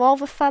fun for all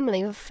the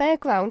family with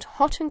fairground,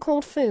 hot and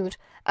cold food,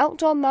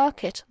 outdoor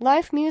market,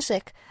 live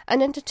music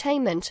and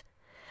entertainment.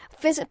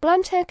 Visit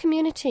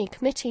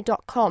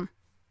BlantyreCommunityCommittee.com.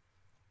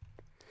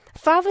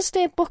 Father's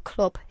Day Book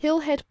Club,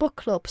 Hillhead Book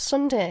Club,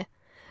 Sunday.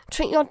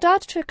 Treat your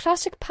dad to a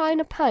classic pie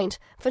and a pint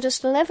for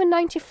just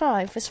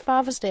 $11.95 this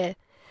Father's Day.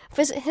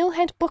 Visit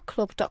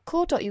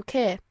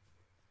hillheadbookclub.co.uk.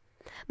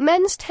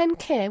 Men's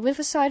 10K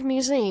Riverside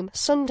Museum,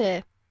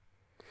 Sunday.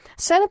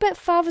 Celebrate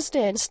Father's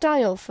Day in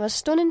style for a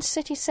stunning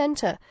city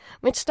centre,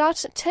 which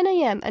starts at 10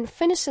 a.m. and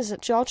finishes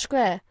at George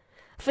Square.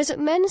 Visit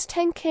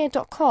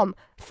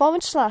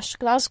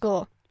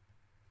mens10k.com/Glasgow.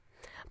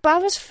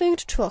 Barra's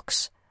Food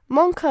Trucks,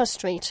 Moncur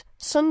Street,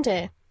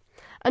 Sunday.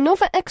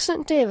 Another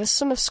excellent day with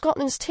some of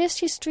Scotland's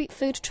tastiest street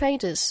food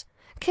traders.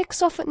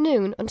 Kicks off at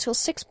noon until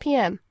 6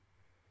 p.m.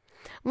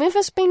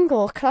 Rivers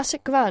Bingo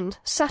Classic Grand,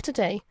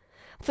 Saturday.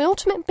 The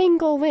ultimate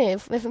bingo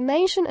wave with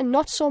amazing and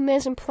not so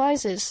amazing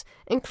prizes,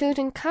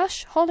 including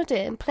cash,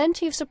 holiday and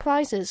plenty of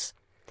surprises.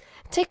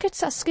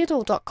 Tickets at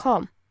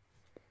skiddle.com.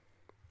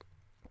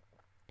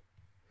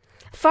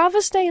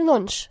 Father's Day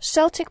Lunch,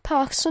 Celtic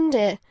Park,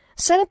 Sunday.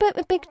 Celebrate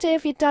the big day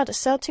of your dad at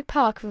Celtic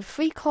Park with a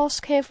 3-course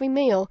savoury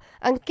meal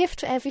and gift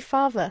to every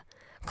father.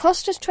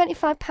 Cost is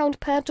 £25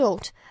 per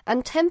adult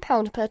and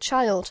 £10 per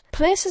child.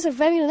 Places are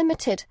very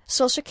limited,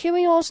 so secure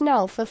yours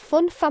now for a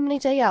fun family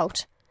day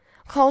out.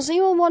 Call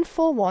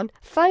 0141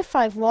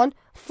 551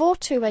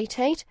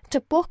 4288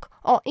 to book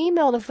or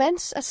email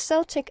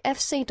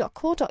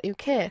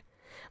events@celticfc.co.uk.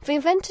 The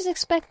event is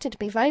expected to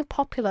be very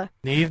popular.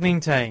 The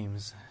Evening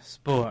Times,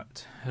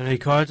 Sport,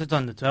 recorded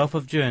on the 12th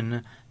of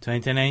June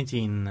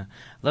 2019.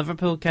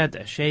 Liverpool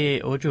kid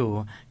Shea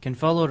Ojo can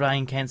follow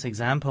Ryan Kent's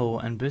example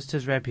and boost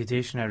his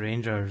reputation at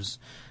Rangers,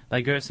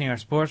 by Gert Singer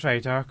sports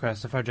writer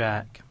Christopher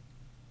Jack.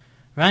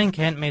 Ryan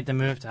Kent made the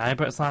move to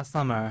Ibrox last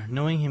summer,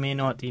 knowing he may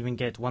not even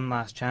get one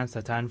last chance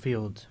at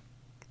Anfield.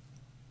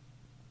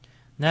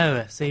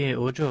 Now, Shea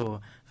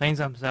Ojo finds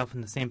himself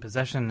in the same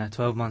position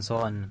 12 months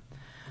on.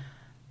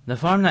 The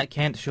form that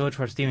Kent showed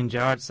for Steven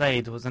Gerrard's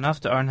side was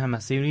enough to earn him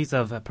a series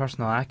of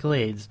personal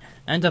accolades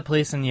and a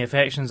place in the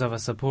affections of a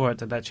support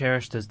that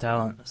cherished his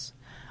talents.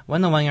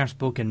 When the winger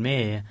spoke in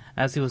May,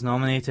 as he was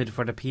nominated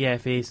for the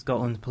PFA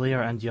Scotland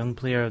Player and Young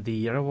Player of the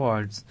Year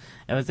awards,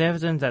 it was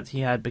evident that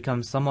he had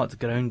become somewhat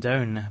ground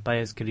down by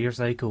his career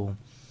cycle.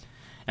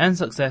 In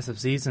successive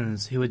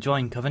seasons, he would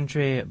join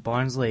Coventry,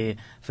 Barnsley,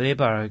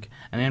 Freiburg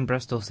and then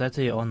Bristol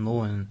City on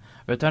loan,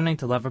 returning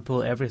to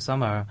Liverpool every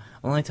summer,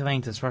 only to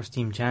find his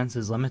first-team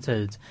chances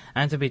limited,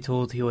 and to be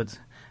told he would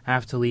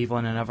have to leave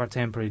on another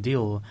temporary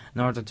deal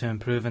in order to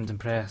improve and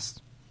impress.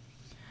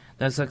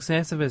 The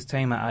success of his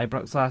time at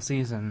Ibrox last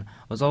season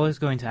was always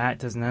going to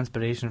act as an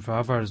inspiration for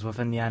others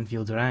within the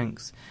Anfield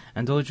ranks,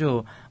 and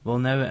Ojo will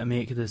now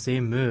make the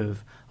same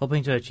move,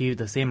 hoping to achieve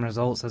the same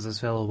results as his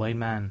fellow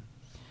Wineman.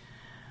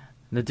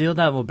 The deal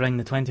that will bring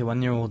the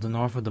 21-year-old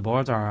north of the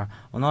border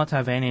will not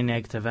have any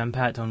negative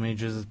impact on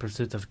Rangers'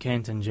 pursuit of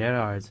Kent and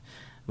Gerrard.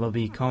 Will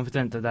be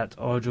confident that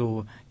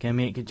Ojo can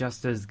make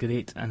just as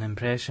great an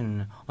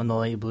impression on the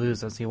Light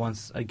Blues as he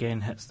once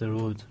again hits the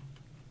road.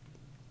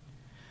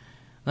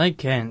 Like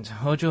Kent,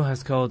 Ojo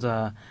has called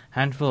a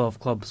handful of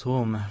clubs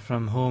home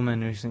from home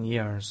in recent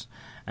years,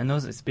 and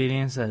those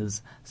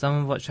experiences, some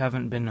of which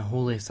haven't been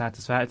wholly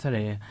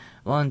satisfactory,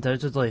 will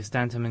undoubtedly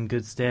stand him in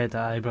good stead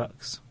at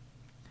Ibrox.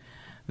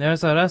 There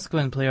is a risk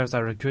when players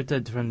are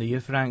recruited from the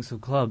youth ranks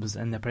of clubs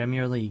in the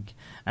Premier League,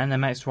 and the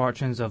mixed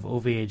fortunes of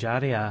Ovie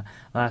Ejaria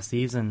last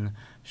season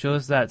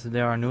shows that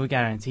there are no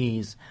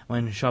guarantees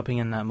when shopping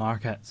in that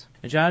market.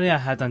 Ejaria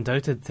had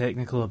undoubted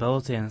technical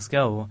ability and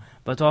skill,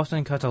 but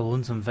often cut a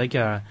lonesome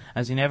figure,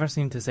 as he never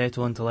seemed to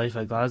settle into life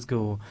at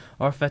Glasgow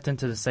or fit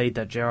into the side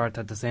that Gerrard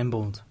had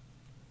assembled.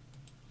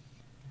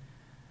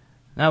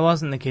 That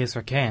wasn't the case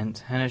for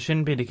Kent, and it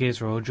shouldn't be the case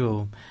for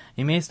Ojo.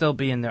 He may still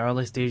be in the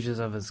early stages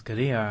of his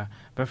career,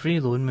 but free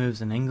loan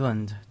moves in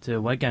England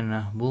to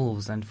Wigan,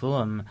 Wolves and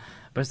Fulham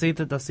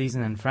preceded the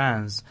season in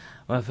France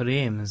with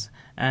Reims,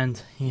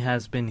 and he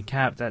has been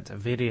capped at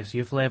various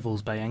youth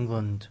levels by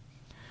England.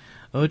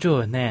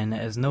 Ojo, then,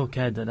 is no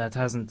kid that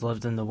hasn't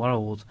lived in the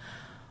world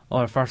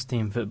or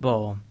first-team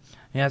football.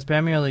 He has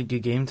Premier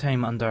League game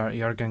time under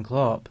Jurgen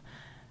Klopp.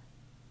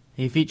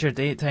 He featured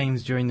 8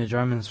 times during the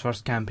German's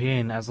first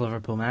campaign as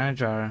Liverpool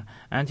manager,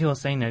 and he will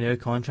sign a new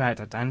contract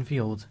at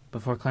Anfield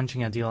before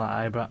clinching a deal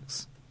at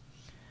Ibrox.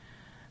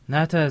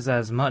 That is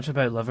as much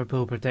about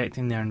Liverpool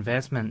protecting their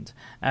investment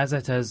as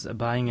it is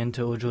buying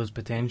into Ojo's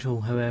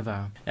potential,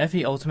 however. If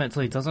he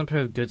ultimately doesn't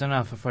prove good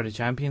enough for the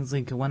Champions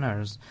League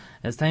winners,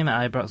 his time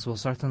at Ibrox will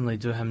certainly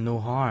do him no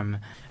harm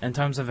in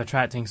terms of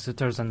attracting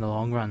suitors in the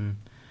long run.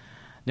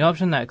 The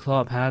option that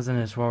Klopp has in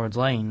his forward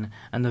line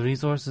and the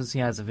resources he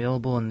has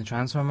available in the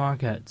transfer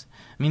market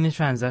mean the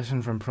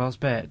transition from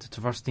prospect to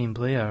first-team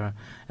player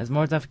is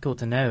more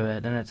difficult now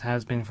than it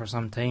has been for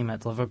some time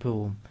at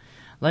Liverpool.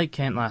 Like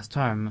Kent last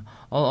term,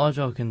 all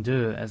Ojo can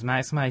do is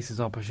maximise his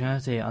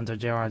opportunity under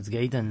Gerrard's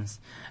guidance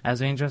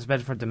as Rangers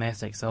bid for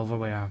domestic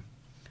silverware.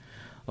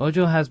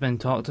 Ojo has been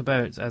talked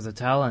about as a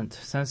talent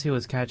since he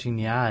was catching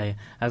the eye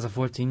as a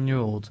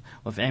 14-year-old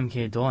with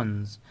MK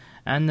Dons,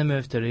 and the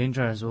move to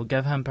Rangers will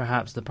give him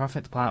perhaps the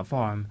perfect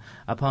platform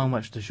upon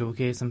which to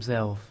showcase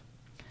himself.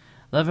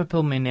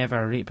 Liverpool may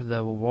never reap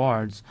the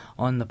rewards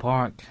on the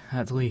park,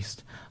 at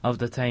least, of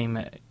the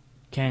time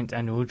Kent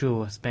and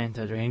Ojo spent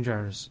at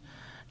Rangers.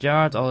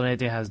 Gerrard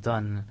already has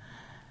done,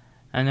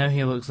 and now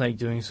he looks like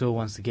doing so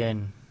once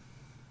again.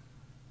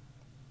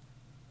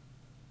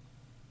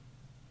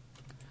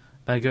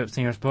 By group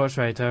singer sports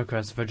writer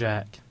Christopher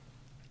Jack.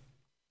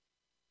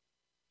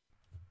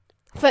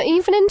 For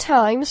Evening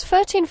Times,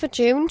 13th of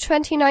June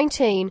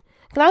 2019,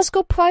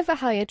 Glasgow private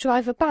hire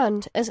driver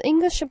banned as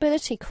English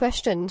ability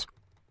questioned.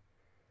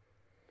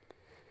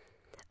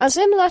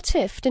 Azim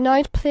Latif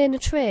denied playing a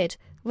trade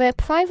where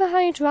private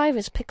hire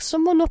drivers pick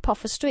someone up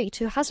off a street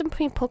who hasn't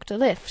pre-booked a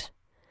lift.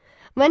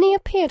 When he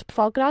appeared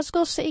before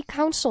Glasgow City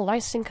Council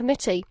Licensing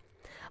Committee,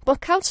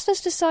 but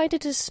councillors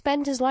decided to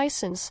suspend his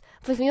licence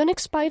for the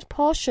unexpired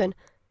portion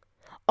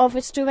of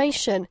its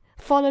duration,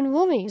 following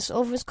worries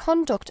over his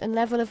conduct and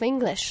level of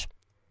English.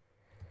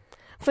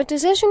 The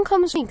decision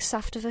comes weeks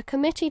after the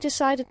committee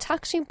decided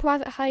taxi and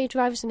private hire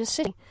drivers in the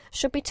city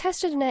should be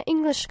tested in their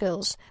English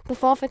skills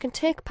before they can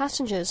take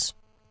passengers.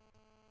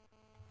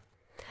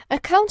 A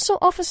council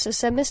officer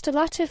said Mr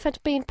Latif had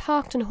been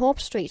parked on Hope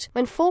Street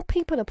when 4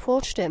 people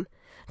approached him.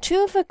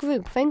 2 of the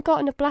group then got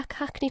in a black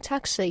Hackney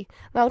taxi,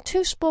 while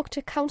 2 spoke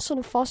to council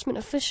enforcement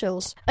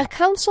officials. A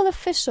council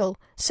official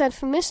said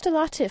that Mr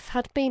Latif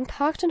had been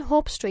parked on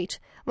Hope Street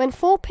when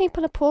 4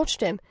 people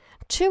approached him.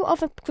 2 of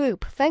the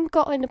group then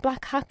got in a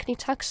black Hackney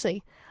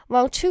taxi,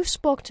 while 2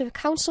 spoke to the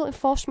council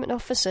enforcement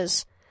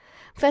officers.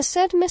 They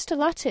said Mr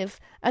Latif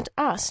had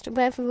asked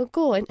where they were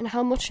going and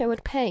how much they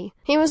would pay.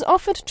 He was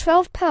offered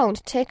 £12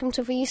 to take him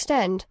to the East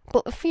End,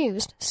 but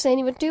refused, saying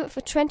he would do it for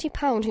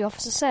 £20, the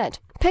officer said.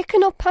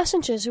 Picking up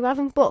passengers who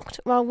haven't booked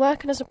while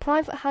working as a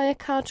private hire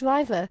car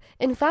driver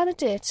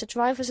invalidates a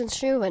driver's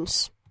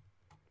insurance.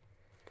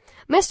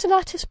 Mr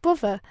Latif's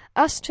brother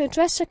asked to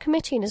address the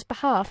committee on his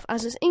behalf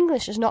as his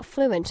English is not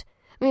fluent.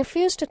 We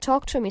refused to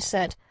talk to him, he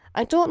said.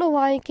 I don't know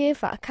why he gave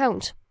that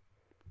account.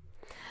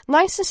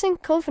 Licensing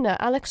Governor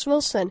Alex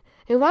Wilson,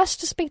 who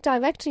asked to speak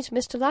directly to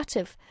Mr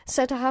Latif,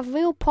 said I have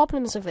real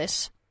problems with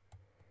this.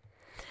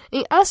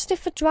 He asked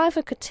if the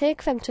driver could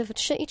take them to the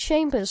City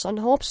Chambers on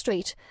Hope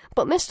Street,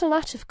 but Mr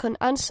Latif couldn't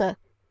answer.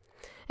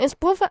 His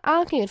brother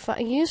argued that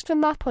he used the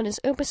map on his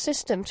Uber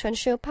system to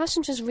ensure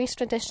passengers reached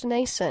their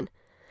destination.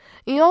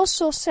 He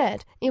also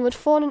said he would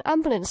phone an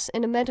ambulance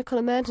in a medical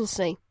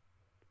emergency.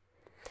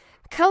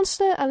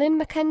 Councillor Alan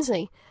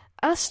Mackenzie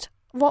asked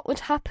what would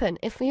happen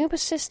if the Uber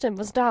system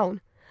was down.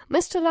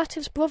 Mr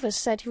Latif's brother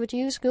said he would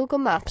use Google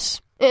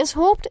Maps. It is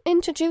hoped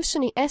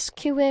introducing the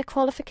SQA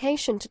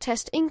qualification to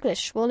test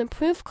English will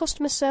improve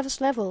customer service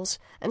levels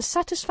and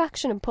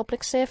satisfaction in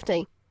public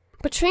safety.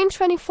 Between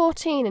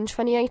 2014 and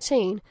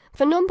 2018,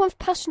 the number of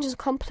passenger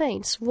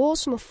complaints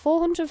rose from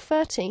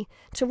 430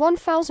 to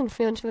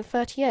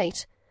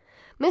 1,338.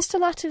 Mr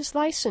Latif's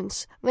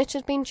licence, which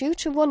had been due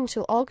to run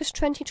until August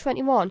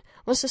 2021,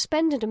 was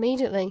suspended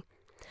immediately.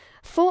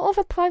 4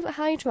 other private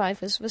hire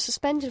drivers were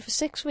suspended for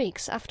 6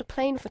 weeks after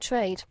playing for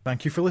trade.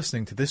 Thank you for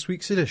listening to this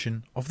week's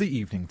edition of the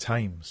Evening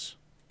Times.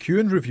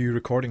 Q & Review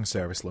Recording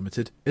Service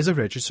Limited is a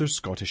registered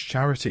Scottish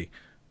charity.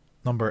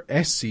 Number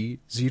SC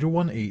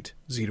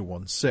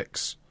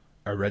 018016.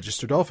 Our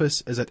registered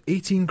office is at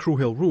 18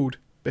 Crowhill Road,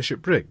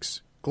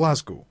 Bishopbriggs,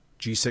 Glasgow,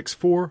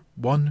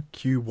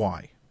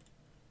 G641QY.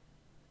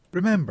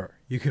 Remember,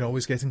 you can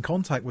always get in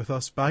contact with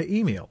us by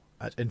email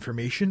at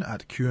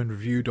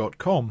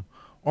information@qandreview.com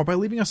or by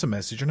leaving us a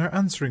message on our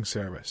answering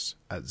service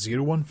at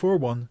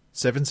 0141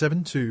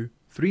 772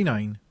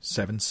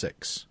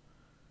 3976.